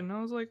good. And I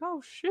was like,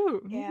 oh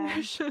shoot, maybe Yeah.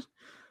 I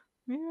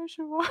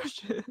should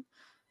watch it.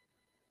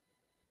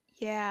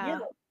 Yeah. Yeah.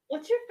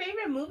 What's your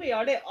favorite movie?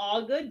 Are they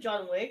all good?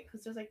 John Wick?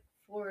 Because there's like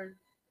 4.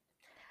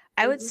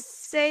 I would movies.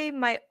 say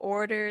my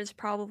order is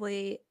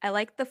probably I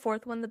like the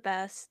fourth one the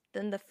best,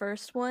 then the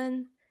first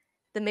one,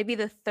 then maybe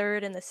the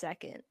third and the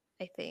second,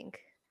 I think.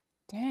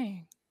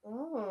 Dang.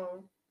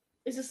 Oh.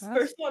 Is this the That's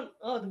first one?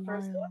 Oh, the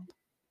first one. wild.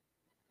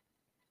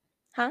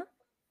 Huh?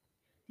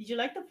 Did you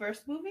like the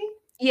first movie?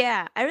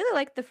 Yeah, I really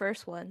like the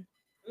first one.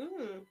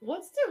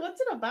 What's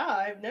it about?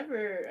 I've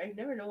never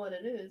know what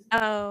it is.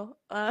 Oh,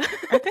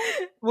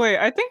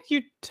 I think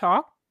you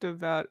talked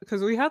about,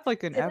 because we had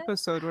like an Did I?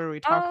 episode where we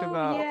talked Oh,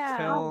 about yeah.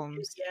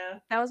 films. Yeah.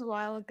 That was a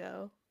while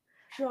ago.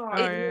 John.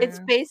 Oh, It's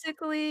yeah.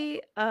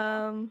 basically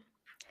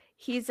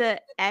he's a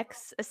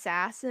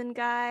ex-assassin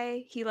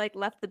guy. He like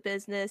left the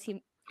business.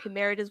 He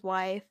married his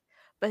wife,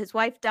 but his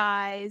wife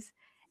dies,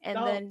 and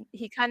Oh. then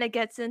he kind of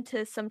gets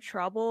into some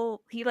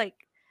trouble. He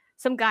like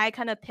some guy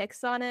kind of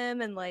picks on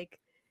him, and like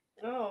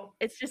Oh.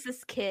 it's just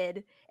this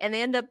kid, and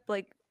they end up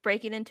like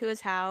breaking into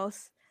his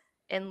house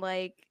and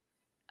like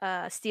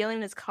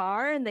stealing his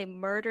car, and they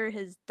murder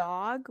his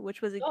dog,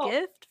 which was a Oh.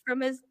 gift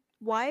from his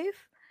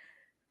wife.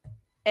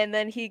 And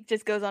then he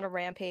just goes on a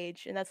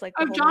rampage, and that's like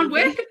the Oh, whole John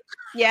movie. Wick?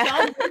 Yeah.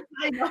 John Wick,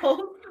 I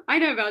know. I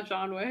know about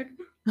John Wick.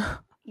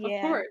 Yeah.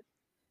 Of course.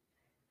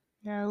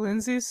 Yeah,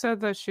 Lindsay said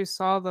that she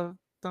saw the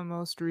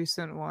most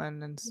recent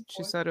one and she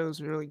course. said it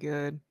was really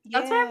good.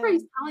 That's what Yeah.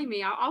 everybody's telling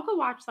me. I'll go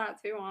watch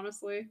that too,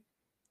 honestly.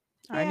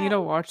 I need Yeah.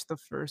 to watch the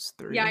first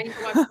 3. Yeah, I need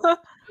to watch the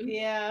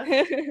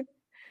Yeah.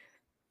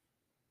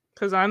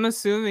 Because I'm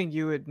assuming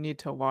you would need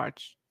to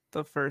watch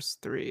the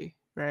first 3,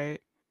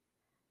 right?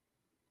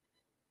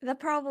 That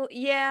probably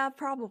Yeah, of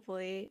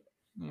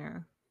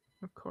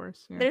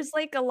course. Yeah. there's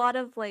like a lot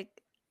of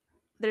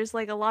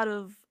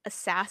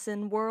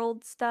assassin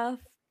world stuff,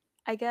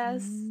 I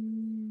guess. So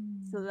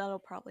Mm. that'll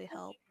probably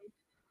help.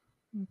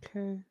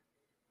 Okay.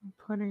 I'm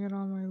putting it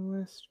on my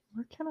list.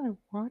 Where can I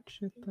watch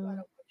it You gotta though?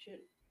 watch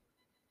it.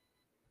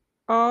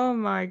 Oh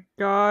my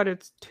god,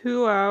 it's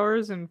 2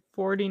 hours and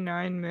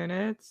 49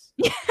 minutes.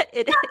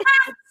 It is.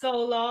 So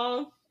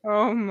long.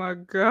 Oh my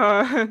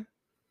god.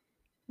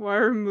 Why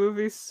are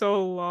movies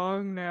so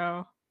long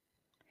now?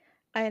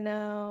 I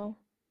know.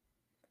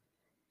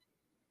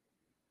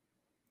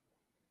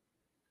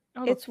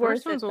 Oh, It's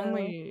worth it though.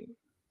 the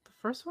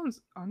first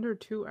one's under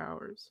 2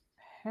 hours.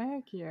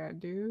 Heck yeah,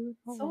 dude.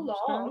 I'll So watch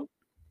that. long.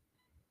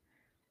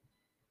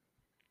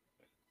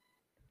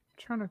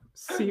 Trying to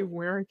see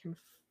where I can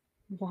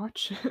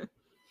watch it.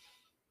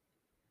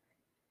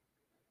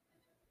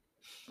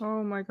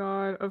 Oh my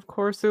god. Of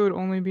course it would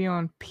only be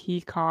on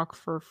Peacock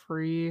for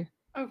free.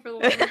 Oh, for the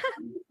love of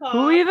God,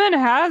 Who even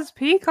has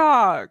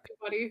Peacock?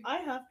 buddy. I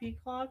have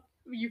Peacock.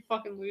 You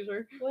fucking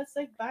loser. Well, it's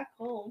like back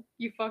home.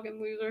 You fucking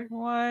loser.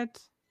 What?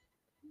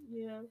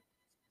 Yeah.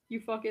 You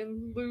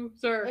fucking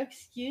loser.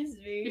 Excuse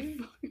You me.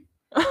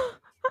 fucking-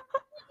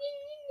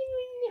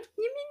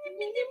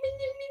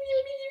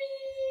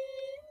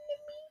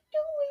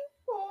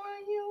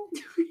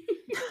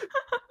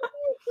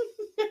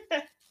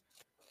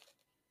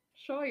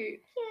 Shite.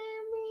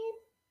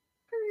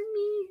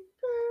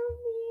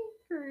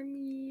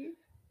 Kermit.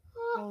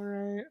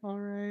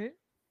 Alright.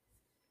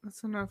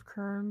 That's enough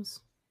Kerms.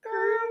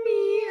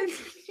 Kermit.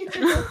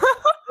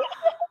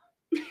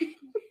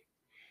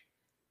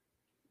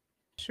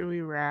 Should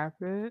we wrap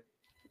it?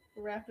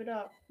 Wrap it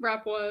up.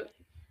 Rap what?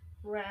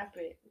 Wrap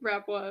it.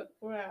 Rap what?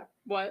 Rap.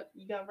 What?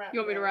 You got rap. You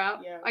want me to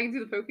rap? Yeah. I can do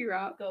the pokey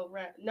rap. Go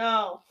rap.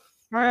 No.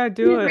 Alright,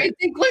 do it.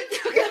 Racing click.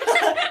 Could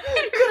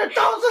have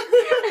told Pikachu.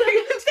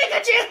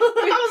 I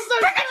was so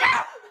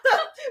Pikachu.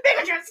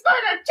 Pikachu.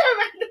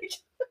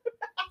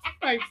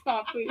 Alright,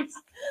 stop, please.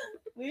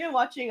 We've been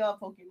watching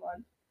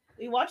Pokemon.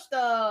 We watched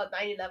the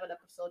 9/11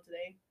 episode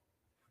today.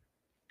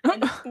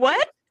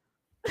 What?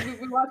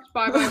 We watched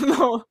Bye Bye.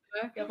 No.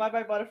 Yeah, Bye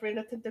Bye Butterfree and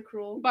the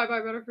Tentacruel. Bye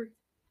Bye Butterfree.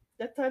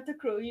 The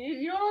Tentacruel.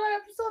 You know that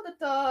episode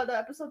the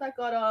episode that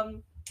got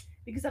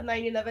because of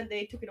 9/11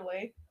 they took it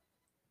away.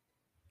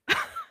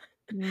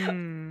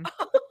 Hmm.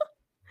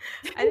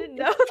 I didn't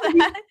know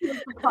that.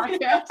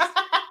 Podcast.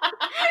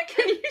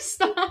 Can you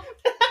stop?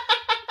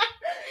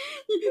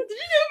 Did you know the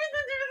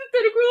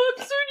Tentacruel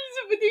episode?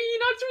 He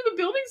knocked through the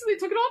building, so they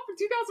took it off for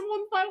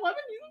 2001 9/11.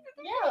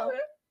 Yeah.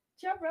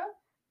 Yeah, bro.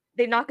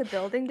 They knock a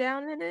building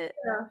down in it?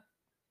 Yeah.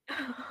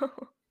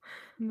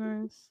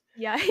 Nice.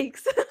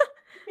 Yikes.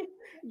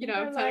 You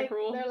know,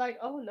 Tentacruel. They're like,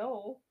 oh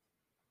no.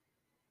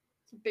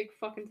 It's a big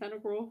fucking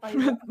Tentacruel. I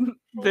know.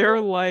 They're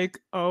like,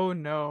 oh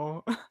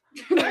no.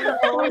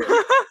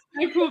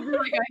 Tentacruel will be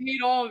like, I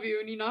hate all of you,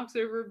 and he knocks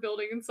over a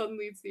building, and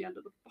suddenly it's the end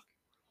of the fucking.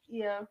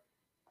 Yeah.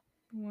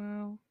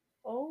 Wow.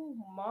 Oh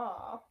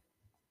ma.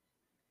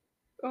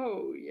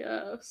 Oh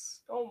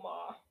yes. Oh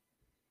ma.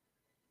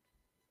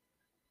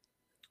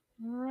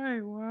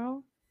 Alright,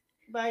 well.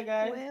 Bye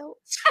guys. Well,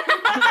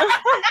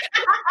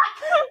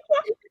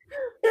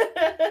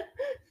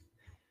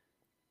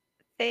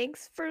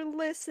 thanks for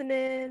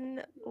listening,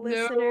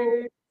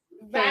 listener.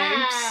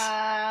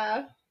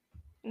 Bye.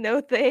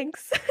 No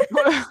thanks.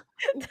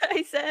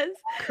 I says.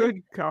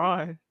 Good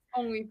god.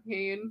 Only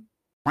pain.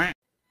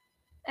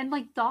 And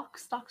like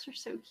ducks are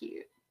so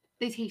cute.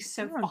 They taste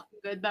so Yeah. fucking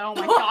good though. Oh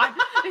my god.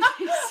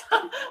 They taste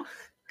so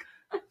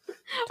good.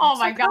 Oh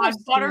my like kinda god,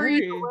 buttery,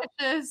 scary.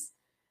 delicious.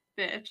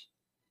 Bitch.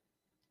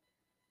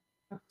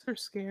 Ducks are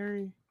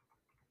scary.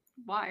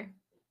 Why?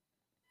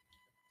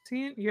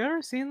 You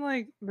ever seen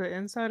like the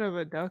inside of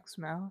a duck's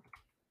mouth?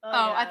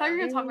 Oh, I thought you were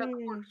gonna talk about the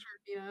Yeah. corkscrew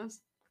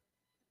penis.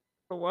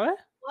 The what?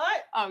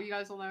 What? Oh, you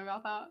guys will know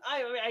about that.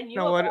 I knew.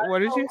 No, about what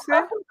did you it.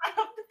 say?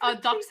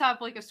 Ducks have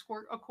like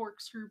a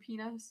corkscrew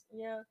penis.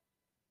 Yeah.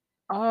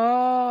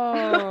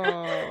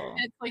 Oh.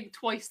 It's like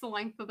twice the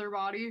length of their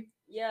body.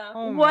 Yeah.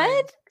 Oh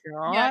What?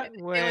 my Yeah, god.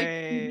 they like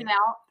even Wait.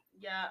 out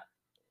Yeah.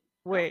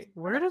 Wait,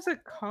 where does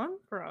it come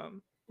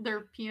from?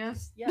 their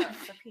penis. Yeah.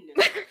 The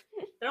penis.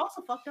 They're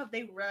also fucked up.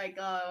 They like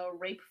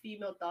rape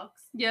female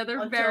ducks. Yeah, they're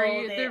Until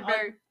very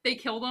they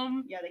killed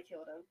them. Yeah, they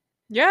killed them.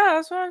 Yeah,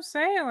 that's what I'm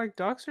saying. Like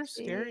ducks are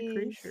scary Jeez.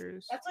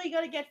 creatures. That's why you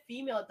gotta get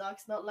female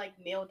ducks, not like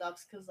male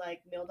ducks, because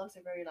like male ducks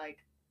are very like,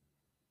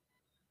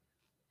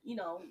 you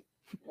know,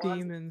 want-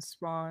 Demon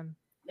spawn.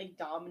 like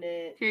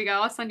dominant. Here you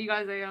go. I'll send you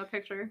guys a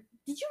picture.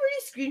 Did you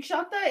really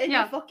screenshot that in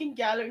Yeah. your fucking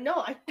gallery? No,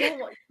 I don't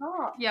want.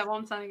 Stop. Yeah, well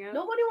I'm sending it.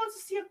 Nobody wants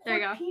to see a There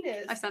you cork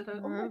penis. I sent it.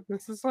 Oh my-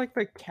 This is like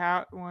the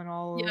cat one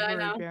all Yeah, I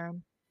over know.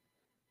 again.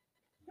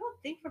 You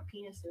don't think for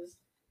penises.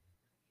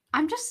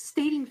 I'm just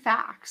stating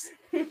facts.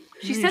 She I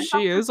mean, said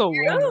she is a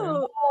woman.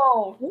 Oh,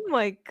 Oh. oh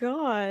my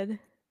god.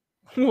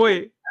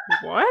 Wait,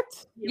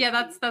 what? Yeah,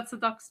 that's the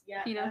duck's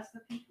Yeah, penis. that's the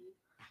pee.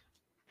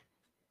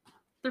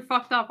 They're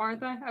fucked up,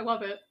 aren't they? I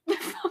love it. I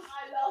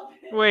love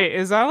it. Wait,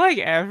 is that like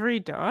every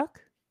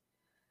duck?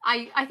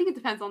 I think it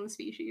depends on the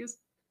species.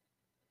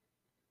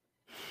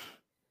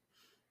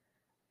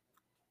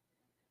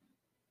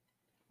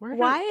 Where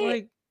Why-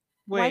 like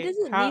Why wait, does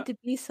it how- need to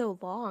be so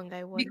long?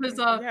 I wonder. Because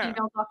Yeah.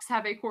 female ducks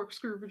have a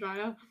corkscrew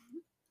vagina.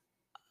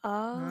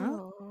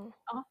 Oh.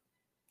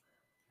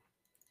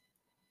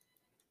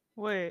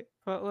 Wait,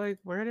 but like,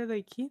 where do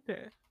they keep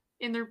it?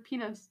 In their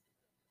penis.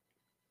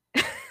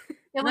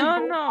 No,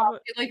 no,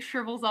 but It like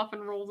shrivels up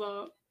and rolls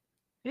up.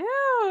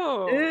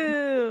 ew.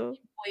 Ew.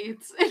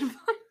 Plates.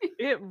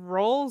 It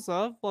rolls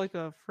up like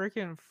a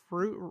freaking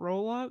fruit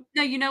roll up.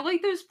 No, you know,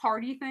 like those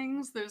party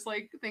things, those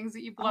like things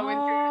that you blow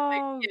into.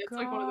 Oh Yeah, it's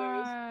like one of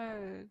those.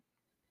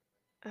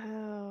 god.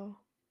 Oh.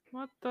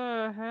 What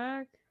the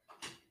heck?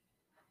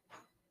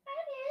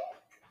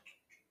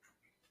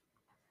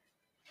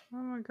 Oh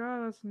my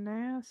god, that's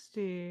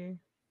nasty.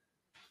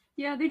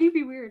 Yeah, they do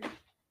be weird.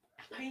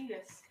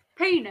 Penis.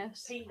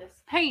 Penis.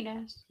 Penis.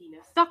 Penis.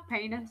 Penis. Duck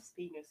penis.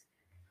 Penis.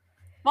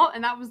 Well,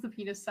 and that was the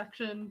penis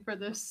section for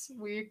this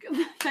week.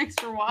 Thanks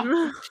for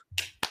watching.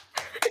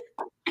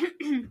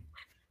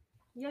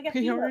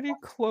 He already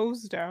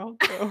closed out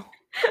though.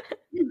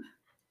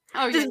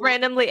 Oh, yeah. Just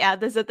randomly add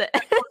this at the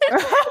end.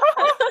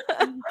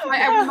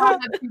 I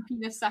want to have 2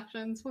 penis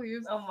sections,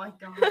 please. Oh my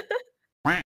god.